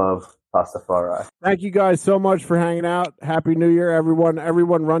 one love, Pastafari. Thank you guys so much for hanging out. Happy New Year, everyone.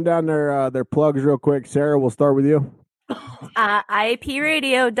 Everyone run down their plugs real quick. Sarah, we'll start with you.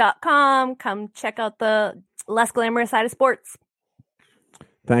 IAPradio.com. Come check out the less glamorous side of sports.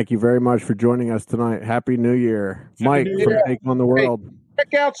 Thank you very much for joining us tonight. Happy New Year. Mike, New from Year. Take on the World. Hey,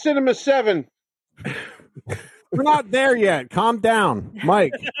 check out Cinema 7. We're not there yet. Calm down.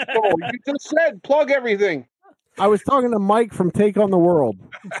 Mike. Oh, you just said plug everything. I was talking to Mike from Take on the World.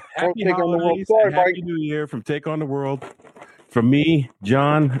 Happy Take on the World. holidays Sorry, and Happy Mike. New Year from Take on the World. From me,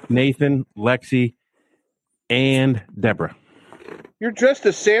 John, Nathan, Lexi, and Deborah. You're dressed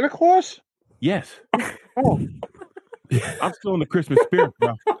as Santa Claus? Yes. Oh, I'm still in the Christmas spirit,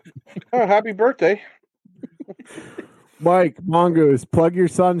 bro. oh happy birthday. Mike, Mongoose, plug your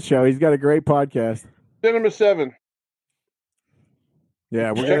son's show. He's got a great podcast. Cinema 7.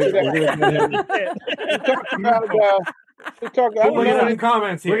 Yeah, we're Check gonna it out. get him. We talked about, we talked, I Put don't links know. in the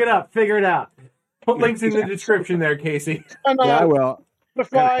comments here. Look it up. Figure it out. Put links in the description there, Casey. And, Yeah, I will.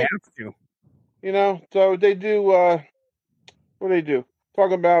 Spotify, you know, so they do, what do they do?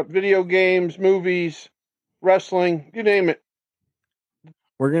 Talk about video games, movies, wrestling, you name it.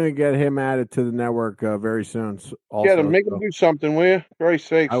 We're gonna get him added to the network very soon. Also, Get them, make them do something, will you? For Christ's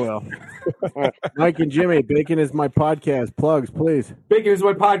sakes. I will. Mike and Jimmy, Bacon is my podcast. Plugs, please. Bacon is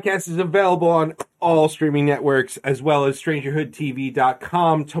My Podcast is available on all streaming networks as well as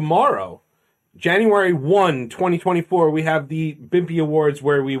StrangerhoodTV.com. Tomorrow, January 1, 2024, we have the Bimpy Awards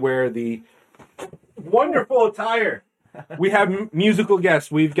where we wear the wonderful attire. We have musical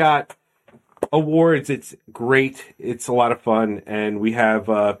guests. We've got awards. It's great. It's a lot of fun. And we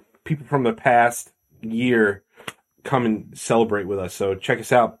have people from the past year come and celebrate with us. So check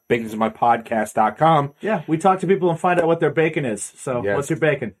us out, baconsmypodcast.com. Yeah, we talk to people and find out what their bacon is. So Yes. what's your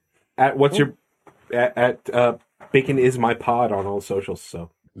bacon? At Bacon is My Pod on all socials.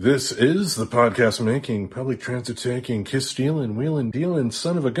 So This is the podcast making, public transit taking, kiss stealing, wheeling dealing,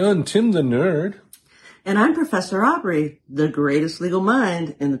 son of a gun, Tim the Nerd. And I'm Professor Aubrey, the greatest legal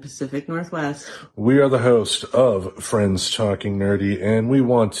mind in the Pacific Northwest. We are the host of Friends Talking Nerdy, and we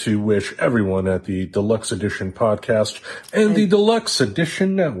want to wish everyone at the Deluxe Edition podcast and the Deluxe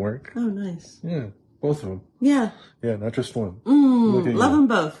Edition Network. Oh, nice. Yeah, both of them. Yeah. Yeah, not just one. Look at Love you. them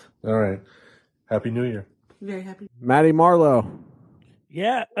both. All right. Happy New Year. Very happy. Maddie Marlowe.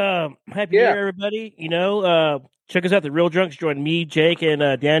 Yeah, happy New Year, everybody. You know, check us out. The Real Drunks join me, Jake,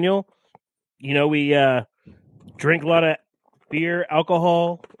 and Daniel. You know, we drink a lot of beer,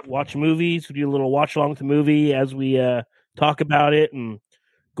 alcohol, watch movies. We do a little watch along with the movie as we talk about it and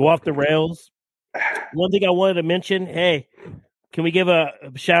go off the rails. One thing I wanted to mention, hey, can we give a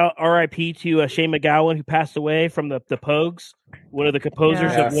shout RIP to Shane McGowan, who passed away from the Pogues, one of the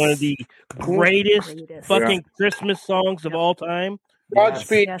composers of one of the greatest fucking Christmas songs of all time.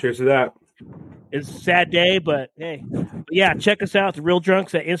 Godspeed. Yes. Cheers to that. It's a sad day, but hey. But yeah, check us out, The Real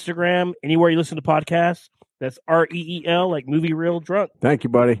Drunks, at Instagram, anywhere you listen to podcasts. That's REEL, like movie Real Drunk. Thank you,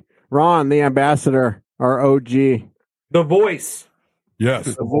 buddy. Ron, the ambassador, our OG. The voice.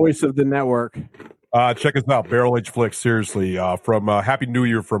 Yes. The voice of the network. Check us out, Barrel Age Flicks, seriously. From Happy New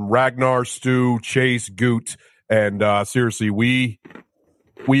Year from Ragnar, Stu, Chase, Goot, and seriously, we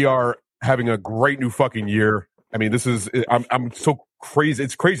are having a great new fucking year. I mean, this is, I'm so crazy.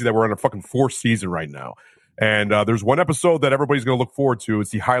 It's crazy that we're on a fucking fourth season right now. And there's one episode that everybody's going to look forward to. It's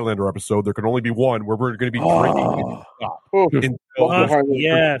the Highlander episode. There can only be one where we're going to be drinking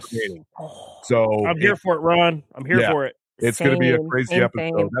yes. So I'm here for it, Ron. I'm here for it. It's going to be a crazy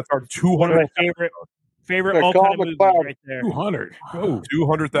episode. That's our 200th favorite all-time movies right there. 200. Oh,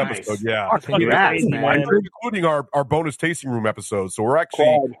 200th Nice. episode, yeah. Congrats, man. Including our bonus tasting room episode. So we're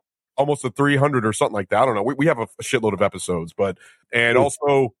actually almost at 300 or something like that. I don't know. We have a shitload of episodes, and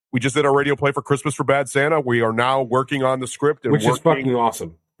also we just did our radio play for Christmas for Bad Santa. We are now working on the script, and Which is fucking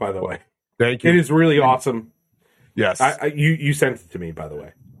awesome, by the way. Thank you. It is really awesome. Yes. You sent it to me, by the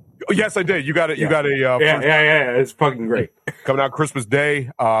way. Oh, yes, I did. You got it. You Yeah. got a yeah. It's fucking great. Coming out Christmas Day.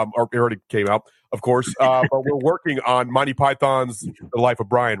 Or it already came out, of course. But we're working on Monty Python's The Life of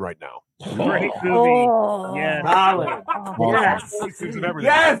Brian right now. Great movie. Yes.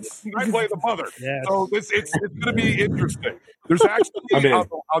 Yes. I play the mother. Yes. So it's going to be interesting. There's actually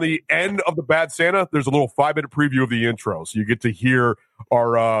on the end of the Bad Santa, there's a little 5-minute preview of the intro, so you get to hear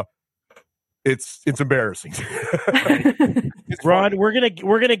our. It's embarrassing. Ron, we're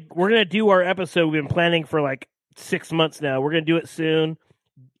gonna do our episode we've been planning for like 6 months now. We're gonna do it soon.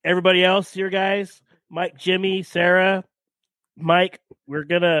 Everybody else here, guys, Mike, Jimmy, Sarah, Mike, we're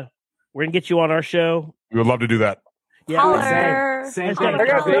gonna get you on our show. We would love to do that. Yeah, Same I thing.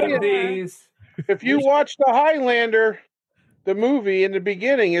 gotta tell you, if you watch The Highlander, the movie in the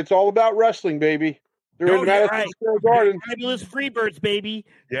beginning, it's all about wrestling, baby. They're in Madison Square Garden. Fabulous Freebirds, baby.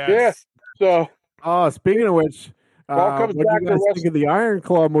 Yeah. So. Oh, speaking of which, all comes what do back you to guys think of the Iron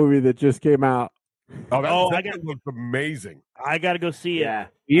Claw movie that just came out? Oh, that looks amazing. I got to go see it.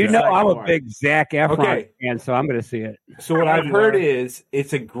 You know, I'm a big Zac Efron fan, so I'm going to see it. So what I've heard is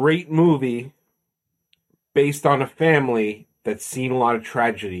it's a great movie based on a family that's seen a lot of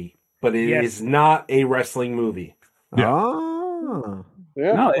tragedy, but it is not a wrestling movie. Oh.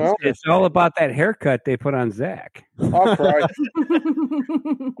 Yeah, no, it's all about that haircut they put on Zach. I'll cry.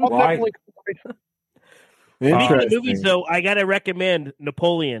 Why? Speaking of movies, though, I got to recommend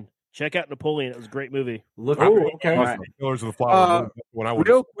Napoleon. Check out Napoleon. It was a great movie. Killers of the Flower Moon. When I was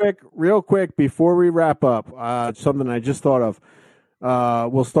real quick, before we wrap up, something I just thought of.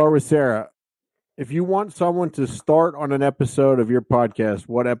 We'll start with Sarah. If you want someone to start on an episode of your podcast,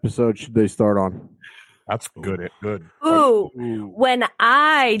 what episode should they start on? That's good. Good. Ooh, when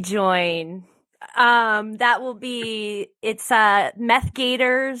I join, that will be Meth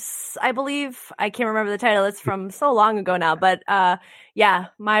Gators, I believe. I can't remember the title. It's from so long ago now, but yeah,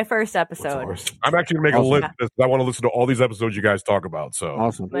 my first episode. I'm actually gonna make a list because I want to listen to all these episodes you guys talk about. So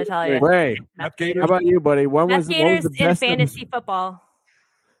awesome. I'm gonna tell you. Ray, how about you, buddy? What Meth was the Gators in best fantasy football.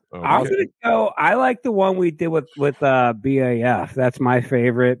 I'm gonna go. I like the one we did with BAF. That's my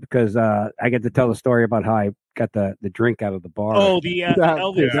favorite because I get to tell the story about how I got the drink out of the bar. Oh, the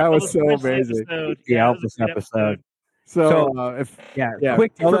Elvis. that was so Elvis amazing. Episode. The Yeah, Elvis episode. So,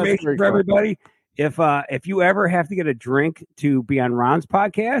 quick tell that information story, for everybody. If you ever have to get a drink to be on Ron's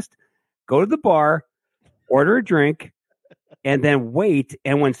podcast, go to the bar, order a drink, and then wait.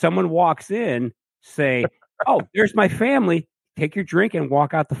 And when someone walks in, say, "Oh, there's my family." Take your drink and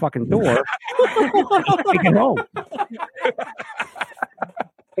walk out the fucking door. Take it home.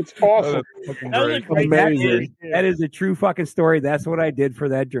 It's awesome. That is a true fucking story. That's what I did for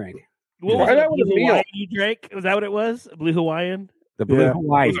that drink. What was it? Blue Hawaiian you drank? Was that what it was? Blue Hawaiian? The Blue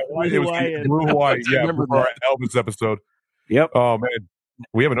Hawaii. It was Blue Hawaii. Yeah, for our Elvis episode. Yep. Oh man,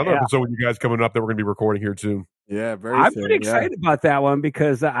 we have another episode with you guys coming up that we're going to be recording here soon. Yeah, I'm pretty excited about that one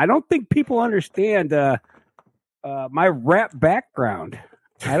because I don't think people understand my rap background.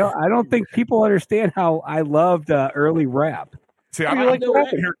 I don't think people understand how I loved early rap. See, I'm like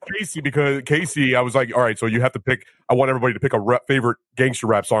here Casey because Casey, I was like, all right, so you have to pick. I want everybody to pick a favorite gangster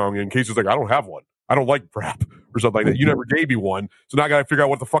rap song, and Casey's like, I don't have one. I don't like rap or something like that. You never gave me one, so now I got to figure out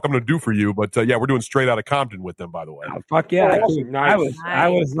what the fuck I'm going to do for you. But yeah, we're doing Straight Outta Compton with them, by the way. Oh, fuck yeah! Awesome. I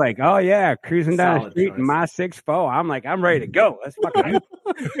was like, oh yeah, cruising down the street in my 6'4". I'm like, I'm ready to go. Let's fucking do.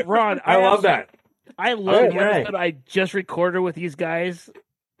 Ron, I love that. I love the episode I just recorded with these guys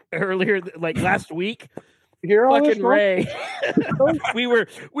earlier, like last week. Fucking Ray. we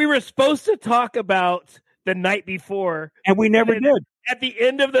were supposed to talk about the night before, and we never did. At the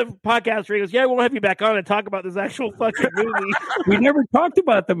end of the podcast, Ray goes, "Yeah, we'll have you back on and talk about this actual fucking movie." We never talked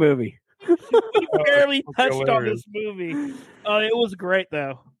about the movie. We barely touched on this movie. It was great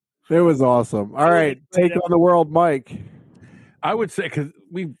though. It was awesome. All right, take on the world, Mike. I would say because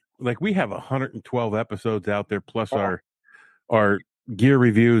we have 112 episodes out there, plus our gear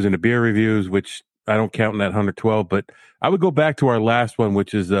reviews and the beer reviews, which I don't count in that 112. But I would go back to our last one,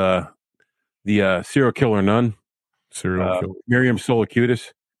 which is the serial killer nun, Miriam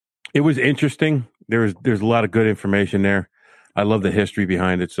Solacutis. It was interesting. There's a lot of good information there. I love the history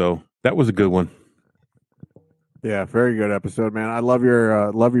behind it, so that was a good one. Yeah, very good episode, man. I love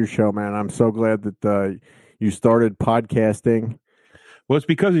your show, man. I'm so glad that you started podcasting. Well, it's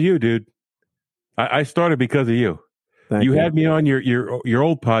because of you, dude. I started because of you. Thank you you. had me on your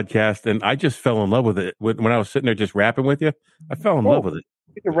old podcast, and I just fell in love with it. When I was sitting there just rapping with you, I fell in love with it.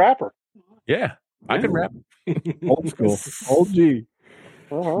 He's a rapper. Yeah, I can rap. Old school. Old G.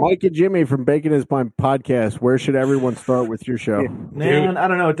 Mike and Jimmy from Bacon is My Podcast. Where should everyone start with your show? Man, I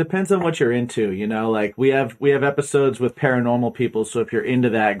don't know. It depends on what you're into. You know, like we have episodes with paranormal people. So if you're into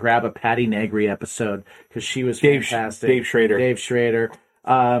that, grab a Patty Negri episode because she was fantastic. Dave Schrader. Dave Schrader.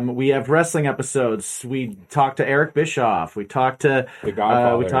 We have wrestling episodes. We talked to Eric Bischoff. We talked to The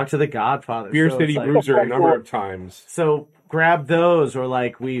Godfather. we talked to The Godfather. Beer So City it's like- Bruiser a number of times. So grab those, or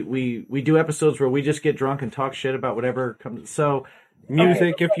like we do episodes where we just get drunk and talk shit about whatever comes. So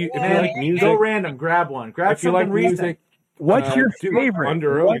Music, if you like music, go random. Grab one. Grab if you something like recent. music. What's your favorite?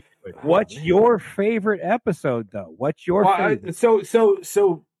 Under Oath. What's your favorite episode, though? What's your favorite?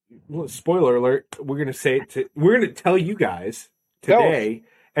 So spoiler alert, we're going to say it we're going to tell you guys today,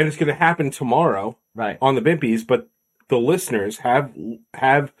 and it's going to happen tomorrow on the Bimpies, but the listeners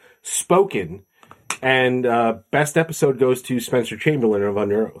have spoken, and best episode goes to Spencer Chamberlain of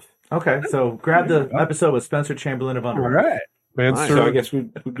Under Oath. Okay, so grab the episode with Spencer Chamberlain of Under Oath. All right. Nice. So I guess we'll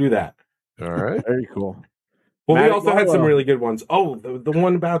do that. All right. Very cool. Well, Matt we also had some Marlowe. really good ones. Oh, the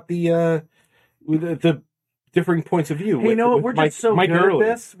one about the differing points of view. Hey, you know what? We're just so Mike good Early.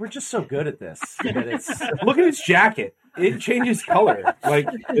 at this. We're just so good at this. That it's Look at his jacket. It changes color. Like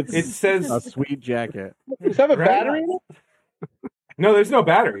it says a sweet jacket. Does it have a Right? battery in it? No, there's no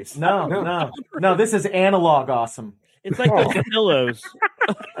batteries. no. This is analog awesome. It's like those pillows.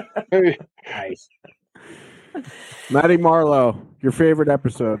 Nice. Matty Marlowe, your favorite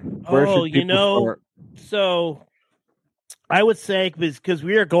episode. Where Oh, should you people know, start? so I would say because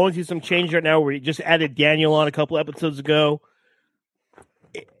we are going through some change right now. We just added Daniel on a couple episodes ago.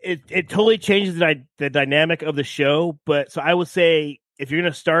 It totally changes the dynamic of the show. But so I would say if you're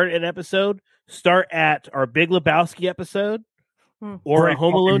going to start an episode, start at our Big Lebowski episode or a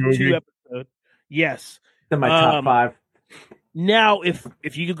Home Alone 2 episode. Yes, They're my top 5. Now, if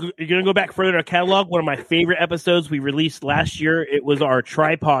you're going to go back further in our catalog, one of my favorite episodes we released last year, it was our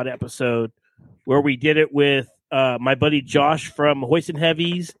tripod episode where we did it with my buddy Josh from Hoist and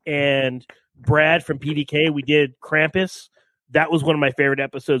Heavies and Brad from PDK. We did Krampus. That was one of my favorite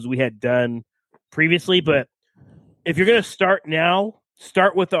episodes we had done previously. But if you're going to start now,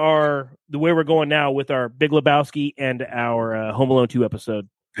 start with the way we're going now with our Big Lebowski and our Home Alone 2 episode.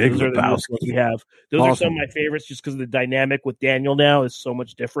 Big Those are the Lebowski. ones we have. Those are some of my favorites just because the dynamic with Daniel now is so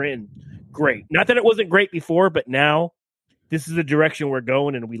much different and great. Not that it wasn't great before, but now this is the direction we're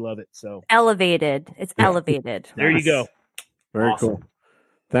going and we love it. So Elevated. It's elevated. there you go. Very cool.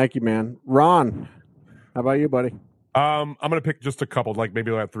 Thank you, man. Ron, how about you, buddy? I'm gonna pick just a couple, like maybe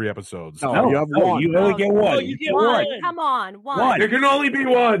like 3 episodes. No, you have one. You only get one. you get One. one. Come on. One. There can only be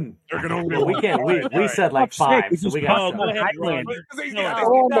one. There can only be We one. can't. We said like Fuck's sake, 5. we So just we called got Go ahead, Ron.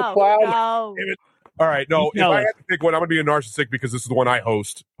 Oh, McLeod. Go. All right, no. If Tell I us. had to pick one, I'm gonna be a narcissistic because this is the one I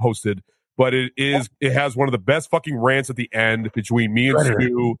hosted. But it has one of the best fucking rants at the end between me and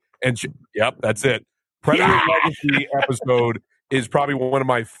Stu and yep, that's it. Predator Legacy episode is probably one of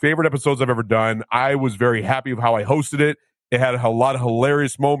my favorite episodes I've ever done. I was very happy of how I hosted it. It had a lot of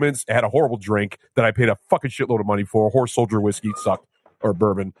hilarious moments. It had a horrible drink that I paid a fucking shitload of money for. Horse Soldier whiskey sucked, or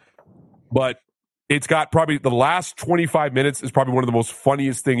bourbon. But it's got probably the last 25 minutes is probably one of the most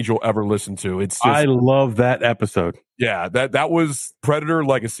funniest things you'll ever listen to. It's just, I love that episode. yeah, that was Predator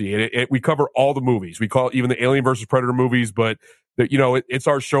Legacy. And we cover all the movies. We call it even the Alien versus Predator movies, but it's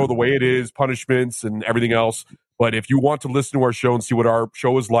our show the way it is, punishments and everything else. But if you want to listen to our show and see what our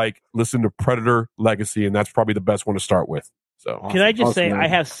show is like, listen to Predator Legacy, and that's probably the best one to start with. So Can I just say man. I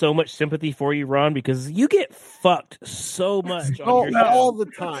have so much sympathy for you, Ron, because you get fucked so much on your all show. the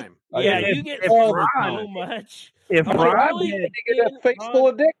time. Yeah, If- you get if fucked Ron- so much. If I'm like, Ron really? had- You get a face full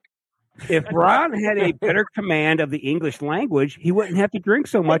of dick. If Ron had a better command of the English language, he wouldn't have to drink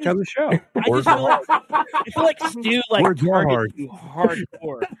so much on the show. I just feel like Stu Words are hard. targets you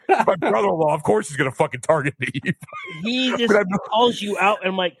hardcore. my brother-in-law, of course, is going to fucking target me. He just calls you out, and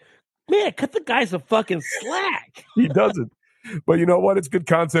I'm like, man, cut the guy some fucking slack. He doesn't. But you know what? It's good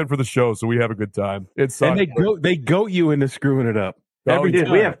content for the show, so we have a good time. It's And they goat you into screwing it up. Every Dude,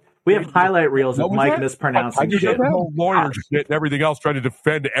 time. we have highlight reels of What was Mike that? mispronouncing I just shit. did the whole lawyer shit and everything else, trying to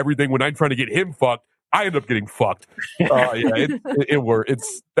defend everything. When I'm trying to get him fucked, I end up getting fucked. It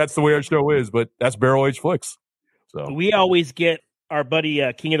works. That's the way our show is. But that's Barrel Age Flicks. So We always get our buddy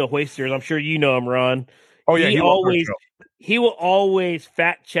King of the Hoisters. I'm sure you know him, Ron. Oh yeah, He will always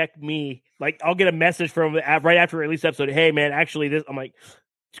fact check me. Like I'll get a message from him right after we release the episode. Hey man, actually this. I'm like,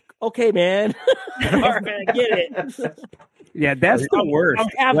 okay, man. All right, I get it. Yeah, that's the worst. I'm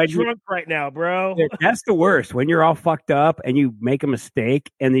half When you- drunk right now, bro. That's the worst. When you're all fucked up and you make a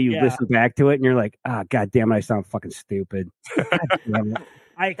mistake and then you Yeah. listen back to it and you're like, ah, god damn it, I sound fucking stupid. God damn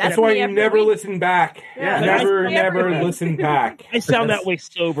it. That's why you never listen back. Yeah. Never listen back. I sound that way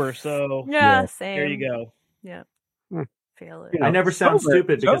sober, so Yeah, there same. you go. Yeah. Hmm. Feel it. I never sound sober-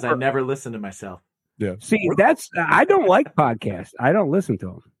 stupid because I sober. never listen to myself. Yeah. See, I don't like podcasts. I don't listen to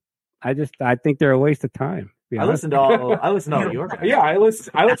them. I think they're a waste of time. to be I honest. listen to all your guys. Yeah, I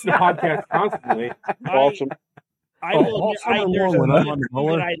listen to podcasts constantly. Awesome. I will admit, there's when I'm a on the few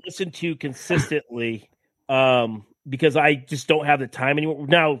mower. that I listen to consistently because I just don't have the time anymore.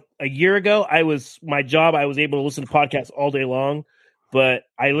 Now, a year ago, I was able to listen to podcasts all day long, but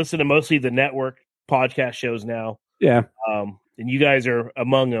I listen to mostly the network podcast shows now. Yeah. and you guys are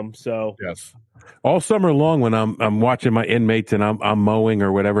among them. So yes, all summer long when I'm watching my inmates and I'm mowing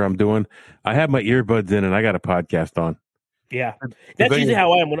or whatever I'm doing, I have my earbuds in and I got a podcast on. yeah, that's usually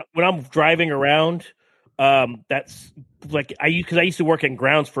how I am when I'm driving around. That's like I used to work in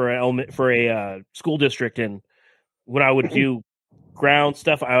grounds for a school district, and when I would do ground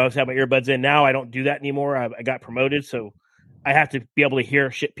stuff, I always have my earbuds in. Now I don't do that anymore. I got promoted, so I have to be able to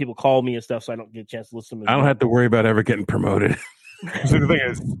hear shit people call me and stuff, so I don't get a chance to listen to them. I don't have to worry about ever getting promoted. So the thing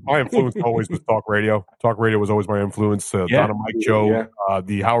is, my influence always was talk radio. Talk radio was always my influence. Don and Mike Joe,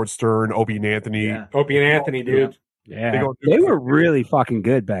 the Howard Stern, Opie and Anthony. Opie and Anthony, dude. Yeah, they were really fucking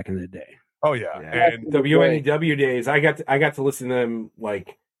good back in the day. Oh yeah, and WNEW days. I got to listen to them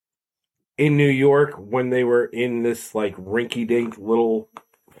like in New York when they were in this like rinky-dink little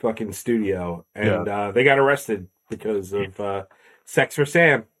fucking studio, and they got arrested because of Sex for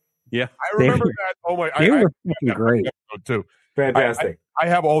Sam. Yeah, I remember that. Oh my, they were fucking great too. Fantastic. I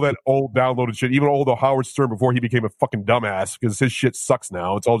have all that old downloaded shit, even all the Howard Stern before he became a fucking dumbass, because his shit sucks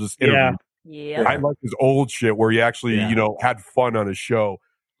now. It's all just interviews. Yeah. I like his old shit where he actually, had fun on his show.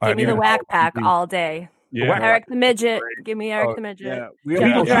 Give me the Whack Pack all day. Yeah. Eric the Midget. Give me Eric the Midget. Yeah, we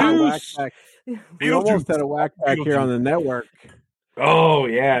almost had a Whack Pack. We almost had a Whack Pack here on the network. Oh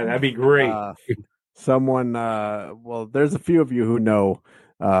yeah, that'd be great. Someone, well, there's a few of you who know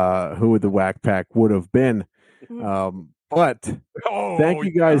who the Whack Pack would have been. But thank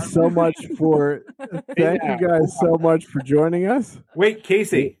you guys so much for joining us. Wait,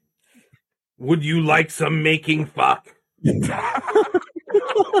 Casey, would you like some making fuck?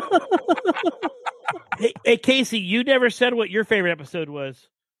 Hey, Casey, you never said what your favorite episode was.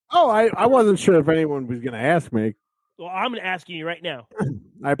 Oh, I wasn't sure if anyone was going to ask me. Well, I'm asking you right now.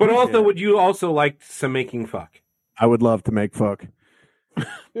 But also, would you also like some making fuck? I would love to make fuck.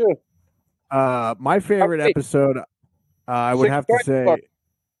 My favorite episode, I would have to say,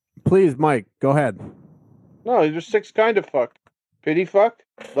 please, Mike, go ahead. No, there's 6 kind of fuck. Pity fuck?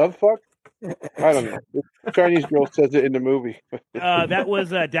 Love fuck? I don't know. The Chinese girl says it in the movie. That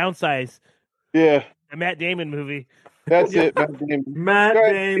was Downsize. Yeah. A Matt Damon movie. That's it. Matt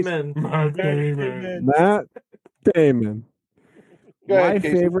Damon. Matt Damon. My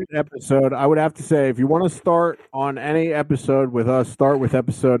favorite episode, I would have to say, if you want to start on any episode with us, start with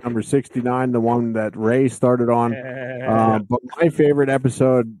episode number 69, the one that Ray started on. But my favorite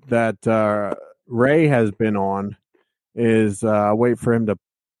episode that Ray has been on is, wait for him to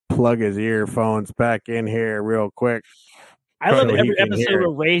plug his earphones back in here real quick. I love every episode where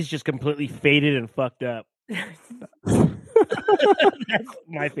Ray's just completely faded and fucked up. That's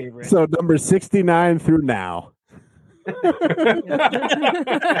my favorite. So number 69 through now.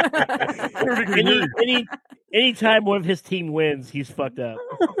 Any time one of his team wins, he's fucked up.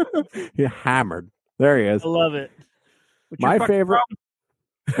 He hammered. There he is. I love it. My favorite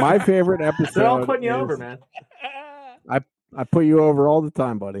episode. They're all putting you over, man. I put you over all the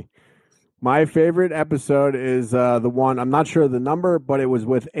time, buddy. My favorite episode is the one, I'm not sure the number, but it was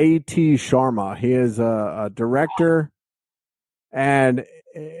with A.T. Sharma. He is a director. And,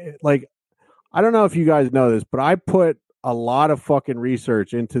 I don't know if you guys know this, but I put a lot of fucking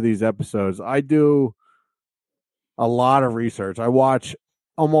research into these episodes. I do a lot of research. I watch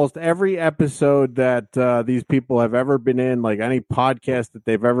almost every episode that these people have ever been in, like any podcast that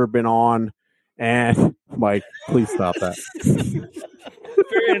they've ever been on. And, Mike, please stop that.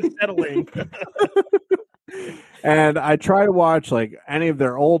 Very unsettling. And I try to watch like any of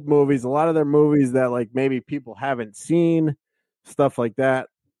their old movies, a lot of their movies that like maybe people haven't seen, stuff like that.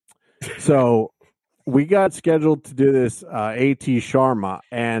 So we got scheduled to do this A.T. Sharma,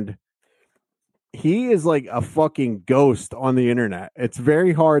 and he is like a fucking ghost on the internet. It's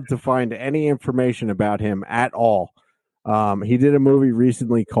very hard to find any information about him at all. He did a movie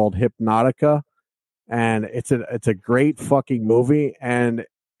recently called Hypnotica, and it's a great fucking movie, and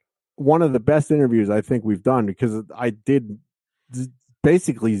one of the best interviews I think we've done, because I did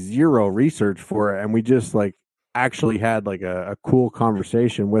basically zero research for it, and we just like actually had like a cool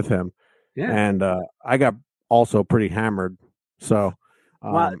conversation with him. Yeah. And I got also pretty hammered. So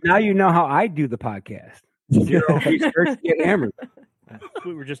well, now you know how I do the podcast. Zero research, get hammered. That's what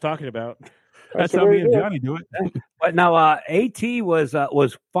we were just talking about. That's how me and Johnny do it. But now AT was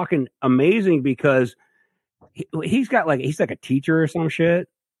fucking amazing because he's like a teacher or some shit.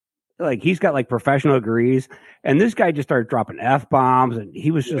 Like he's got like professional degrees, and this guy just started dropping F-bombs, and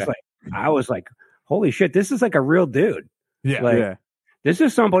he was just like, I was like, holy shit, this is like a real dude. Yeah. This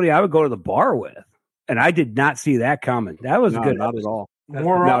is somebody I would go to the bar with, and I did not see that coming. That was good. Not at all.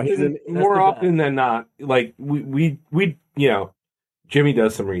 More often than not, like we Jimmy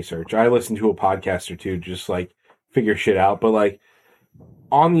does some research. I listen to a podcast or two, just like figure shit out. But like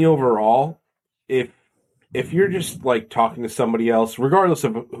on the overall, if you're just like talking to somebody else, regardless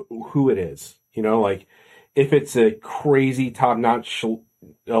of who it is, you know, like if it's a crazy top notch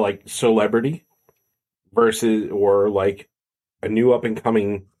like celebrity versus or like a new up and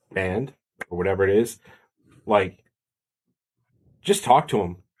coming band or whatever it is, like just talk to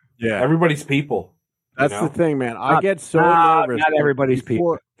them. Yeah, everybody's people. That's the thing, man. I get so nervous. Not everybody's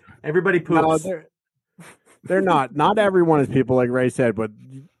people. Everybody poops. No, they're not. Not everyone is people, like Ray said, but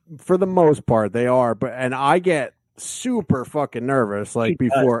for the most part, they are. But and I get super fucking nervous, like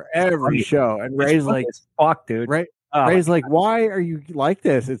before every show. And Ray's like, "Fuck, dude." Ray's like, "Why are you like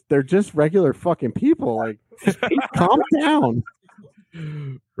this? They're just regular fucking people. Like, calm down."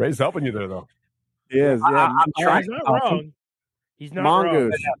 Ray's helping you there, though. He is. Yeah, I'm trying. He's not wrong. He's not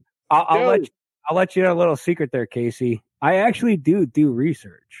Mongoose. wrong. I'll let you know a little secret there, Casey. I actually do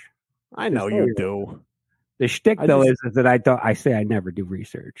research. I know you do. The shtick though is that I say I never do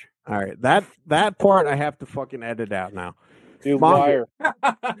research. All right, that part I have to fucking edit out now. You liar.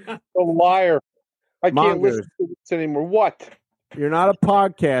 A liar. I can't listen to this anymore. What? You're not a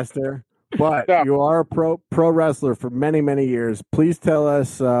podcaster, but you are a pro wrestler for many, many years. Please tell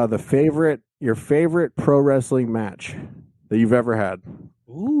us your favorite pro wrestling match that you've ever had.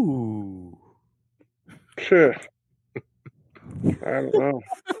 Ooh. Sure. I don't know.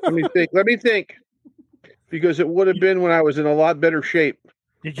 Let me think. Because it would have been when I was in a lot better shape.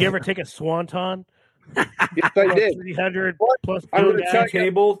 Did you ever take a swanton? Yes, I did. 300 plus I'm going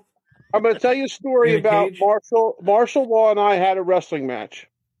to tell you a story about Martial Law and I had a wrestling match.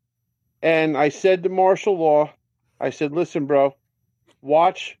 And I said to Martial Law, I said, listen, bro,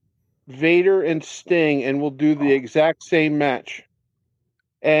 watch Vader and Sting and we'll do the exact same match.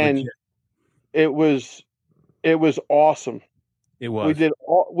 And it was awesome. It was.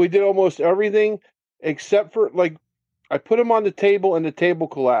 We did almost everything except for like I put him on the table and the table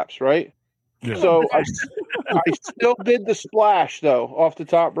collapsed, right? Yeah. So I still did the splash though off the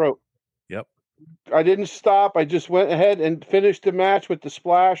top rope. Yep. I didn't stop. I just went ahead and finished the match with the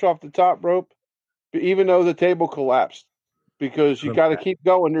splash off the top rope, even though the table collapsed, because you got to keep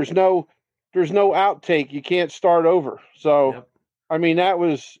going. There's no outtake. You can't start over. So, I mean,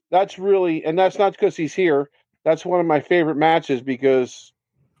 that's really, and that's not because he's here. That's one of my favorite matches because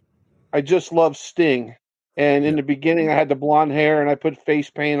I just love Sting. And in the beginning, I had the blonde hair and I put face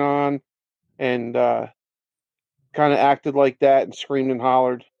paint on and kind of acted like that and screamed and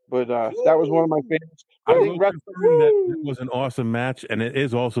hollered. But that was one of my favorites. I think that was an awesome match, and it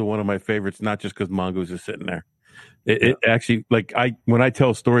is also one of my favorites. Not just because Mongoose is sitting there. It actually, like when I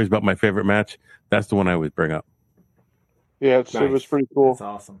tell stories about my favorite match, that's the one I always bring up. Yeah, it was pretty cool. That's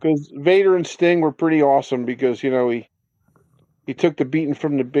awesome. Because Vader and Sting were pretty awesome because he took the beating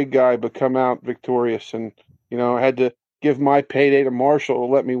from the big guy but come out victorious, and I had to give my payday to Marshall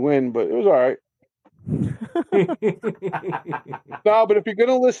to let me win, but it was all right. No, but if you're going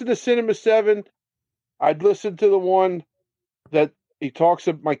to listen to Cinema 7, I'd listen to the one that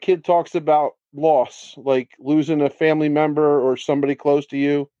my kid talks about loss, like losing a family member or somebody close to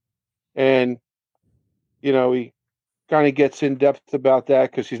you. And, he kind of gets in depth about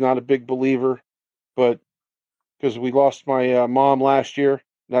that because he's not a big believer, but because we lost my mom last year.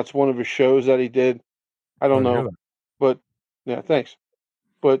 That's one of his shows that he did. I don't know, but yeah, thanks.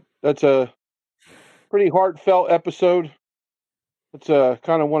 But that's a pretty heartfelt episode. It's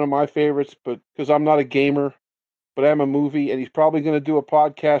kind of one of my favorites, but because I'm not a gamer, but I'm a movie, and he's probably going to do a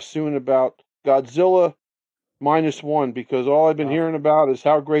podcast soon about Godzilla -1 because all I've been hearing about is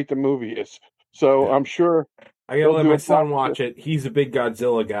how great the movie is. So I'm sure I gotta let my son watch it. He's a big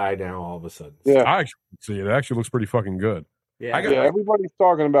Godzilla guy now. All of a sudden, yeah, I actually see it. It actually looks pretty fucking good. Yeah, everybody's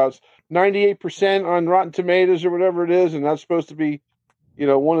talking about 98% on Rotten Tomatoes or whatever it is, and that's supposed to be,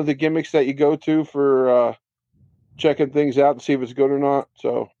 one of the gimmicks that you go to for checking things out and see if it's good or not.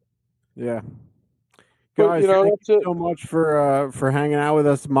 So, yeah, but, guys, thank you so much for hanging out with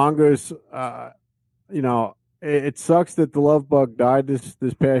us, Mongoose. It sucks that the Love Bug died this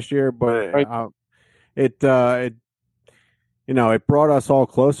past year, but it brought us all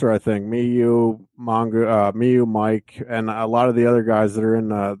closer. I think me, you, Mike, and a lot of the other guys that are in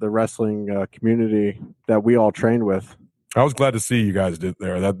the wrestling community that we all trained with. I was glad to see you guys did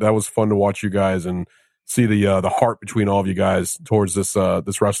there. That was fun to watch you guys and see the heart between all of you guys towards this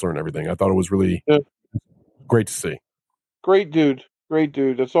wrestler and everything. I thought it was really great to see. Great dude.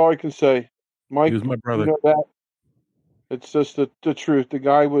 That's all I can say. Mike, he was my brother. That. It's just the truth. The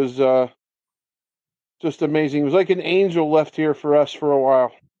guy was just amazing. He was like an angel left here for us for a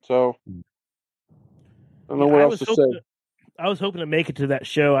while. So I don't know what else to say. I was hoping to make it to that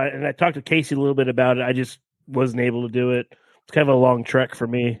show, and I talked to Casey a little bit about it. I just wasn't able to do it. It's kind of a long trek for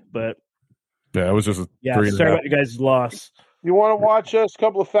me, but Yeah, it was just sorry about you guys' loss. You want to watch us, a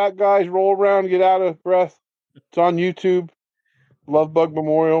couple of fat guys roll around and get out of breath? It's on YouTube. Love Bug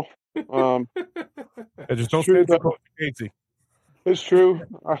Memorial. And just don't stand too close to Casey. It's true.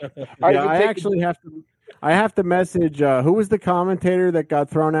 I have to message. Who was the commentator that got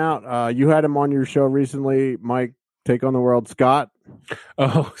thrown out? You had him on your show recently, Mike. Take on the World, Scott.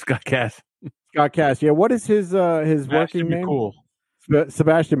 Oh, Scott Cass. Scott Cass. Yeah. What is his working name? McCool.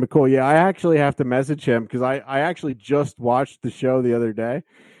 Sebastian McCool. Yeah, I actually have to message him because I actually just watched the show the other day,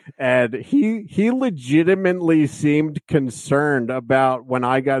 and he legitimately seemed concerned about when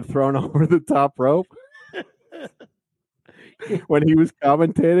I got thrown over the top rope when he was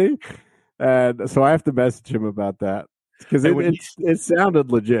commentating, and so I have to message him about that because it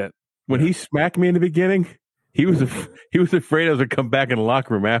sounded legit. When he smacked me in the beginning, he was afraid I was gonna come back in the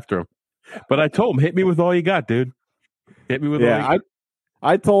locker room after him, but I told him, "Hit me with all you got, dude. Hit me with all you got."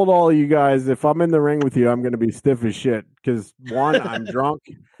 I told all of you guys if I'm in the ring with you, I'm going to be stiff as shit because one, I'm drunk,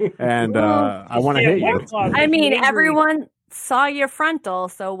 and I want to hit you. I mean, everyone saw your frontal,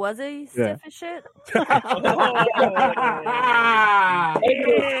 so was he stiff as shit?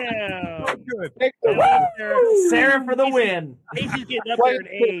 Sarah for the win. Casey's getting up there in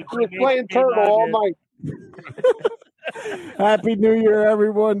age. We're playing Turtle all night. Happy New Year,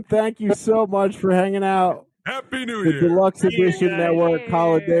 everyone. Thank you so much for hanging out. Happy New The Year. Deluxe Edition Network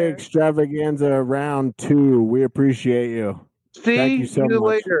Holiday Extravaganza Round 2. We appreciate you. Thank you so much.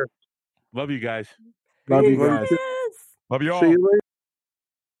 later. Love you guys. Love you guys. Love you all. See you later.